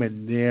the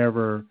woman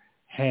never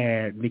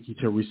had Nikki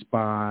to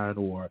respond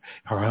or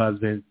her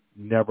husband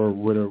never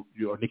would have,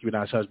 or Nicki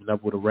Minaj's husband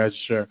never would have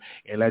registered,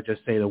 and let's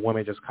just say the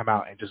woman just come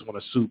out and just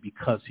want to sue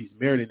because he's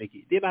married to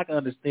Nikki. Then I can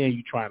understand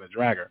you trying to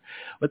drag her.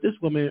 But this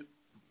woman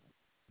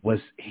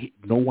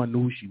no one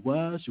knew who she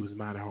was. She was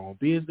minding her own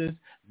business.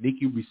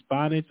 Nikki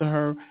responded to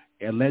her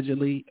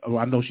allegedly.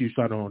 I know she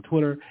started on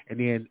Twitter, and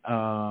then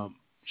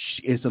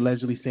it's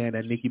allegedly saying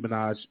that Nicki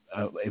Minaj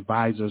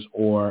advisors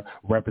or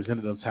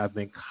representatives have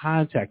been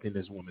contacting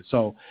this woman.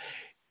 So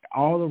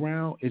all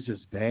around, it's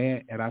just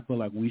bad, and I feel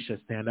like we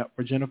should stand up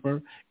for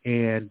Jennifer.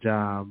 And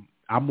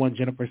I'm on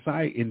Jennifer's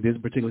side in this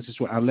particular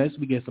situation. Unless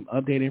we get some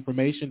updated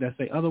information that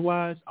say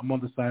otherwise, I'm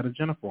on the side of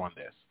Jennifer on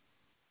this.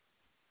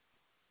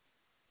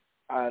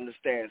 I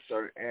understand,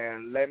 sir.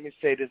 And let me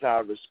say this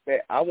out of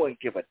respect. I wouldn't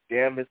give a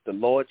damn if the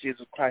Lord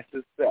Jesus Christ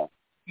himself.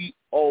 He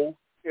owes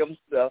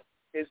himself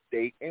his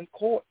day in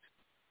court.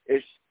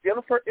 If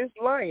Jennifer is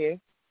lying,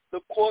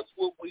 the courts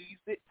will weed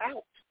it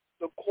out.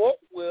 The court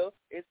will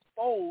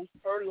expose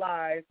her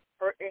lies,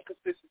 her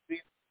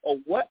inconsistencies, or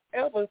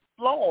whatever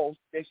flaws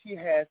that she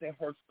has in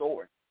her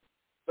story.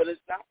 But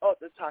it's not up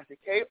to Tasha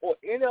K or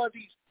any of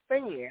these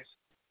fans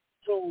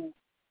to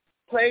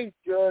play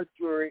judge,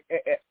 jury, and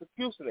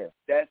executioner.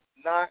 That's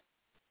not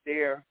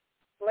their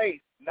place.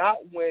 Not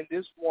when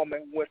this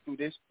woman went through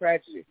this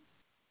tragedy.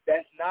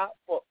 That's not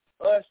for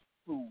us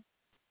to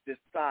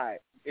decide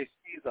if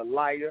she's a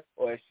liar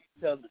or if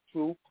she's telling the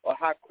truth or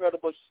how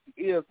credible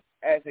she is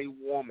as a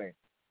woman.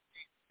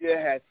 She still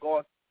has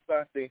gone through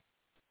something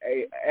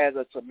as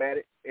a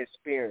traumatic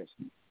experience.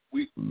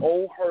 We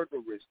owe her the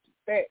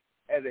respect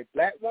as a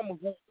black woman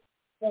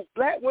who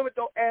black women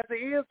don't, as it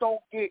is,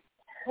 don't get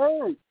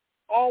hurt.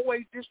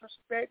 Always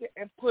disrespected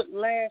and put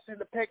last in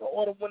the pecking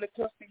order when it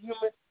comes to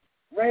human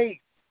race.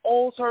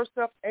 Owes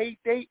herself a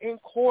day in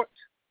court.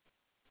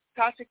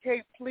 Tasha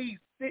K, please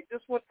sit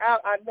this one out.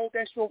 I know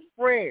that's your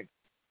friend,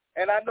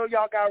 and I know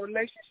y'all got a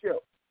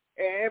relationship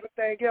and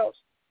everything else.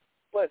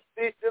 But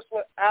sit this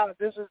one out.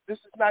 This is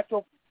not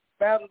your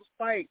battle to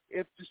fight.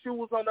 If the shoe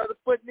was on the other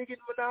foot, Nicki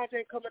Minaj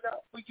ain't coming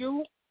out for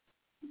you.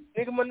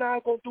 Nicki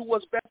Minaj gonna do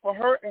what's best for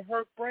her and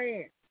her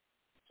brand.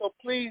 So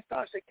please,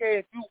 Tasha K,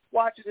 if you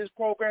watching this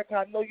program,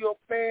 because I know you're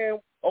a fan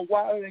of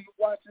Wiley and you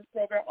watch this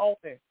program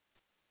often,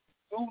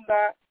 do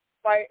not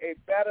fight a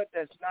battle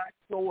that's not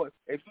yours.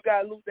 If you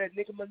got to lose that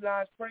Nicki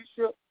Minaj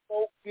friendship,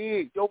 so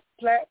big. Your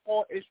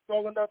platform is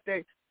strong enough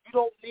that you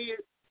don't need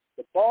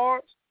the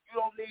barbs, you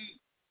don't need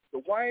the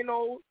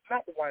winos,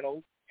 not the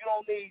winos, you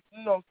don't need,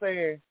 you know what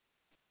I'm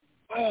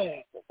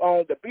saying,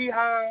 the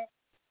Beehive,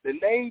 the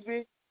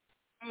Navy,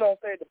 you know what I'm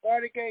saying, the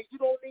party game. You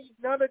don't need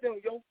none of them.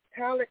 Your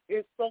talent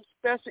is so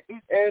special,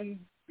 and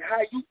how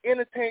you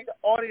entertain the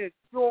audience.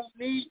 You don't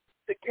need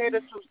to cater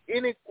to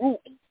any group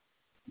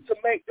to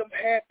make them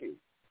happy.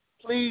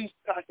 Please,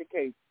 Tasha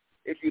K,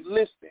 if you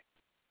listen,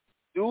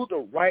 do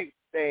the right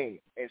thing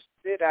and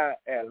sit out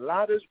and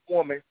allow this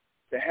woman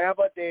to have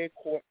her day in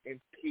court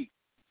in peace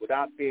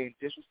without being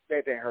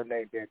disrespected and her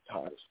name being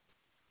tarnished.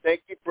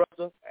 Thank you,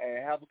 brother,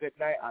 and have a good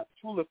night. I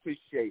truly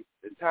appreciate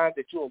the time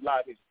that you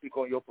allowed me to speak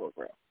on your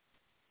program.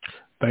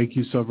 Thank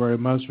you so very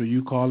much for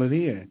you calling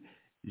in.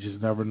 You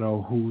just never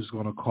know who's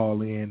going to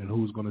call in and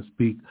who's going to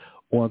speak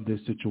on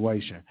this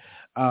situation.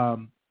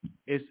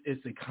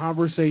 It's a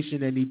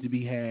conversation that needs to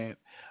be had.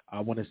 I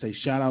want to say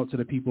shout out to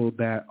the people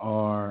that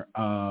are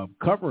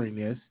covering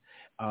this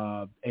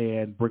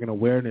and bringing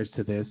awareness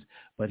to this.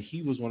 But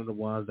he was one of the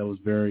ones that was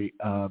very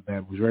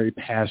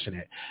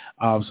passionate.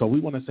 So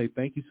we want to say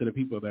thank you to the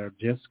people that are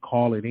just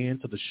calling in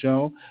to the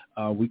show.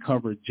 We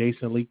covered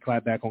Jason Lee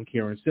clap back on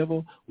Karen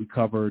Civil. We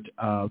covered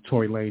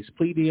Tory Lanez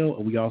plea deal,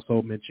 and we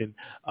also mentioned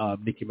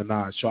Nicki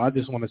Minaj. So I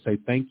just want to say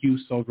thank you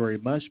so very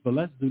much. But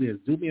let's do this.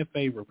 Do me a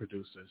favor,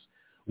 producers.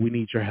 we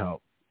need your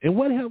help. And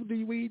what help did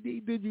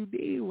you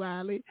need,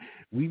 Wiley?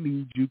 We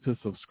need you to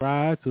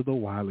subscribe to The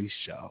Wiley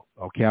Show.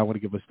 Okay, I want to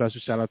give a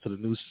special shout-out to the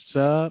new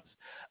subs.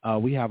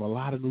 We have a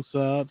lot of new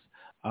subs,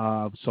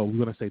 so we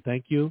want to say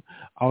thank you.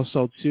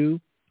 Also,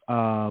 too,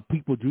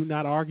 people do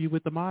not argue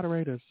with the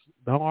moderators.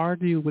 Don't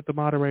argue with the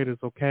moderators,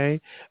 okay?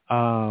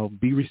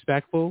 Be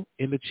respectful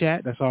in the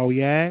chat. That's all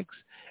we ask.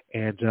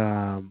 And,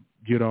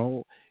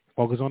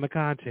 focus on the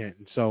content.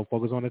 And so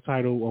focus on the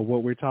title of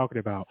what we're talking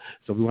about.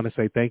 So we want to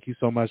say thank you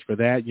so much for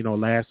that.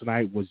 Last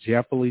night was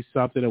definitely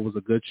something. It was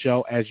a good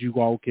show. As you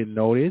all can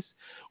notice,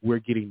 we're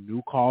getting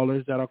new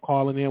callers that are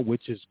calling in,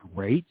 which is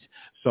great.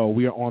 So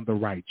we are on the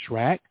right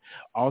track.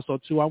 Also,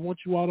 too, I want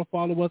you all to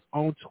follow us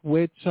on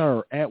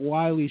Twitter at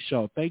Wiley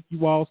Show. Thank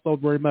you all so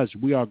very much.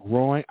 We are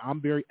growing.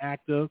 I'm very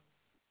active.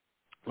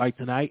 Like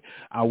tonight,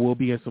 I will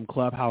be in some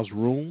Clubhouse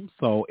rooms.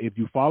 So if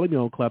you follow me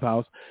on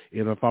Clubhouse,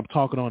 and if I'm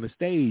talking on the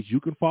stage,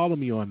 you can follow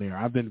me on there.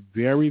 I've been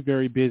very,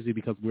 very busy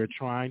because we're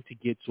trying to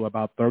get to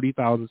about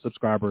 30,000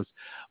 subscribers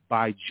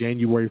by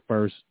January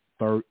 1st,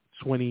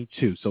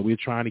 2022. So we're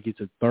trying to get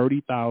to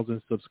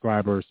 30,000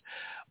 subscribers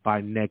by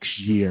next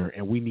year,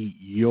 and we need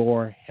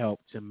your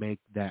help to make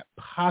that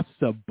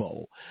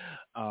possible.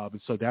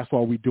 So that's why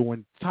we're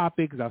doing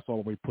topics. That's why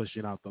we're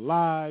pushing out the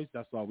lives.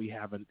 That's why we're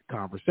having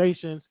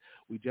conversations.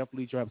 We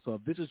definitely try. So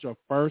if this is your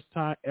first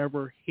time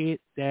ever, hit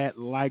that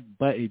like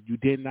button. If you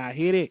did not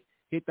hit it,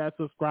 hit that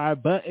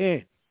subscribe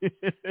button. So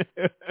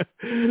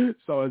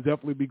it'll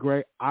definitely be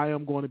great. I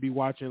am going to be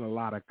watching a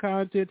lot of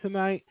content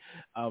tonight.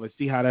 Let's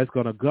see how that's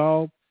going to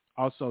go.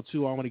 Also,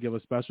 too, I want to give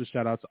a special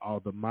shout-out to all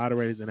the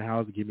moderators in the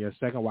house. Give me a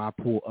second while I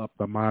pull up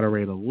the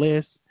moderator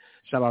list.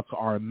 Shout-out to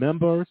our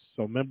members.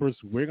 So, members,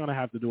 we're going to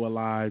have to do a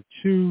live,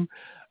 too,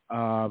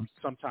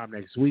 sometime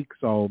next week.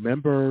 So,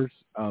 members,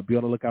 be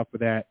on the lookout for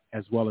that,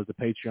 as well as the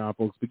Patreon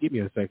folks. But give me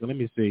a second. Let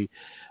me see.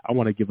 I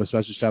want to give a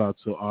special shout-out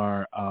to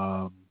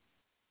our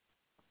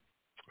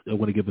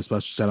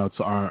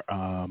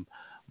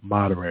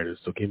moderators.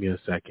 So, give me a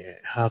second.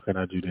 How can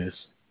I do this?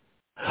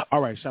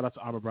 All right, shout out to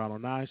Armor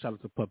Brown 09, shout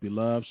out to Puppy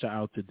Love, shout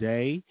out to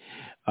Day,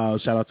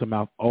 shout out to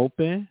Mouth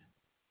Open,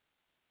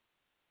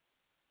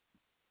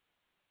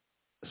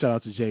 shout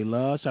out to J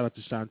Love, shout out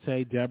to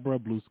Shantae, Deborah,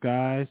 Blue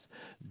Skies,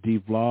 D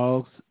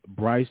Vlogs,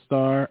 Bright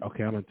Star.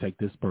 Okay, I'm gonna take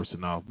this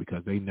person off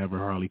because they never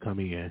hardly come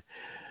in.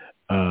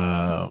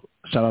 Shout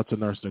out to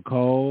Nurse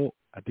Nicole.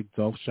 I think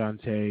both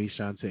Shantae's.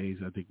 I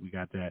think we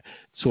got that.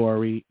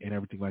 Tori and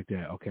everything like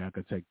that. Okay, I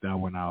could take that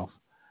one off.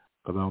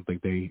 Because I don't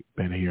think they've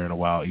been here in a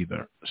while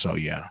either. So,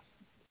 yeah,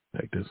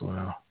 take this one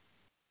out.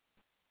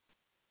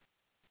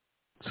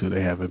 So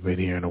they haven't been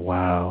here in a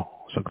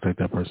while. So I can take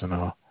that person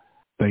off.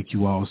 Thank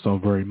you all so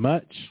very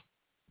much.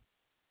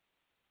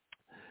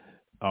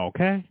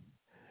 Okay.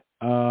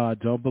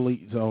 Don't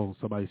believe. Oh,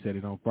 somebody said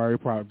it on Very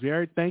Proud.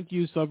 Very, thank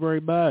you so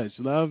very much.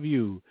 Love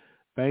you.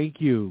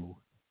 Thank you.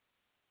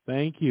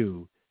 Thank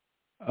you.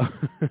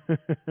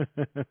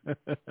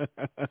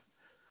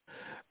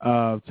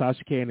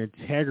 Tasha K and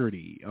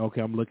Integrity.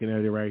 Okay, I'm looking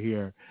at it right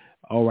here.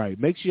 All right.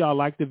 Make sure y'all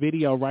like the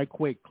video right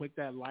quick. Click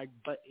that like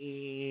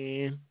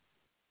button.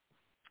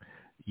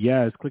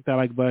 Yes, click that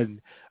like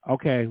button.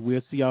 Okay,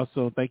 we'll see y'all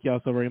soon. Thank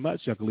y'all so very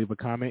much. Y'all can leave a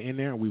comment in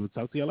there, and we will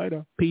talk to you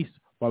later. Peace.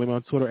 Follow me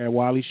on Twitter at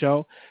Wiley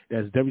Show.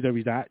 That's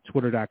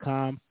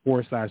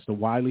www.twitter.com/The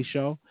Wiley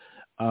Show.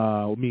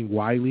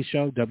 Wiley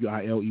Show,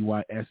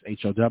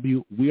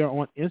 WILEYSHOW. We are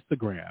on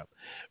Instagram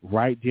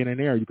right then and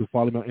there. You can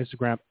follow me on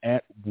Instagram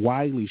at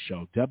Wiley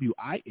Show,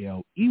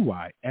 WILEYSHOW.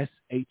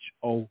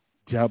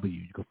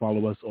 You can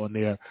follow us on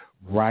there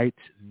right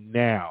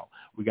now.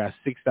 We got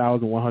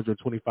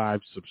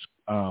 6,125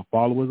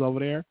 followers over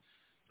there.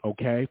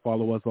 Okay,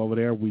 follow us over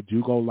there. We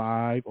do go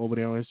live over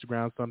there on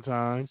Instagram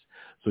sometimes,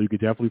 so you can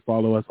definitely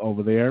follow us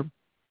over there.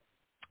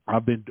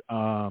 I've been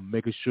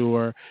making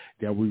sure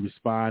that we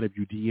respond. If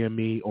you DM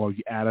me or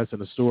you add us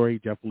in a story,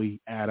 definitely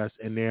add us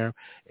in there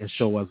and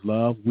show us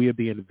love. We'll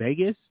be in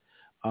Vegas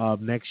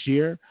next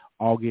year,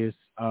 August,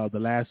 the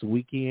last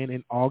weekend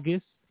in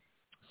August.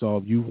 So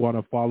if you want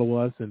to follow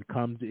us and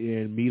come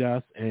and meet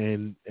us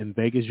in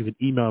Vegas, you can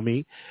email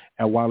me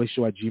at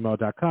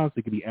wileyshow@gmail.com so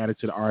you can be added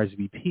to the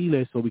RSVP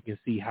list so we can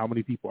see how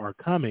many people are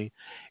coming,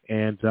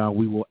 and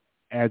we will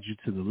add you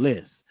to the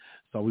list.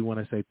 So we want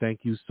to say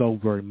thank you so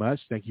very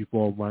much. Thank you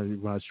very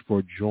much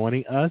for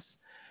joining us.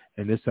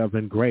 And this has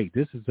been great.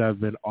 This has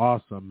been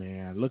awesome,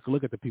 man.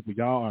 Look at the people.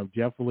 Y'all are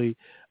definitely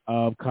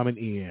coming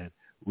in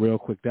real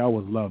quick. That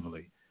was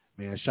lovely,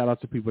 man. Shout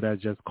out to people that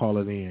just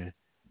calling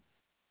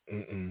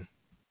in.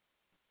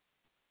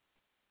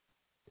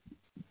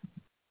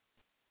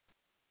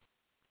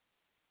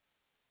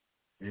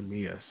 Give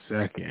me a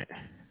second.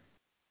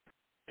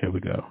 Here we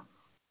go.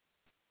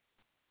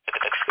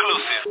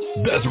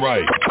 Exclusive. That's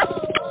right.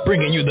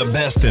 Bringing you the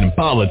best in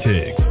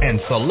politics and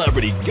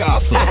celebrity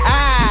gossip.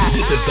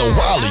 This is The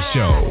Wiley Show.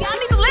 Y'all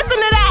need to listen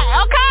to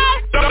that,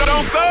 okay?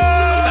 Don't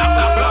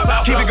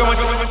stop. Keep it going.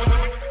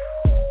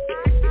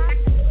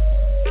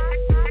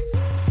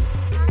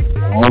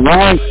 All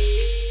right.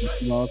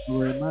 Thank you all so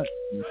very much.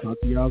 We'll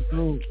talk to y'all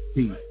soon.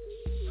 Peace.